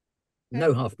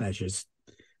half measures.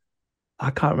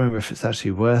 I can't remember if it's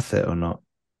actually worth it or not.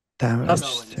 Damage Rolling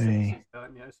 3. sixes,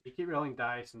 don't you? So you keep rolling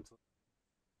dice until.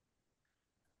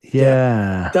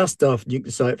 Yeah. Dust off,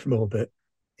 nuke sight from orbit.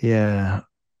 Yeah.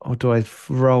 Or do I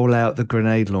roll out the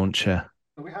grenade launcher?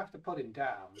 We have to put him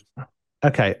down.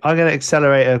 Okay, I'm going to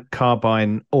accelerator,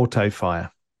 carbine, auto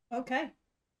fire. Okay.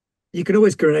 You can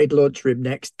always grenade launcher him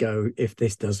next go if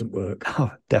this doesn't work.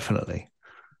 Oh, definitely.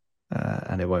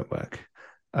 And it won't work.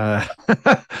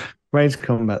 Range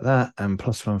combat that and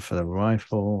 +1 for the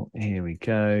rifle. Here we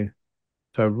go.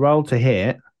 So I roll to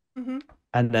hit,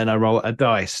 and then I roll a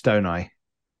dice, don't I?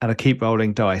 And I keep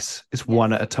rolling dice. It's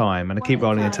one at a time, and I keep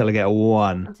rolling until I get a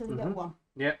 1. Until you get 1.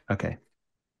 Yep. Okay.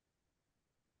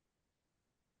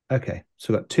 Okay,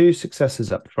 so we've got 2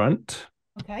 successes up front.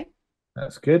 Okay.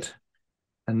 That's good.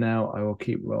 And now I will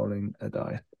keep rolling a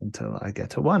die until I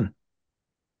get a 1.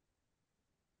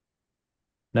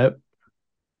 Nope.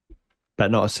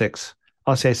 But not a 6.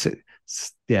 I'll say 6.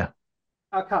 Yeah.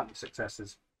 I'll count your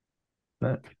successes.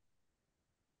 No.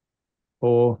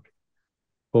 4,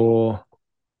 4,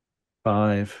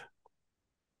 5,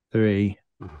 3,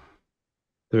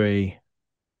 3,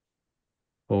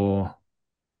 4,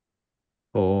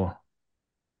 4,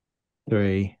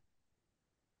 3,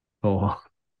 4,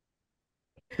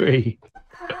 3,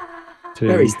 2,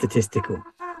 Very statistical.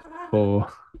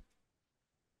 4,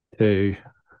 2,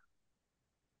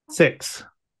 6.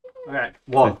 Okay,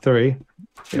 So 1. 3.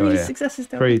 3 successes.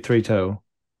 3 total.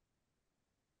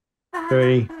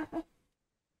 3,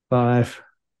 5,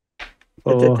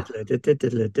 4,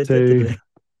 2,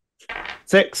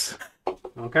 6.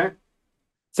 Okay.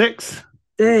 6.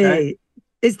 Hey,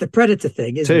 it's the predator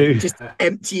thing, isn't 2. it? Just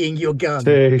emptying your gun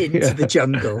 2, into the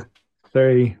jungle.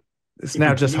 3. It's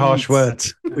now just harsh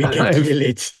words. We can kill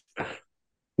it.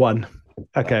 1.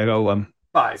 Okay, I got 1.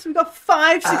 5. So we've got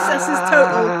 5 successes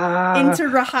total into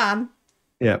Rahan.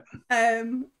 Yep.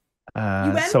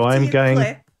 So I'm going.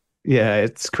 Clip. Yeah,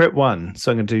 it's crit 1,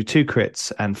 so I'm going to do 2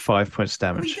 crits and 5 points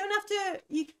Well, damage. you don't have to.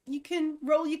 You can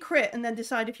roll your crit and then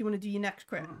decide if you want to do your next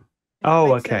crit.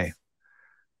 Oh, okay.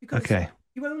 Because Okay.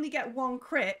 you only get 1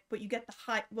 crit, but you get the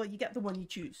high. Well, you get the one you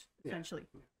choose essentially.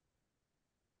 You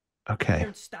Okay.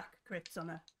 don't stack crits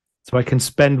on a. So I can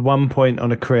spend 1 point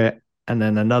on a crit, and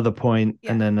then another point,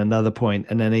 Yeah. and then another point,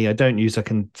 and then I don't use. I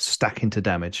can stack into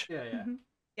damage. Yeah, yeah. Mhm.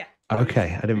 Yeah.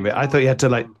 Okay, I didn't. I thought you had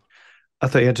to I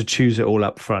thought you had to choose it all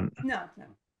up front. No.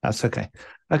 That's okay.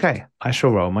 Okay, I shall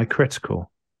roll my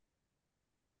critical.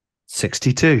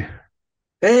 62.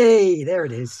 Hey, there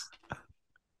it is.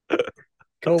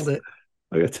 Called it.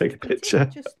 I'm gonna take a picture.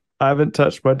 Just I haven't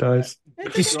touched my dice.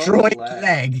 Destroyed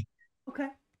leg. okay.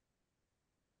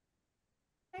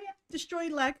 Yeah.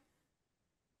 Destroyed leg.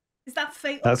 Is that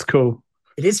fatal? That's cool.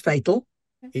 It is fatal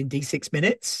in D6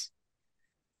 minutes.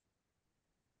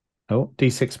 Oh,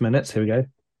 D6 minutes. Here we go.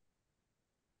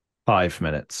 5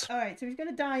 minutes. All right. So he's going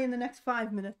to die in the next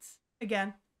 5 minutes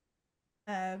again.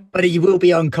 But he will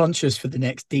be unconscious for the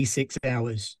next D6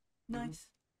 hours. Nice.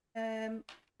 And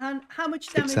how much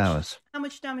 6 damage? hours. How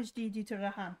much damage do you do to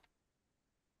Rahan?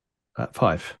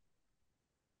 5.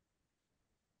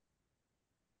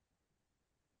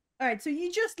 All right. So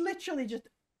you just literally just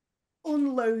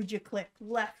unload your clip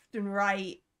left and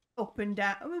right, up and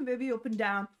down. I mean, maybe up and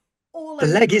down. All The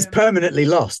over leg is him. permanently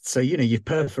lost, so you've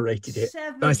perforated it.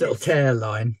 Severed Nice little this- tear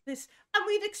line. and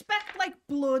we'd expect like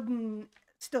blood and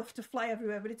stuff to fly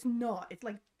everywhere, but it's not. It's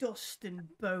like dust and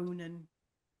bone and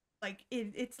like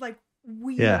it's like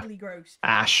weirdly gross.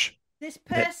 Ash. This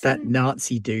That person,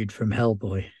 Nazi dude from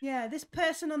Hellboy. yeah, this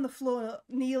person on the floor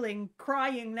kneeling,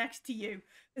 crying next to you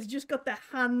has just got their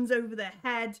hands over their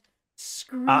head,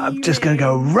 screaming. I'm just going to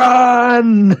go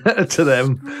run to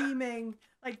them. Screaming.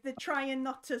 Like they're trying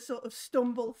not to sort of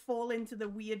stumble, fall into the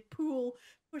weird pool,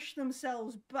 push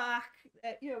themselves back.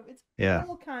 It's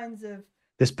all kinds of.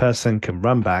 This person can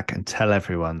run back and tell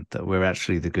everyone that we're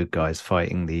actually the good guys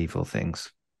fighting the evil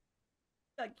things.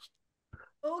 Like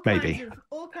all Maybe.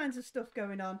 kinds of stuff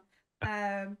going on.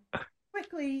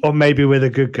 Quickly. Or maybe we're the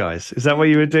good guys. Is that what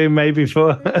you were doing maybe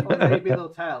for? Or maybe they'll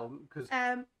tell. Cause...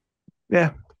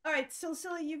 Yeah. All right,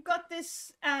 Silsila, you've got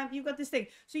this. You've got this thing.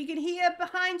 So you can hear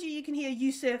behind you. You can hear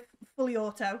Yusuf fully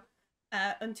auto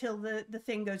until the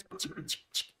thing goes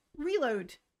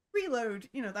reload.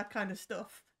 You know, that kind of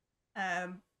stuff.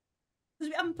 Because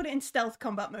we haven't put it in stealth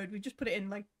combat mode. We just put it in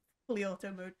like fully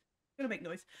auto mode. It's gonna make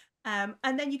noise.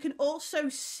 And then you can also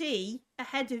see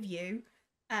ahead of you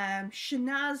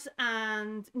Shanaz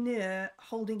and Nir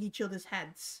holding each other's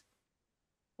heads.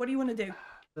 What do you want to do?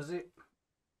 Does it?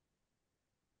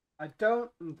 I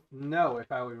don't know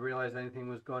if I would realize anything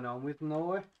was going on with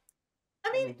Noah.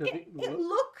 I mean, does it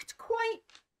looked quite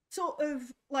sort of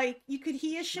like you could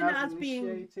hear Shanaz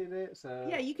being. It, so...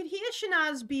 Yeah, you could hear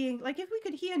Shanaz being like, if we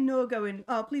could hear Noah going,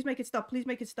 "Oh, please make it stop,"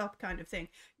 kind of thing.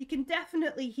 You can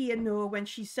definitely hear Noah when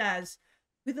she says,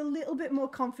 with a little bit more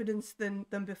confidence than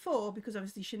before, because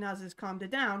obviously Shanaz has calmed her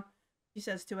down. She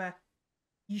says to her,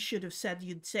 "You should have said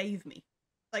you'd save me."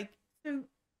 Like, so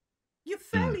you're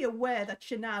fairly aware that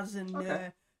Shanaz and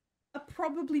are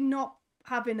probably not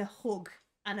having a hug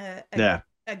and a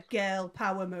girl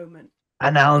power moment.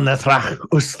 Anal na thrach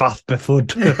usfaf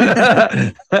befud.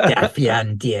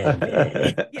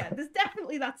 Yeah, there's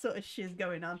definitely that sort of shiz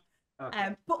going on.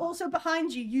 Okay. But also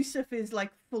behind you, Yusuf is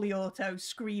like fully auto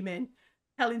screaming,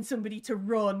 telling somebody to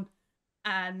run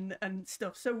and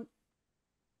stuff. So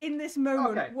in this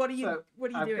moment, what are you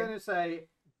doing? I'm going to say,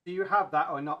 do you have that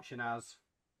or not, Shanaz?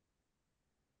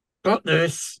 Got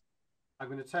this. I'm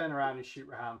going to turn around and shoot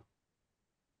Rahan.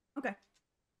 Okay.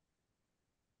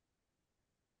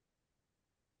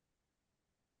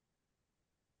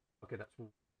 Okay, that's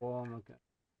one. Okay.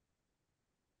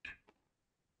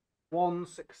 One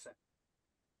success.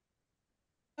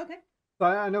 Okay. So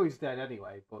I know he's dead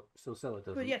anyway, but Silsila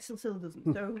doesn't. But yeah, Silsila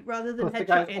doesn't. So rather than the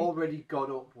guy's headshotting, already got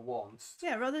up once.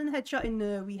 Yeah, rather than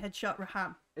headshotting, we headshot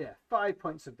Rahan. Yeah, 5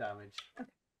 points of damage. Okay.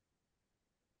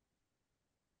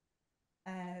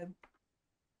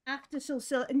 After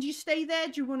Silsila, and do you stay there?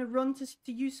 Do you want to run to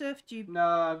Yusuf? Do you? No,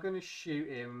 I'm going to shoot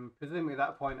him. Presumably at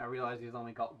that point I realise he's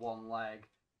only got one leg.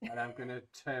 And I'm going to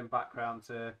turn back round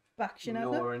to Shanaz.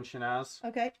 Nora and Shanaz.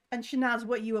 Okay. And Shanaz,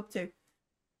 what are you up to?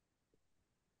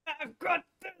 I've got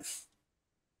this.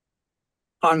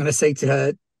 I'm going to say to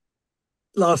her,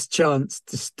 last chance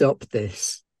to stop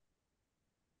this.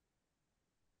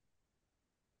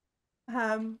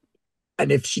 And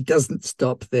if she doesn't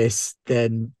stop this,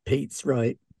 then Pete's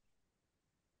right.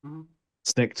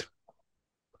 Snicked.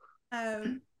 You're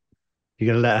going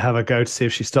to let her have a go to see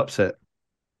if she stops it?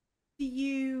 Do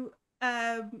you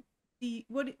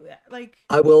what like?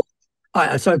 I will.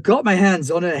 So I've got my hands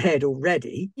on her head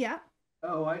already. Yeah.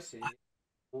 Oh, I see.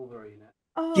 Wolverine.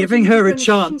 Giving her a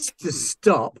chance to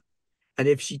stop, and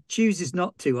if she chooses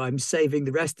not to, I'm saving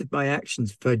the rest of my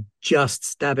actions for just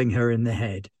stabbing her in the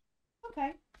head.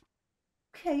 Okay.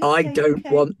 I don't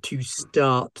want to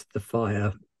start the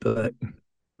fire, but.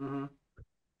 I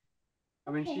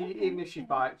mean, even if she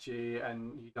bites you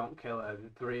and you don't kill her, the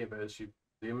three of us should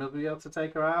presumably be able to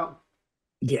take her out.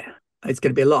 Yeah, it's going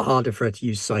to be a lot harder for her to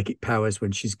use psychic powers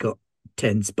when she's got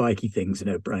 10 spiky things in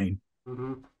her brain.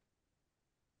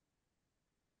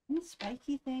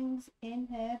 Spiky things in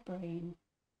her brain.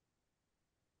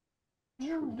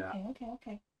 Oh,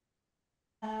 okay.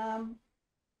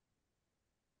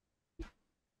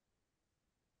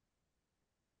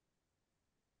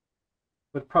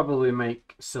 Would probably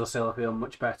make Silsila feel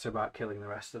much better about killing the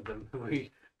rest of them.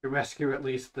 We can rescue at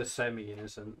least the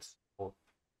semi-innocents, or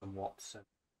somewhat.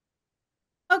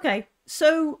 Okay,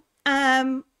 so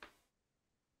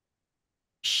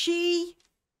she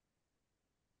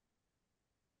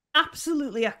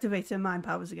absolutely activates her mind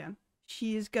powers again.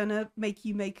 She is gonna make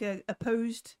you make a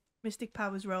opposed mystic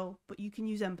powers roll, but you can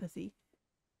use empathy.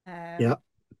 Yeah.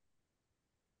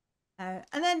 And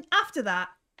then after that,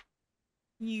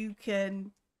 you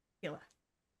can kill her.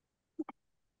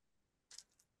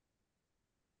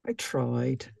 I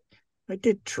tried. I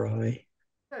did try.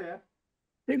 Yeah.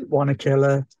 Didn't want to kill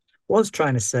her. Was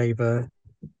trying to save her.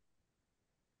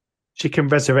 She can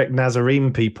resurrect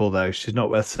Nazarene people, though. She's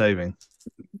not worth saving.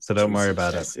 So don't worry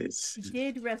about it. She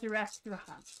did resurrect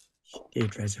Rahan. She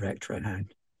did resurrect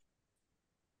Rahan.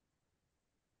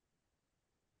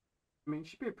 I mean,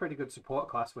 she'd be a pretty good support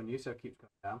class when Yusuf keeps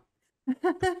going down.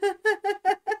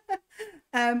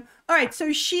 All right,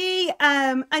 so she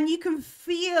and you can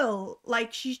feel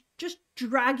like she's just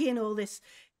dragging all this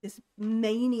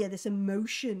mania, this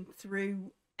emotion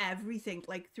through everything,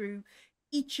 like through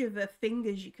each of her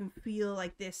fingers. You can feel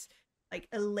like this like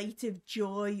elative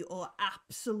joy or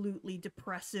absolutely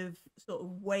depressive sort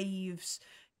of waves.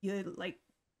 You're like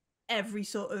every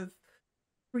sort of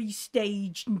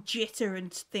pre-stage jitter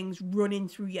and things running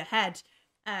through your head.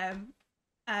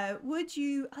 Would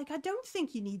you like? I don't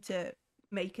think you need to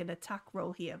make an attack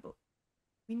roll here, but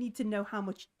we need to know how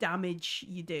much damage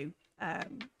you do.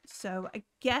 So I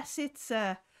guess it's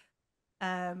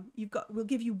we'll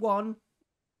give you one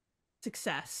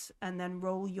success and then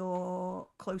roll your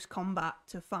close combat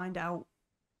to find out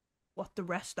what the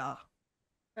rest are.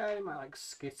 Yeah, you might like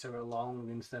skitter along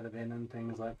instead of in and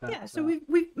things like that. Yeah, so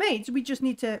we've made. So we just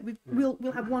need to. We'll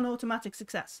have one automatic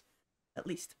success, at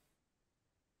least.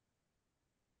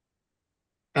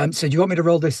 So do you want me to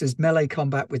roll this as melee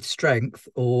combat with strength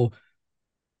or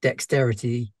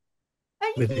dexterity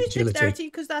You with can use agility? dexterity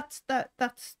because that's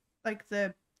like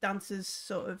the dancer's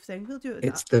sort of thing. We'll do it with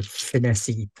It's that. the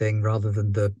finessey thing rather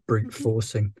than the brute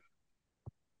forcing.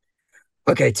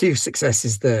 Okay, 2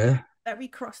 successes there. Very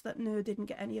cross that no didn't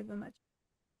get any of them.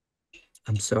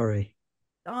 I'm sorry.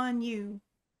 On you,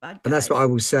 bad guys. And that's what I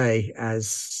will say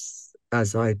as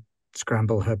I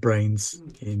scramble her brains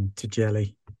into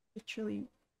jelly. Literally.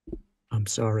 I'm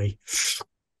sorry.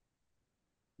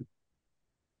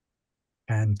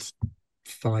 And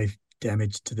 5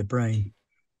 damage to the brain.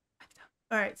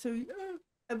 All right, so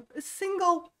a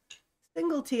single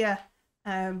tier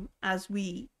as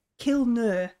we kill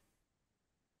Nur.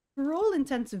 For all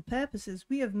intents and purposes,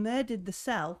 we have murdered the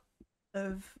cell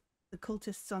of the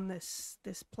cultists on this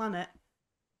planet.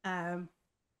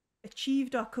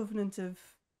 Achieved our covenant of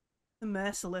the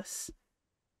merciless.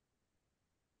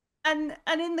 And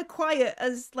in the quiet,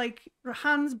 as like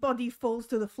Rahan's body falls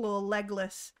to the floor,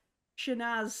 legless,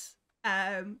 Shanaz,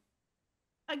 I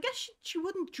guess she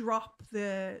wouldn't drop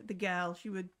the girl. She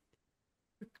would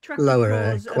retract Lower the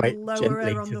her claws quite and lower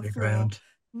gently her on to the the floor, ground.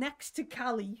 next to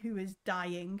Callie, who is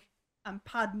dying, and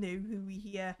Padnu, who we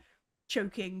hear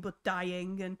choking but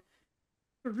dying, and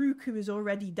Farouk, who has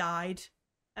already died.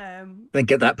 I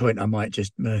think at that point I might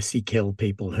just mercy kill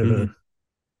people who are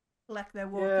Collect their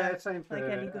water. Yeah, same for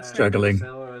like any good struggling.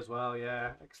 Priscilla as well.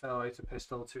 Yeah, accelerator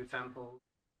pistol, 2 temples.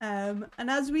 And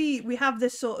as we have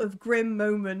this sort of grim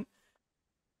moment,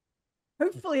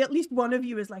 hopefully at least one of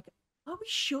you is like, "Are we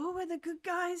sure we're the good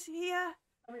guys here?"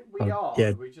 I mean, we are.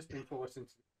 Yeah. We've just been forced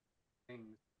into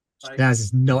things. Like, Naz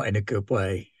is not in a good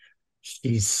way.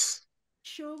 She's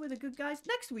Sure we're the good guys.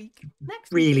 Next week,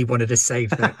 really wanted to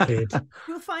save that kid.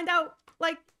 you'll find out.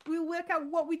 Like we'll work out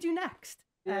what we do next.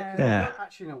 yeah, 'cause I don't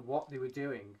actually know what they were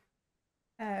doing.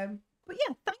 But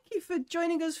yeah, thank you for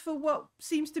joining us for what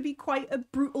seems to be quite a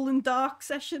brutal and dark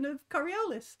session of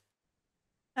Coriolis.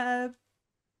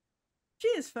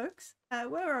 Cheers, folks.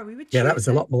 Where are we? Yeah, that was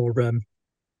a lot more.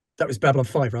 That was Babylon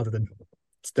 5 rather than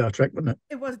Star Trek, wasn't it?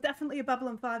 It was definitely a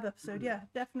Babylon 5 episode. Yeah,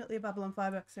 definitely a Babylon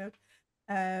 5 episode.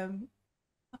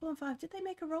 Babylon 5, did they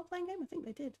make a role-playing game? I think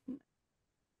they did. Come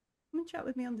and chat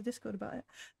with me on the Discord about it.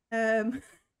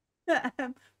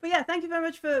 But yeah, thank you very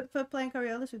much for playing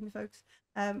Coriolis with me, folks.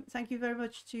 Thank you very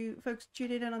much to folks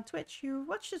tuning in on Twitch who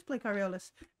watched us play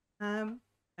Coriolis. Thank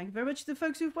you very much to the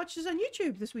folks who've watched us on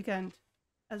YouTube this weekend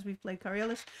as we've played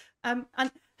Coriolis. And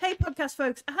hey, podcast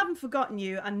folks, I haven't forgotten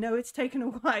you. I know it's taken a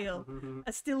while.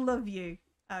 I still love you.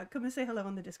 Come and say hello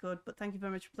on the Discord, but thank you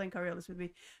very much for playing Coriolis with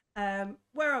me.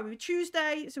 Where are we?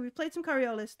 Tuesday, so we've played some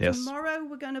Coriolis. Yes. Tomorrow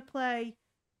we're going to play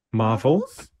Marvel.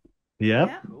 Marvels.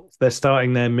 Yeah. They're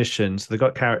starting their mission. So they've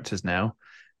got characters now.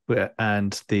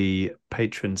 And the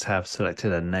patrons have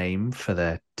selected a name for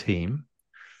their team.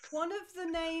 One of the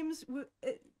names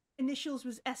initials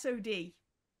was SOD.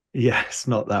 Yeah, it's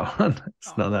not that one.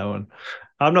 It's not that one.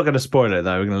 I'm not going to spoil it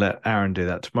though. We're going to let Aaron do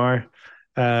that tomorrow.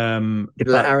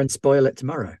 Let Aaron spoil it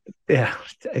tomorrow. Yeah,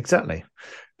 exactly.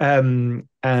 And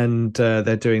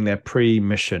they're doing their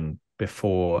pre-mission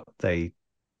before they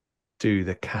do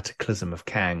the Cataclysm of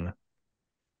Kang.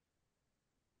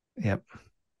 Yep.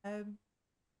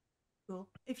 Cool.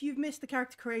 If you've missed the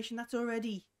character creation, that's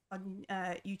already on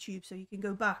YouTube, so you can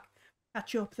go back,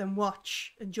 catch up, then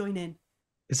watch and join in.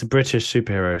 It's a British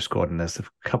superhero squad, and there's a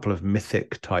couple of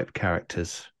mythic type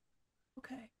characters.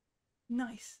 Okay.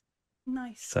 Nice.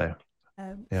 So,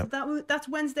 so that's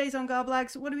Wednesdays on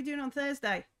Garblags. What are we doing on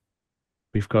Thursday?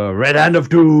 We've got Red Hand of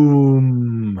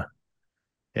Doom.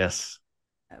 Yes.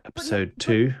 Episode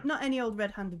 2. But not any old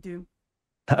Red Hand of Doom.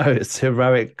 No, it's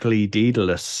heroically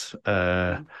Daedalus,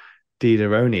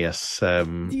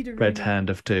 Daedalonius, Red Hand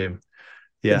of Doom.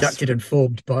 Yes. Conducted and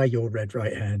formed by your red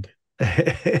right hand.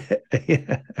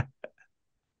 Yeah.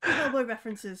 Hellboy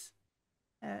references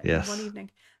yes. in one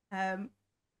evening.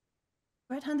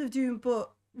 Red Hand of Doom, but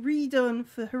redone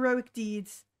for heroic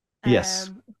deeds. Yes.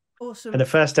 Awesome. And the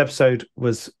first episode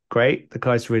was great. The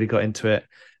guys really got into it.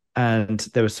 And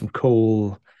there was some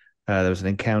cool... there was an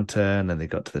encounter, and then they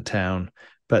got to the town.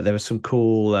 But there was some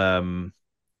cool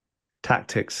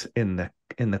tactics in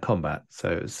the combat.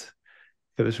 So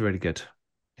it was really good.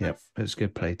 Yep, it was a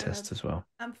good play test as well.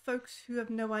 And folks who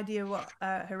have no idea what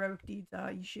heroic deeds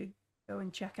are, you should go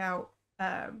and check out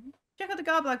the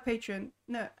Garblag Patreon.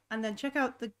 No, and then check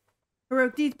out the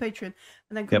Heroic Deeds Patreon,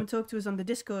 and then come and talk to us on the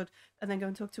Discord, and then go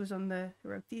and talk to us on the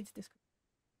Heroic Deeds Discord.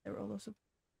 They're all awesome.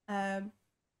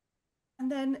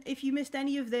 And then if you missed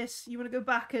any of this, you want to go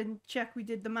back and check we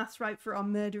did the maths right for our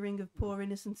murdering of poor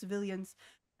innocent civilians,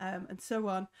 and so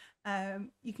on.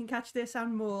 You can catch this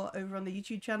and more over on the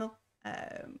YouTube channel.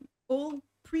 All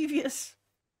previous,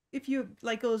 if you're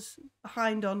like us,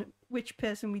 behind on which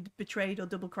person we betrayed or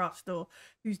double-crossed or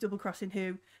who's double-crossing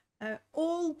who,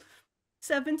 all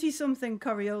 70-something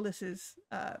Corioluses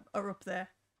are up there.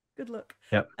 Good luck.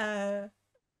 Yep. And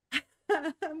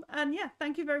yeah,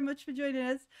 thank you very much for joining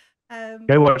us.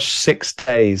 Go watch 6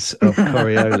 days of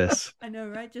Coriolis. I know,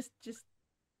 right? Just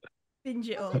binge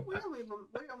it I all. think we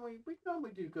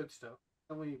normally do good stuff.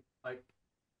 And we like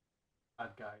bad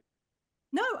guys.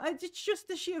 No, it's just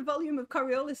the sheer volume of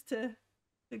Coriolis to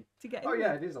get. Oh in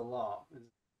yeah, with. it is a lot.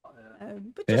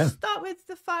 But just start with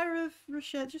the Fire of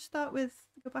Russia. Just start with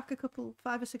go back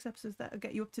 5 or 6 episodes that'll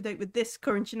get you up to date with this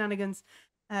current shenanigans.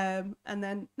 And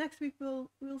then next week we'll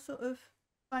sort of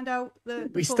find out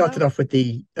we started off with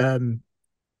the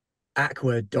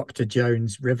Aqua Dr.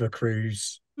 Jones River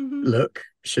Cruise look,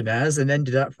 Shanaz, and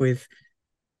ended up with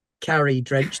Carrie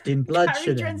drenched in blood.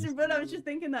 Carrie drenched in blood. I was just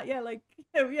thinking that, yeah, like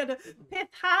we had a pith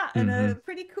hat and a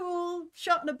pretty cool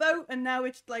shot in a boat, and now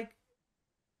it's like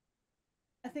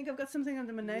I think I've got something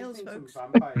under my nails, folks.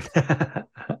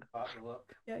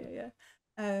 Yeah.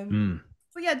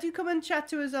 But yeah, do come and chat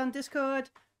to us on Discord.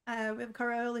 We have a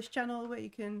Coriolis channel where you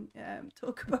can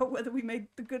talk about whether we made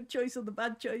the good choice or the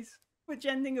bad choice. Which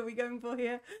ending are we going for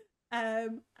here?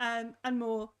 And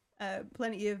more.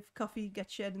 Plenty of coffee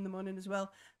gets shared in the morning as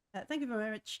well. Thank you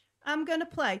very much. I'm going to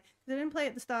play. I didn't play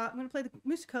at the start. I'm going to play the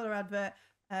Musicola advert.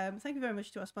 Thank you very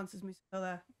much to our sponsors,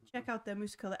 Musicola. Check out their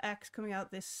Musicola X coming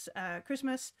out this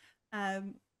Christmas. I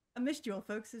missed you all,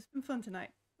 folks. It's been fun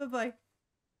tonight. Bye-bye.